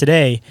up for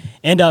today.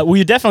 And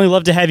we'd definitely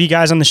love to have you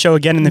guys on the show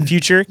again in the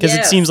future, because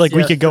it seems like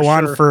we could go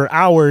on for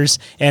hours,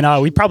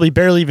 and we probably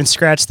barely even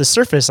scratch the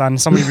surface on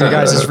some of your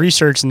guys'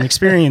 research and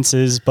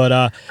experiences.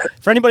 But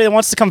for anybody that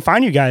wants to come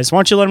find you guys, why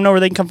don't you let them know where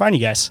they can come find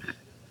you guys?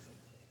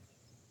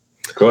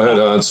 Go ahead,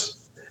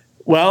 Hans.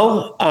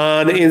 Well,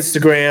 on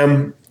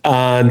Instagram,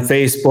 on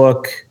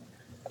Facebook,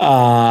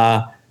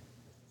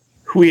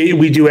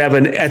 we do have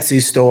an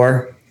Etsy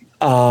store.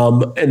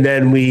 And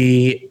then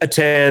we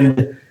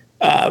attend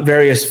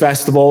various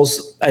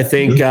festivals. I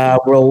think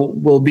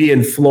we'll be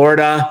in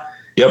Florida,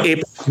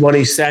 April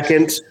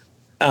 22nd.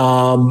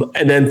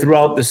 And then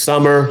throughout the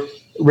summer,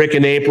 Rick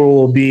and April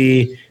will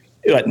be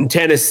in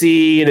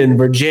Tennessee and in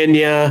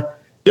Virginia.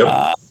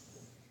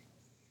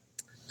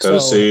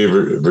 Tennessee,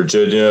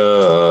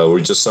 Virginia.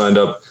 We just signed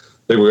up.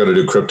 I think we're going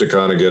to do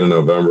Crypticon again in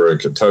November in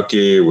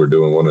Kentucky. We're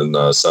doing one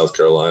in South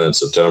Carolina in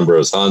September.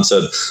 As Hans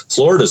said,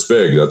 Florida's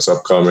big. That's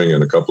upcoming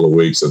in a couple of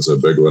weeks. It's a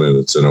big one, and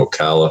it's in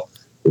Ocala.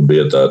 We'll be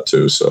at that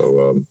too.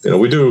 So,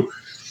 we do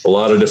a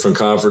lot of different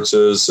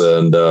conferences,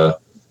 and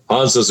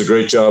Hans does a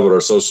great job with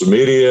our social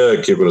media,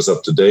 keeping us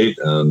up to date.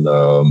 And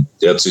the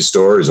Etsy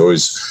store, he's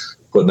always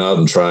putting out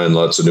and trying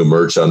lots of new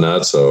merch on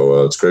that.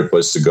 So it's a great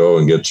place to go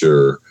and get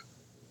your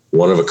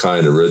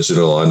one-of-a-kind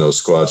original I Know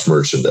Squatch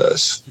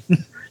merchandise.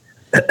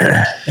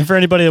 And for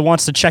anybody that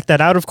wants to check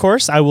that out, of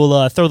course, I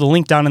will throw the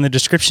link down in the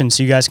description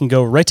so you guys can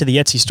go right to the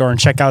Etsy store and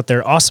check out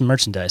their awesome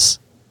merchandise.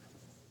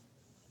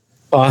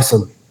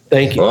 Awesome.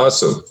 Thank you.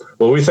 Awesome.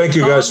 Well, we thank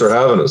you guys for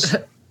having us.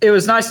 It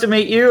was nice to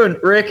meet you. And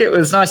Rick, it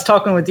was nice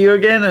talking with you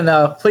again. And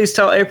please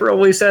tell April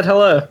we said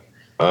hello.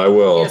 I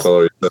will. Yes, I'll tell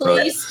her.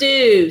 Please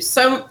do.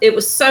 It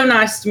was so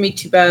nice to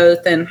meet you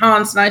both. And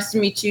Hans, nice to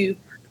meet you.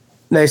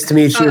 Nice to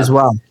meet you as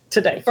well.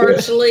 Today.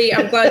 Virtually.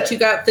 I'm glad you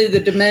got through the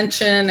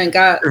dimension and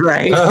got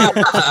right.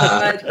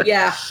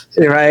 Yeah.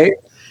 Right.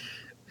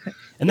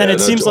 And then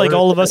it seems like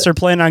all of us are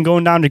planning on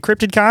going down to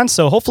CryptidCon,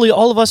 so hopefully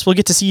all of us will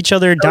get to see each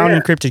other down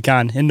in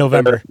CryptidCon in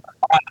November.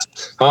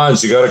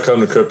 Hans, you got to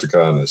come to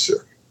CryptidCon this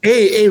year.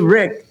 Hey,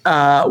 Rick,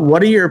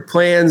 what are your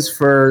plans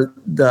for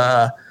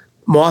the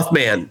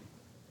Mothman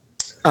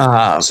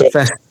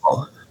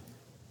festival?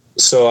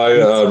 So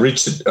I've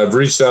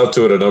reached out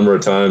to it a number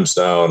of times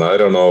now, and I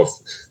don't know if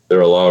they're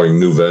allowing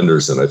new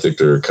vendors, and I think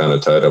they're kind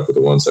of tied up with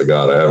the ones I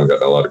got. I haven't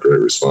gotten a lot of great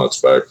response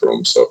back from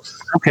them, so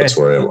that's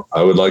where I am.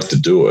 I would like to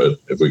do it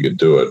if we could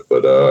do it,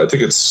 but I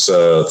think it's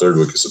third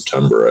week of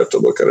September. I have to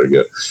look at it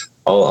again.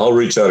 I'll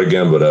reach out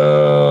again, but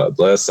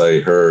last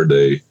I heard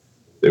they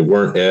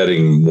weren't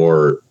adding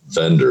more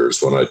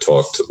vendors when I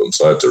talked to them,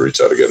 so I have to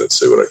reach out again and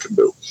see what I can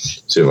do.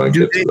 See if I can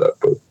get to that.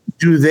 But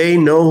do they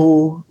know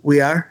who we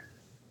are?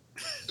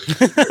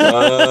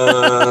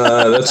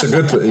 That's a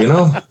good. You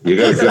got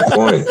a good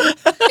point.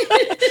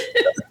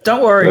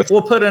 Don't worry,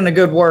 we'll put in a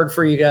good word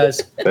for you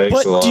guys.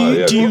 Thanks a lot.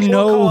 Do you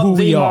know who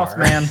we are,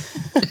 man?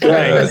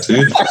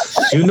 Do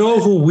you know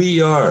who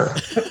we are?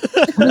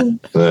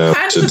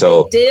 Should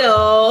tell.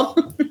 Deal.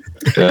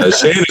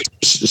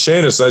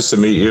 Shane, it's nice to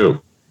meet you.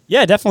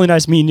 Yeah, definitely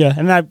nice meeting you.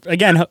 And I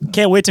again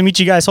can't wait to meet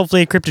you guys.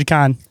 Hopefully at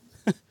CryptidCon.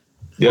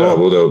 Yeah,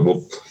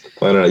 we'll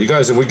plan it out. You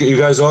guys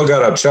all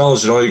got. I'm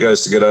challenging all you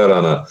guys to get out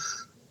on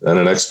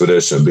an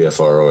expedition, a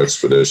BFRO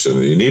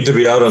expedition. You need to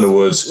be out in the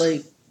woods.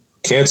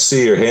 Can't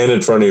see your hand in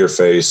front of your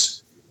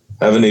face,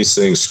 having these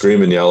things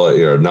scream and yell at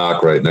you or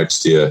knock right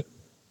next to you,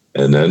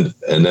 and then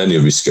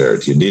you'll be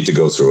scared. You need to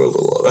go through a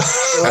little of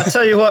that. Well, I'll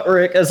tell you what,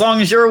 Rick, as long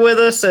as you're with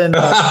us and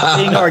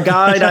being our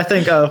guide, I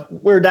think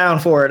we're down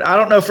for it. I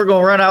don't know if we're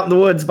going to run out in the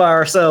woods by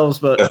ourselves,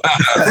 but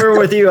if we're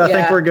with you, I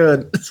think we're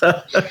good.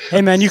 So.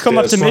 Hey, man, you come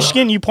up to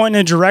Michigan, you point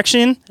in a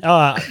direction,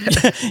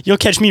 you'll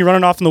catch me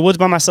running off in the woods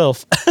by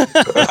myself.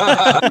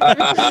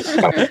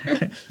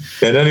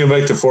 And then you'll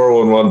make the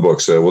 411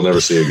 book, so we'll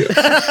never see you again.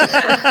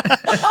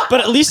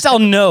 But at least I'll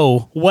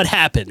know what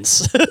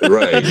happens.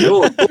 Right.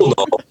 You'll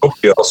know.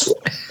 Nobody else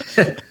will.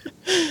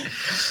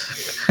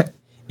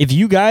 If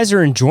you guys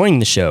are enjoying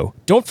the show,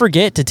 don't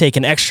forget to take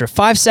an extra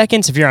 5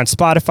 seconds if you're on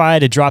Spotify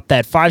to drop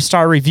that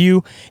 5-star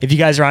review. If you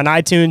guys are on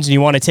iTunes and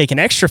you want to take an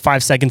extra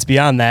 5 seconds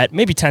beyond that,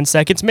 maybe 10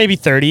 seconds, maybe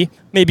 30,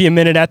 maybe a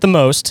minute at the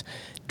most,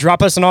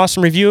 drop us an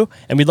awesome review,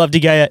 and we'd love to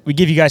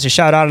give you guys a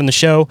shout out on the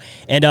show.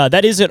 And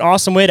that is an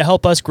awesome way to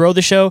help us grow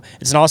the show.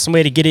 It's an awesome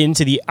way to get it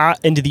into the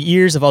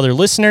ears of other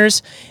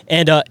listeners.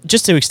 And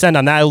just to extend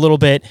on that a little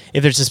bit,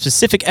 if there's a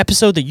specific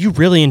episode that you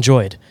really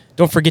enjoyed,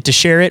 don't forget to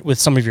share it with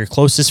some of your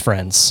closest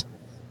friends.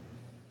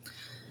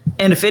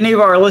 And if any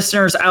of our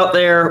listeners out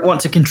there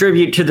want to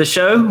contribute to the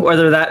show,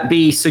 whether that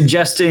be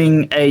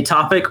suggesting a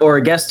topic or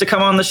a guest to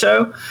come on the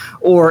show,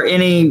 or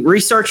any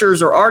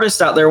researchers or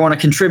artists out there want to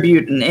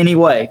contribute in any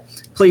way,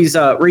 please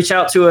reach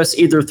out to us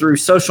either through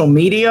social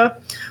media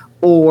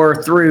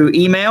or through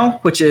email,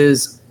 which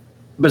is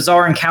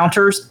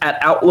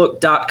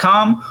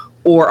bizarreencounters@outlook.com,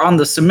 or on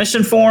the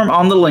submission form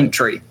on the link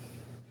tree.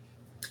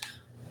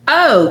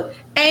 Oh,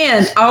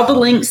 and all the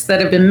links that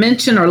have been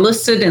mentioned are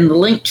listed in the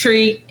link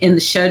tree in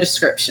the show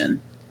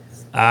description.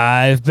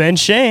 I've been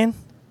Shane.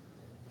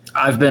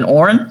 I've been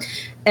Oren.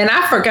 And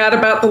I forgot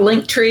about the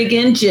link tree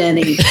again,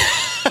 Jenny.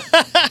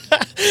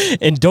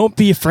 And don't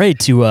be afraid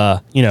to,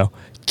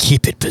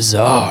 keep it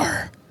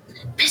bizarre.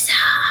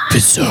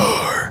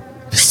 Bizarre.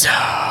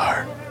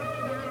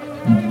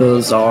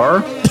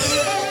 Bizarre.